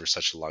Mavericks for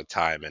such a long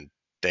time, and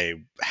they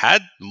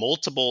had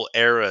multiple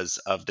eras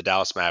of the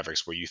Dallas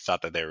Mavericks where you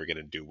thought that they were going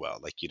to do well.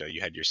 Like,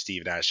 you had your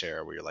Steve Nash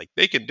era where you're like,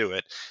 they can do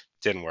it.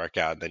 Didn't work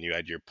out. And then you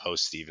had your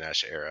post Steve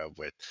Nash era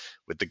with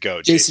the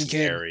GOAT, Jason Jason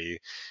Kidd. Terry.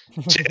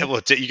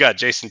 Well, you got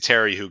Jason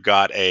Terry, who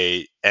got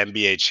a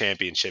NBA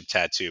championship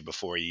tattoo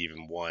before he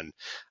even won.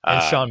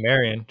 And Sean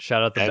Marion,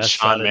 shout out the And best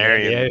Sean shot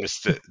Marion in the NBA.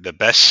 missed the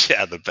best,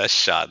 the best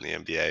shot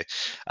in the NBA.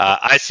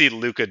 I see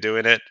Luka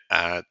doing it.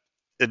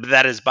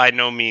 That is by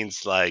no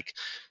means like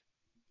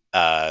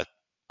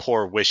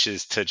poor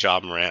wishes to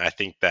Ja Morant. I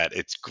think that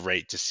it's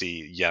great to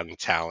see young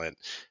talent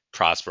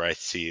prosper. I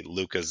see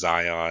Luka,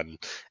 Zion,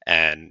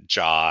 and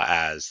Ja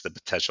as the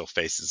potential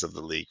faces of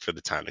the league for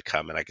the time to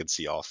come, and I can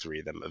see all three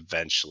of them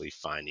eventually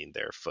finding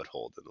their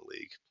foothold in the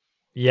league.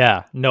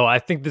 Yeah, no, I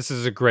think this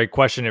is a great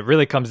question. It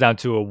really comes down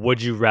to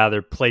would you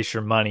rather place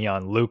your money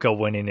on Luka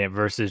winning it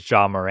versus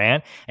Ja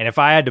Morant? And if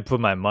I had to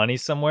put my money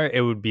somewhere,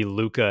 it would be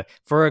Luka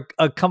for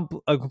a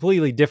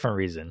completely different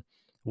reason.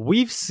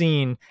 We've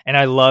seen, and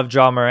I love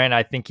Ja Morant.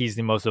 I think he's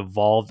the most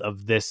evolved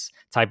of this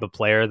type of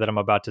player that I'm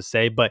about to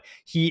say, but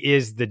he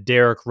is the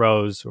Derrick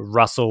Rose,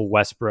 Russell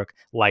Westbrook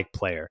like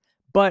player.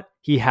 But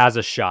he has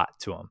a shot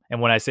to him.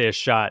 And when I say a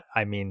shot,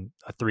 I mean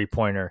a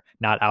three-pointer,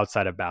 not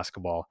outside of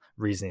basketball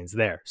reasonings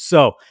there.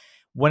 So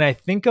when I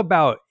think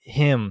about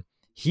him,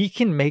 he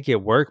can make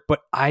it work,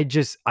 but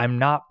I'm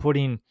not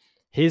putting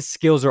his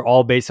skills are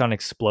all based on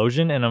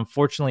explosion. And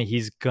unfortunately,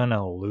 he's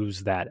gonna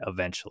lose that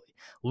eventually.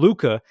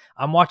 Luka,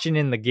 I'm watching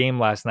in the game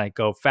last night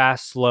go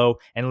fast, slow,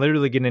 and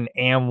literally get an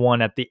and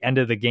one at the end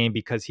of the game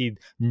because he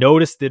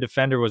noticed the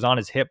defender was on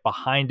his hip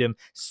behind him,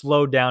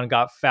 slowed down,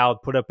 got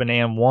fouled, put up an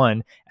and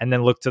one, and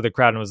then looked to the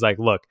crowd and was like,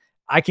 look,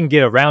 I can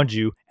get around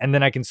you, and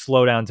then I can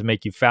slow down to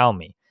make you foul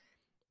me.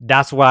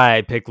 That's why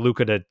I picked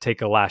Luka to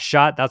take a last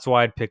shot. That's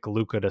why I'd pick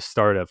Luka to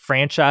start a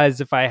franchise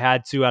if I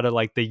had to out of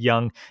like the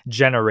young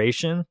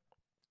generation,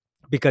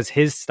 because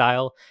his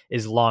style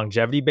is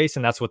longevity based,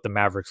 and that's what the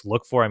Mavericks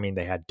look for. I mean,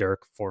 they had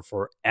Dirk for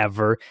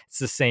forever. It's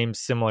the same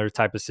similar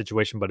type of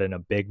situation, but in a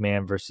big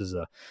man versus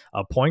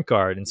a point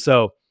guard. And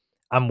so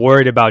I'm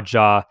worried about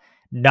Ja,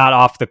 not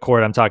off the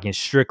court. I'm talking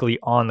strictly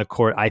on the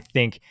court. I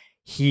think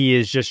he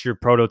is just your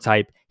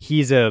prototype.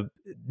 He's a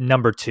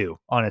number 2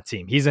 on a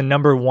team. He's a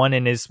number 1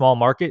 in his small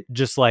market,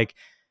 just like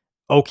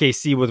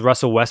OKC with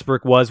Russell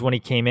Westbrook was when he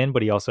came in,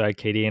 but he also had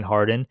KD and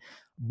Harden,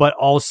 but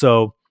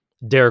also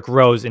Derrick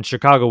Rose in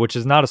Chicago, which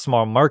is not a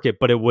small market,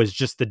 but it was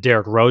just the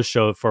Derrick Rose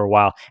show for a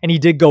while. And he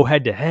did go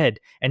head to head.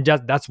 And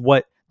that's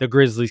what the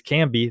Grizzlies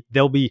can be.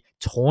 They'll be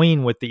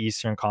toying with the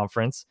Eastern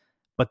Conference,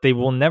 but they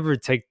will never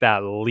take that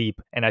leap.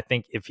 And I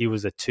think if he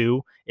was a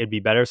 2, it'd be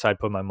better. So I'd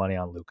put my money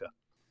on Luka.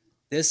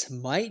 This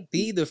might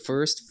be the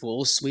first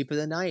full sweep of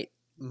the night.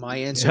 My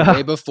answer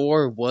way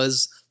before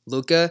was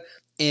Luka.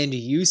 And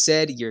you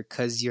said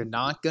because you're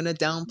not going to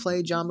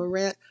downplay Ja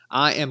Morant.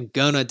 I am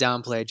going to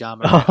downplay Ja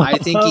Morant. I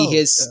think he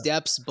is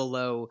steps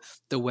below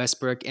the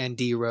Westbrook and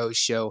D Rose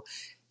show.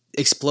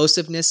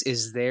 Explosiveness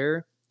is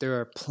there. There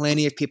are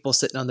plenty of people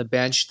sitting on the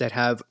bench that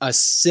have a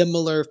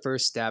similar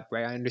first step,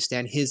 right? I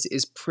understand his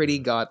is pretty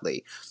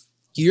godly.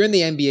 You're in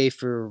the NBA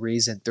for a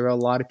reason. There are a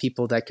lot of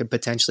people that could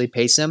potentially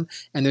pace him,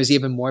 and there's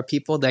even more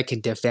people that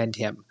can defend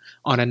him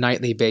on a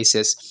nightly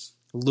basis.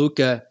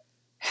 Luka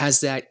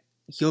has that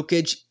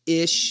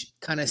Jokic-ish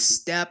kind of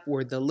step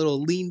where the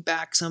little lean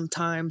back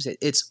sometimes.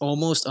 It's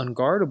almost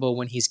unguardable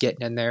when he's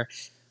getting in there.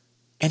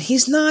 And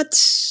he's not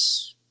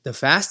the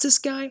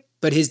fastest guy,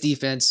 but his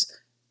defense,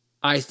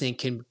 I think,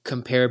 can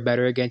compare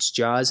better against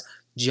Ja's.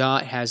 Ja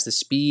has the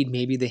speed,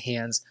 maybe the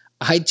hands.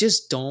 I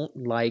just don't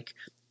like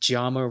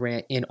Ja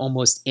Morant in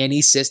almost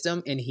any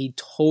system, and he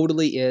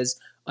totally is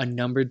a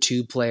number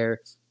 2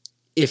 player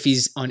if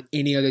he's on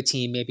any other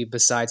team, maybe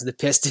besides the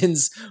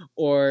Pistons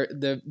or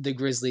the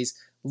Grizzlies.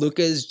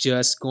 Luka is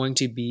just going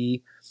to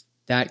be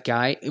that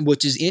guy,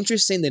 which is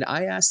interesting that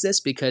I asked this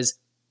because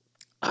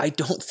I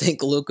don't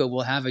think Luka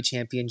will have a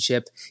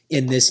championship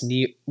in this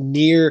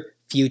near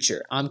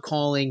future. I'm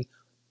calling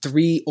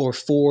 3 or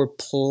 4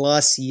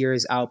 plus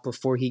years out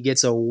before he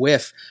gets a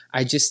whiff.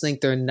 I just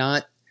think they're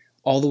not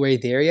all the way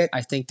there yet.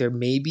 I think they're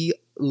maybe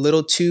a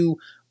little too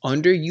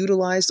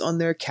underutilized on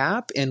their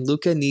cap, and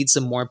Luka needs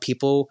some more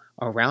people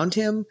around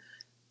him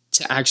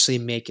to actually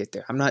make it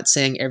there. I'm not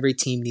saying every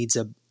team needs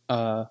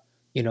a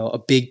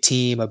big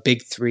team, a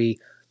big three.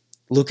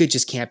 Luka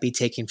just can't be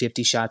taking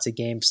 50 shots a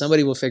game.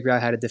 Somebody will figure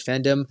out how to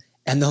defend him,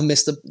 and they'll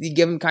miss you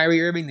give him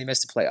Kyrie Irving, they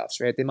miss the playoffs,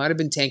 right? They might have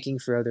been tanking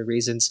for other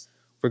reasons.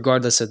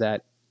 Regardless of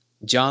that,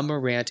 Ja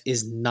Morant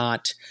is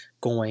not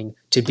going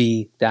to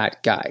be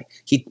that guy.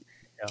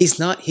 He's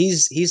not.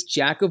 He's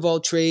jack of all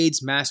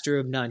trades, master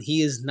of none.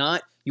 He is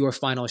not your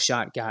final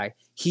shot guy.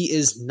 He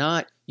is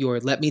not your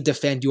let me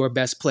defend your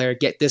best player,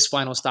 get this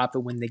final stop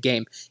and win the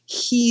game.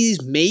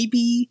 He's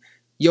maybe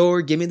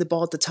your give me the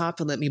ball at the top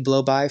and let me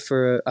blow by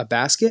for a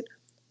basket.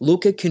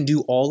 Luka can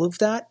do all of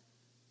that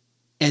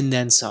and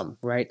then some,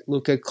 right?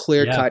 Luka,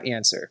 clear-cut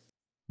answer.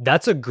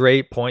 That's a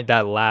great point.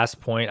 That last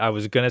point, I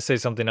was going to say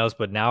something else,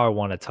 but now I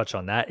want to touch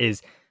on that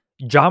is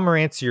Ja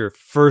Morant's your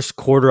first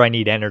quarter. I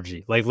need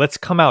energy. Like, let's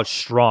come out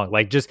strong.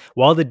 Like, just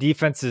while the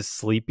defense is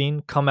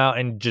sleeping, come out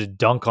and just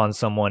dunk on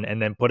someone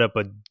and then put up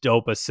a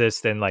dope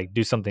assist and like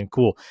do something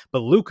cool.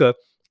 But Luka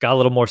got a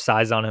little more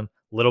size on him,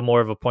 a little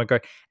more of a point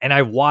guard. And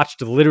I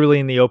watched literally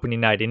in the opening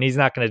night, and he's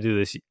not going to do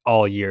this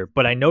all year,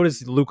 but I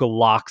noticed Luka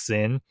locks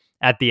in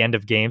at the end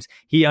of games.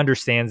 He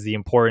understands the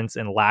importance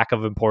and lack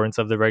of importance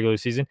of the regular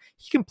season.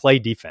 He can play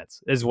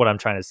defense, is what I'm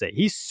trying to say.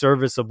 He's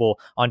serviceable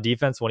on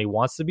defense when he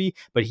wants to be,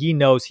 but he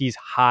knows he's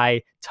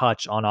high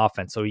touch on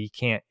offense, so he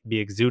can't be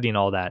exuding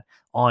all that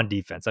on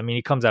defense. I mean,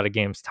 he comes out of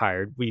games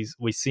tired.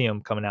 We see him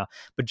coming out,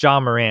 but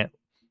Ja Morant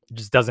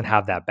just doesn't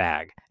have that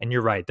bag. And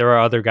you're right, there are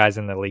other guys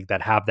in the league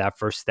that have that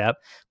first step,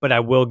 but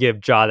I will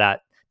give Ja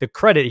that the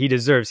credit he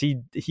deserves.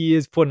 He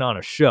is putting on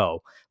a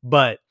show,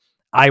 but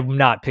I'm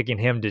not picking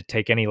him to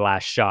take any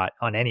last shot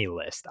on any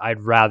list. I'd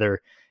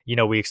rather,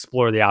 we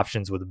explore the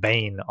options with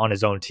Bane on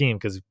his own team,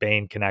 because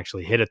Bane can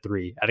actually hit a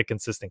three at a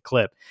consistent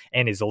clip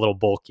and he's a little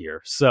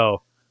bulkier.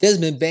 So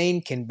Desmond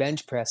Bane can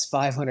bench press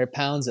 500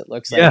 pounds, it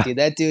looks like. Dude,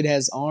 that dude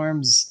has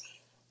arms.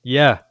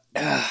 Yeah.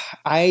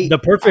 The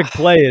perfect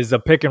play is a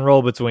pick and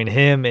roll between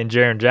him and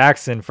Jaren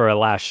Jackson for a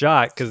last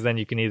shot, because then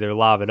you can either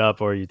lob it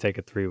up or you take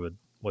a three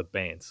with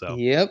Bane. So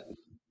yep.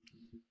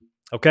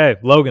 Okay,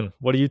 Logan,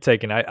 what are you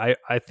taking? I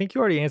think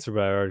you already answered,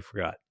 but I already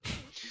forgot.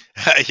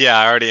 Yeah,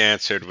 I already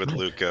answered with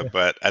Luka,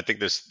 but I think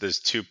there's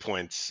 2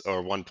 points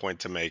or 1 point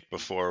to make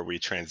before we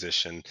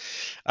transition.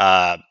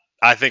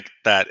 I think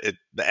that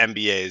the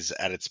NBA is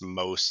at its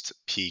most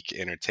peak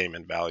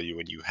entertainment value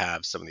when you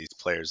have some of these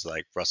players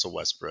like Russell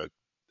Westbrook,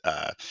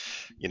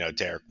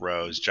 Derrick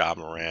Rose, Ja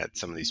Morant,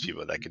 some of these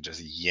people that could just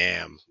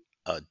yam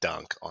a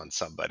dunk on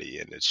somebody,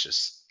 and it's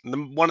just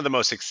one of the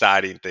most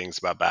exciting things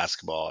about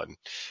basketball. And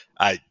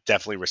I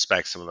definitely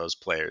respect some of those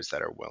players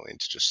that are willing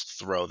to just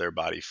throw their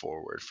body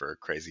forward for a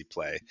crazy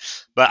play.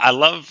 But I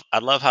love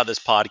how this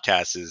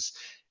podcast is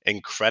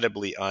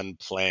incredibly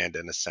unplanned,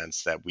 in a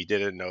sense that we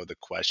didn't know the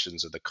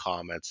questions or the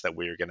comments that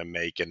we were going to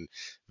make. And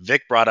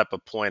Vic brought up a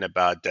point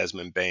about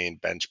Desmond Bane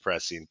bench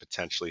pressing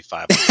potentially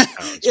 500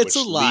 pounds. It's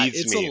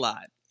a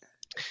lot.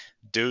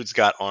 Dude's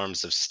got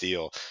arms of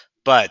steel.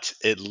 But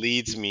it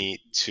leads me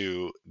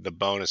to the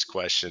bonus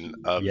question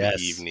of the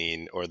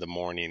evening or the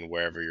morning,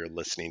 wherever you're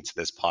listening to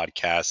this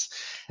podcast.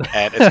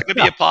 And it's going to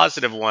be a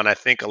positive one. I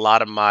think a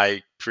lot of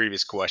my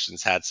previous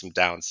questions had some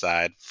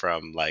downside,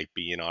 from like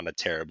being on a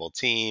terrible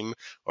team,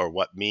 or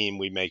what meme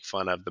we make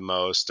fun of the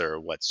most,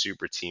 or what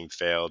super team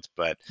failed.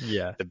 But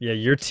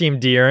your team,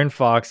 De'Aaron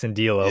Fox and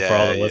D'Lo, for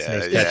all the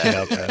listeners catching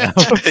up right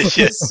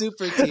now.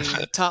 Super team,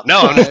 top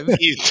five.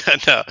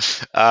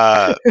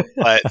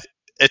 But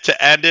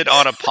to end it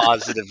on a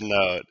positive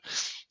note,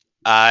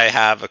 I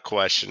have a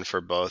question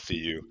for both of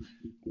you.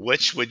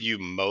 Which would you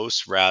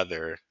most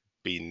rather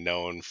be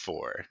known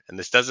for? And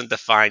this doesn't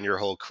define your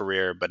whole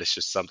career, but it's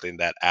just something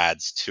that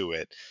adds to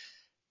it.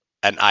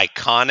 An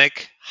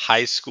iconic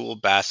high school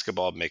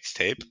basketball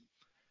mixtape,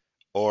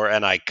 or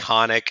an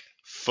iconic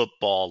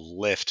football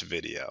lift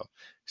video?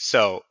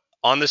 So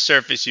on the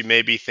surface, you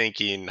may be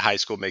thinking high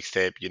school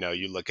mixtape.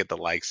 You look at the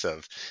likes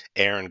of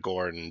Aaron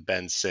Gordon,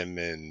 Ben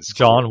Simmons,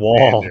 John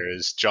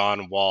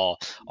Wall,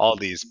 all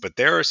these. But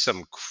there are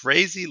some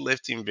crazy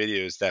lifting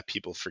videos that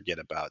people forget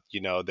about.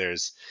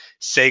 There's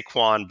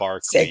Saquon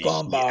Barkley.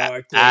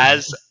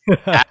 As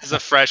a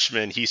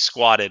freshman, he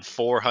squatted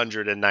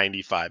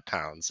 495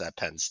 pounds at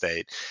Penn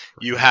State.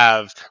 You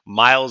have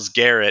Myles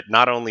Garrett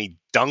not only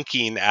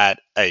dunking at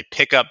a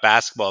pickup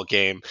basketball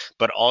game,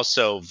 but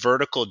also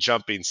vertical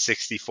jumping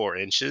 64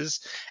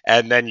 inches.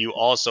 And then you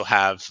also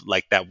have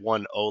like that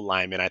one O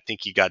lineman, I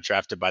think he got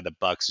drafted by the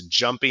Bucks,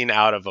 jumping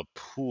out of a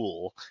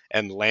pool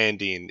and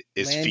landing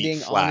his feet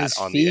flat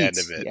on the end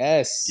of it.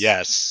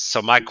 Yes.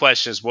 So my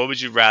question is, what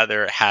would you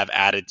rather have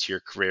added to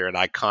your career? An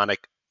iconic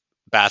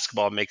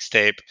basketball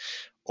mixtape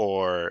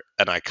or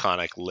an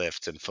iconic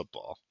lift in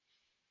football?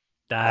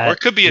 Or it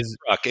could be a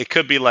truck. It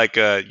could be like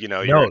you're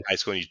in high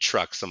school and you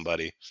truck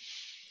somebody.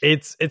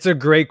 It's a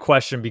great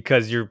question,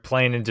 because you're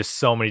playing into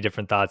so many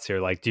different thoughts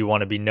here. Like, do you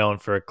want to be known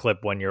for a clip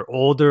when you're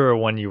older or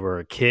when you were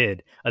a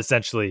kid,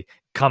 essentially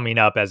coming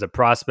up as a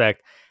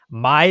prospect?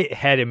 my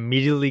head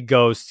immediately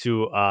goes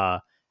to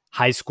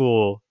high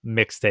school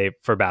mixtape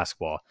for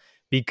basketball,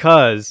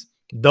 because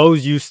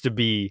those used to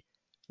be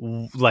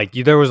like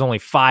there was only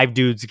 5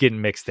 dudes getting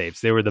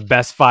mixtapes. They were the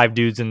best 5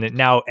 dudes, and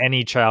now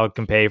any child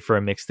can pay for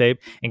a mixtape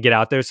and get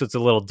out there, so it's a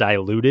little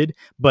diluted.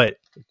 But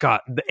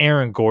God, the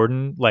Aaron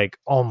Gordon, like,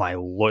 oh my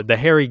Lord, the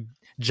Harry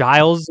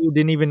Giles, who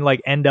didn't even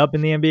like end up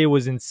in the NBA,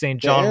 was insane.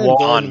 The John Aaron Wall,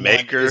 Gordon Thon one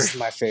Maker. is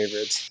my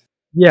favorite.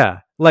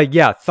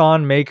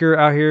 Thon Maker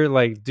out here,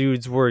 like,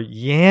 dudes were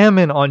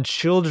yamming on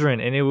children,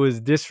 and it was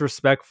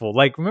disrespectful.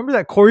 Like, remember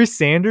that Corey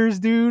Sanders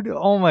dude?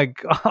 Oh my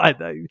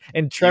God.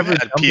 And Trevor You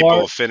had Dunbar.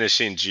 people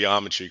finishing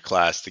geometry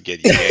class to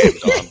get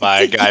yammed on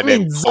by a guy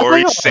named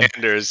Corey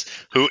Sanders,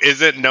 who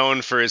isn't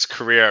known for his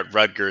career at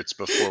Rutgers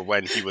before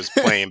when he was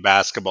playing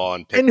basketball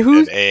and picked And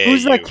who's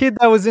AAU. that kid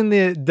that was in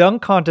the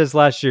dunk contest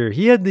last year?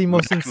 He had the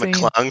most insane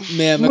McClung.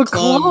 Man,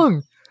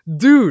 McClung.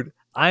 Dude,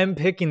 I'm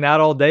picking that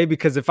all day,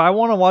 because if I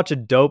want to watch a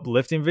dope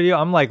lifting video,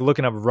 I'm like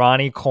looking up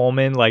Ronnie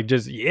Coleman, like,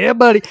 just, yeah,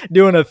 buddy,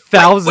 doing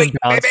 1,000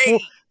 pounds.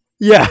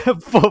 Yeah,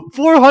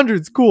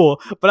 400's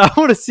cool, but I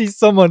want to see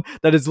someone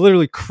that has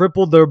literally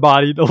crippled their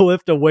body to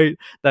lift a weight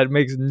that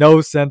makes no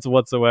sense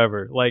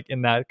whatsoever, like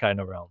in that kind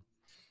of realm.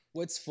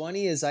 What's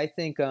funny is I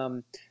think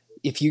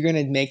if you're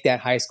going to make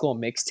that high school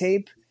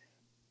mixtape,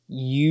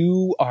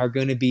 you are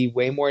going to be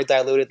way more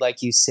diluted,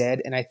 like you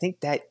said. And I think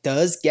that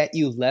does get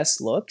you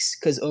less looks,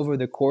 because over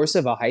the course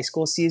of a high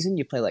school season,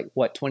 you play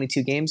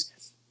 22 games.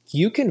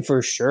 You can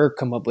for sure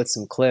come up with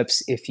some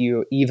clips if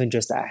you're even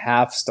just a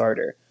half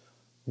starter.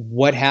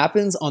 What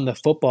happens on the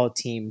football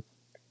team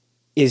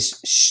is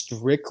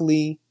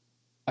strictly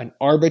an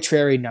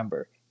arbitrary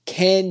number.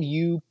 Can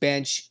you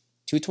bench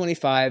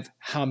 225?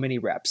 How many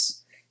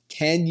reps?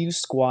 Can you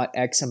squat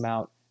X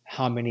amount?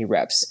 How many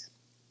reps?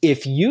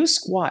 If you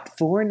squat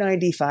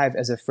 495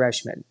 as a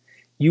freshman,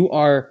 you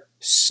are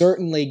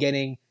certainly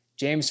getting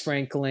James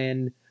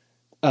Franklin,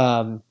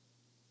 John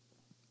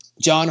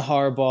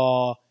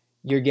Harbaugh.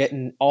 You're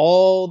getting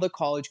all the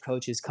college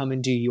coaches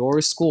coming to your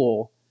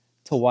school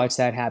to watch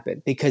that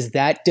happen, because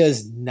that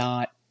does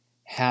not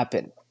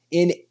happen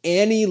in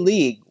any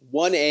league.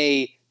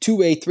 1A,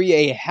 2A,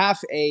 3A,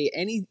 half A,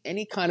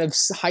 any kind of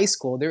high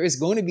school. There is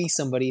going to be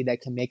somebody that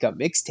can make a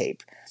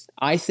mixtape.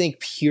 I think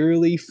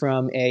purely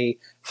from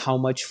how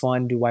much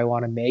fun do I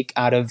want to make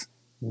out of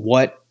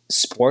what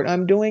sport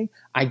I'm doing,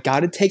 I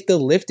got to take the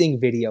lifting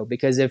video,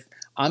 because if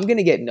I'm going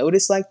to get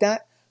noticed like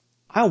that,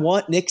 I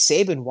want Nick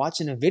Saban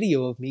watching a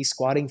video of me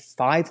squatting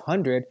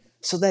 500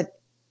 so that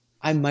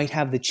I might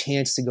have the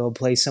chance to go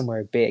play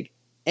somewhere big.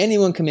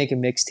 Anyone can make a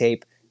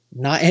mixtape.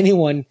 Not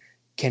anyone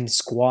can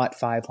squat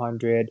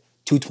 500,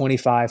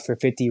 225 for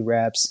 50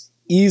 reps.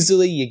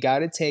 Easily, you got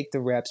to take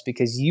the reps,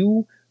 because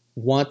you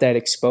want that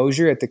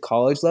exposure at the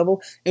college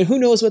level. And who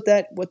knows what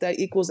that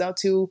equals out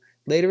to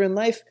later in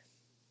life.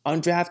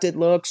 Undrafted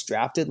looks,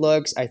 drafted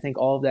looks. I think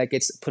all of that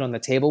gets put on the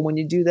table when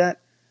you do that.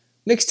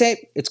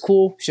 Mixtape, it's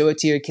cool. Show it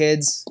to your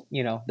kids.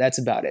 That's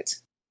about it.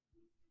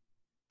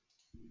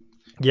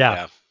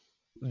 Yeah.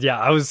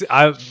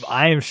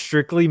 I am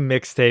strictly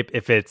mixtape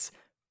if it's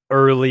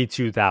early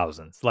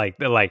 2000s,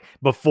 like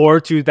before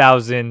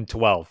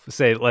 2012.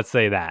 Let's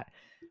say that.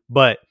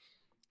 But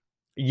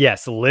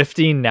yes,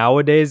 lifting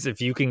nowadays,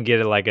 if you can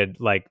get it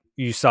like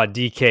you saw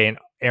DK and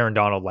Aaron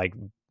Donald like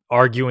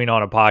arguing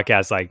on a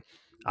podcast, like,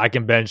 I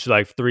can bench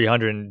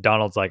 300, and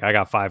Donald's like, I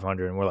got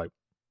 500, and we're like,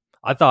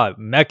 I thought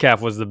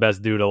Metcalf was the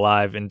best dude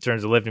alive in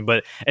terms of lifting,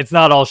 but it's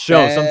not all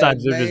show.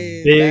 Sometimes they're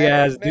just big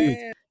ass dudes.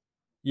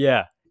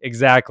 Yeah,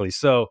 exactly.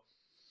 So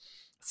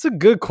it's a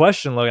good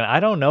question, Logan.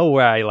 I don't know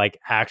where I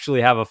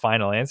actually have a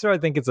final answer. I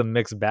think it's a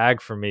mixed bag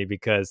for me,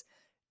 because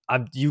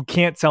you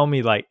can't tell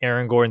me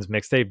Aaron Gordon's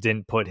mixtape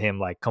didn't put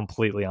him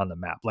completely on the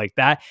map like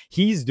that.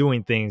 He's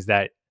doing things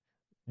that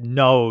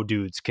no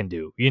dudes can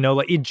do,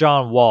 like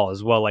John Wall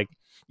as well.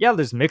 Yeah,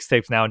 there's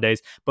mixtapes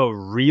nowadays, but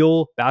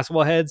real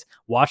basketball heads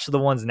watch the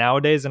ones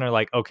nowadays and are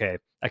like, okay,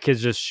 that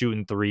kid's just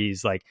shooting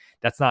threes.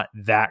 That's not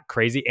that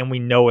crazy. And we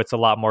know it's a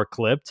lot more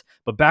clipped.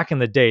 But back in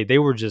the day, they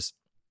were just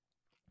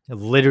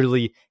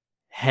literally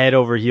head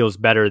over heels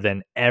better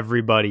than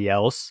everybody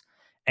else.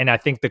 And I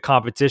think the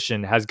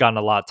competition has gotten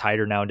a lot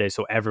tighter nowadays,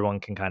 so everyone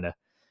can kind of,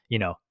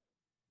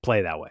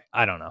 play that way.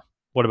 I don't know.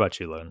 What about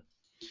you, Logan?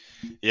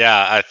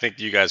 Yeah, I think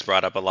you guys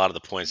brought up a lot of the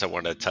points I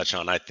wanted to touch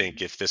on. I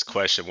think if this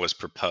question was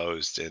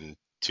proposed in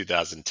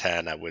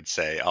 2010, I would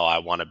say, I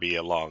want to be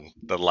along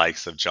the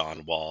likes of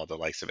John Wall, the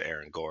likes of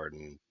Aaron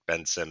Gordon,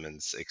 Ben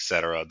Simmons,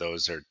 etc.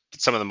 Those are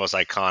some of the most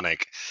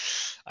iconic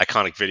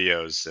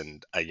videos,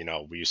 and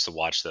we used to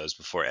watch those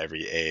before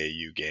every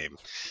AAU game.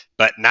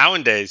 But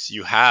nowadays,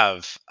 you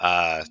have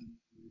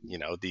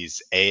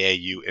these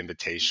AAU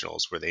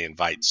invitationals where they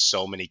invite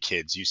so many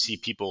kids. You see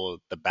people,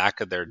 the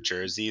back of their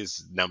jersey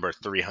is number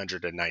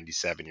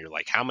 397. You're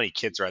like, how many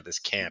kids are at this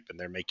camp? And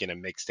they're making a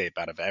mixtape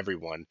out of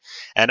everyone.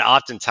 And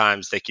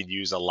oftentimes they can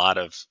use a lot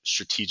of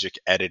strategic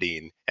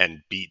editing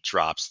and beat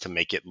drops to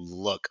make it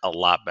look a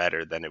lot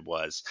better than it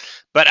was.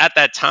 But at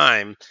that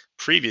time,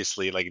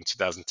 previously, like in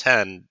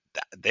 2010,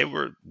 they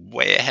were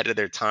way ahead of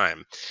their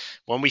time.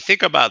 When we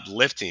think about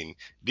lifting,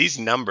 these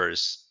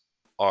numbers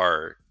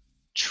are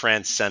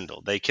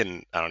transcendental. They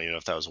can, I don't even know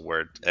if that was a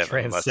word.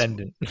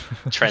 Transcendent.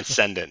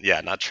 Transcendent.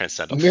 Yeah, not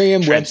transcendental.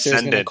 Merriam-Webster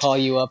is going to call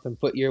you up and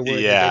put your word in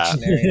the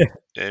dictionary.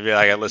 And be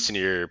like, I listen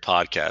to your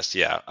podcast.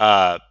 Yeah.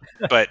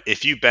 But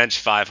if you bench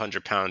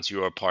 500 pounds,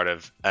 you are part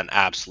of an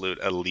absolute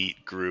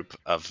elite group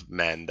of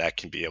men that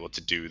can be able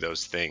to do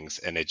those things.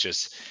 And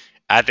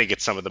I think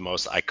it's some of the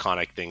most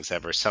iconic things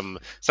ever. Some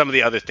of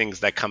the other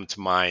things that come to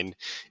mind,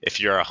 if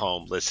you're at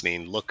home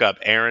listening, look up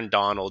Aaron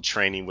Donald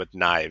training with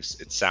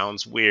knives. It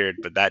sounds weird,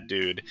 but that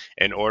dude,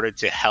 in order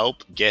to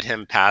help get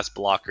him past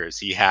blockers,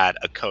 he had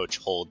a coach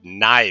hold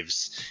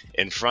knives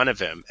in front of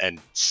him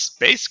and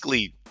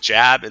basically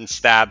jab and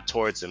stab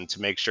towards him to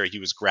make sure he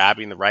was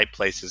grabbing the right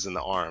places in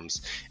the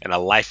arms in a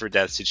life or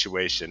death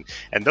situation.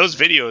 And those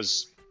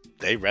videos,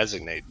 they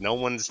resonate. No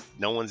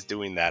one's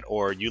doing that.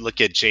 Or you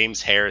look at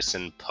James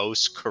Harrison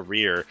post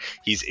career,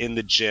 he's in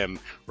the gym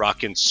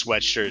rocking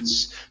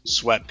sweatshirts,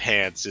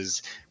 sweatpants,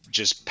 is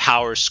just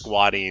power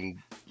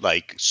squatting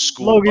like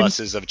school Logan,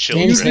 buses of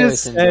children.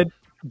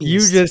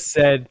 You just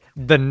said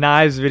the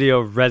knives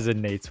video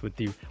resonates with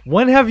you.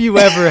 When have you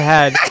ever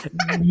had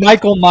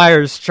Michael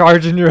Myers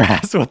charging your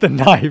ass with a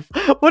knife?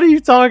 What are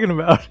you talking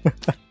about?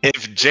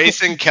 If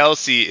Jason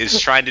Kelsey is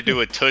trying to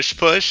do a tush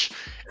push,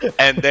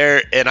 and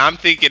I'm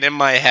thinking in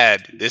my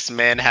head, this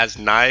man has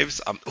knives.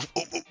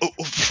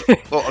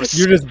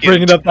 You're just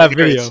bringing up that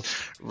video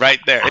right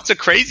there. It's a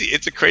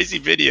crazy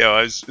video.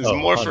 It was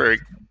more for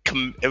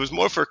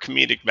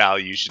comedic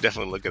value. You should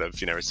definitely look it up if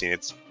you've never seen it.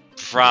 It's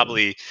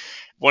probably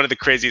one of the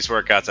craziest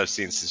workouts I've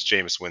seen since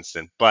Jameis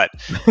Winston. But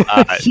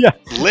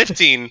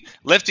lifting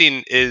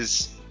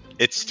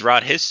it's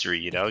throughout history.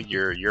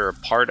 You're a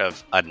part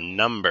of a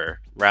number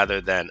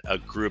rather than a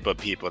group of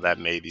people that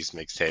made these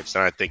mixtapes,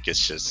 and I think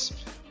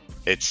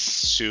it's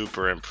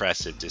super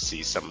impressive to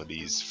see some of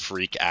these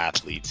freak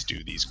athletes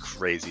do these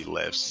crazy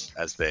lifts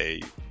as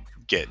they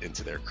get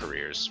into their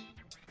careers.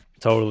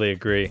 Totally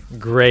agree.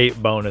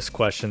 Great bonus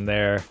question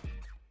there.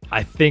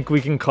 I think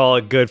we can call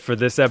it good for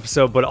this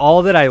episode, but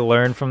all that I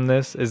learned from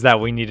this is that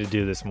we need to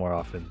do this more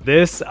often.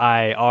 This,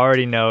 I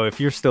already know. If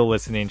you're still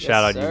listening,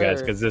 shout out you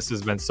guys, because this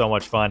has been so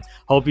much fun.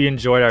 Hope you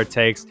enjoyed our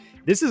takes.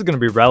 This is going to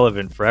be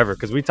relevant forever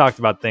because we talked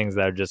about things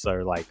that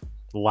are like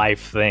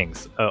life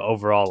things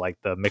overall, like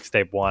the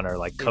mixtape one, or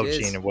like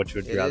coaching and what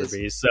you would rather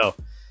be. So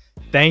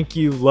thank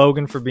you,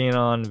 Logan, for being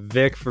on,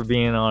 Vic for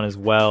being on as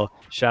well.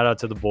 Shout out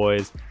to the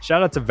boys.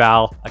 Shout out to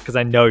Val, because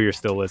I know you're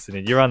still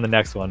listening. You're on the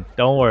next one.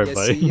 Don't worry,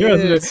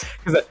 buddy.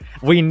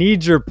 We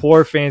need your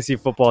poor fantasy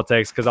football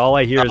takes, because all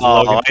I hear is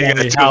Logan telling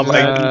me how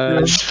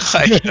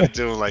I'm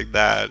doing like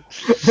that.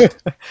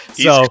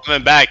 He's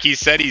coming back. He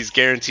said he's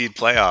guaranteed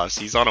playoffs.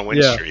 He's on a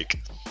win streak.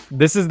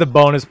 This is the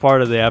bonus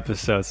part of the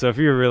episode. So if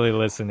you're really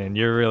listening,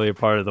 you're really a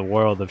part of the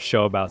world of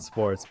Show About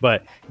Sports.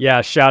 But yeah,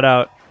 shout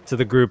out to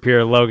the group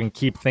here. Logan,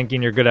 keep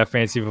thinking you're good at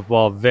fantasy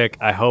football. Vic,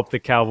 I hope the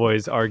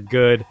Cowboys are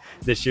good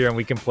this year and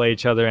we can play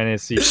each other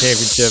NFC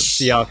Championship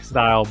Seahawks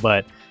style.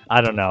 But I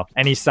don't know.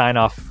 Any sign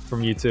off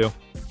from you two?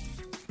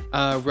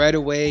 Right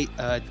away,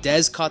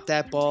 Dez caught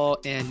that ball,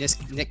 and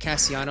Nick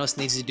Castellanos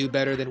needs to do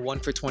better than 1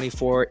 for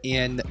 24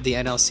 in the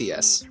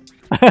NLCS.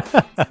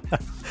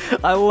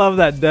 I love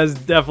that. Dez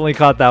definitely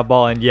caught that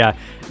ball, and yeah,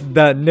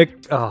 that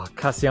Nick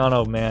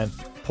Cassiano, man,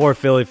 poor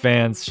Philly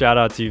fans. Shout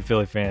out to you,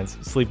 Philly fans.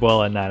 Sleep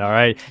well at night. All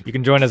right, you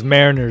can join us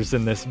Mariners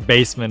in this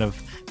basement of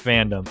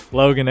fandom.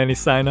 Logan, any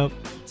sign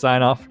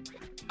off?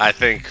 I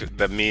think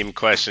the meme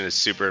question is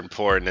super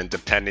important, and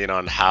depending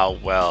on how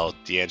well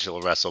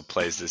D'Angelo Russell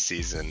plays this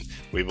season,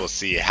 we will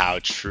see how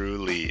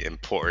truly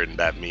important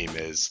that meme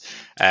is.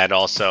 And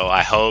also,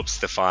 I hope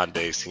Stephon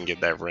Diggs can get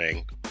that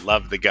ring.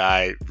 Love the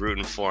guy,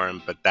 rooting for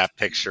him, but that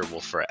picture will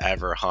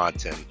forever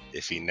haunt him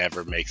if he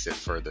never makes it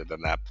further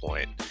than that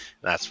point. And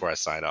that's where I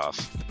sign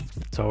off.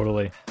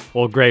 Totally.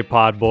 Well, great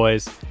pod,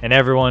 boys. And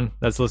everyone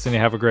that's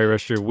listening, have a great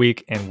rest of your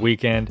week and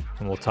weekend,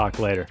 and we'll talk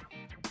later.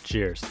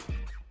 Cheers.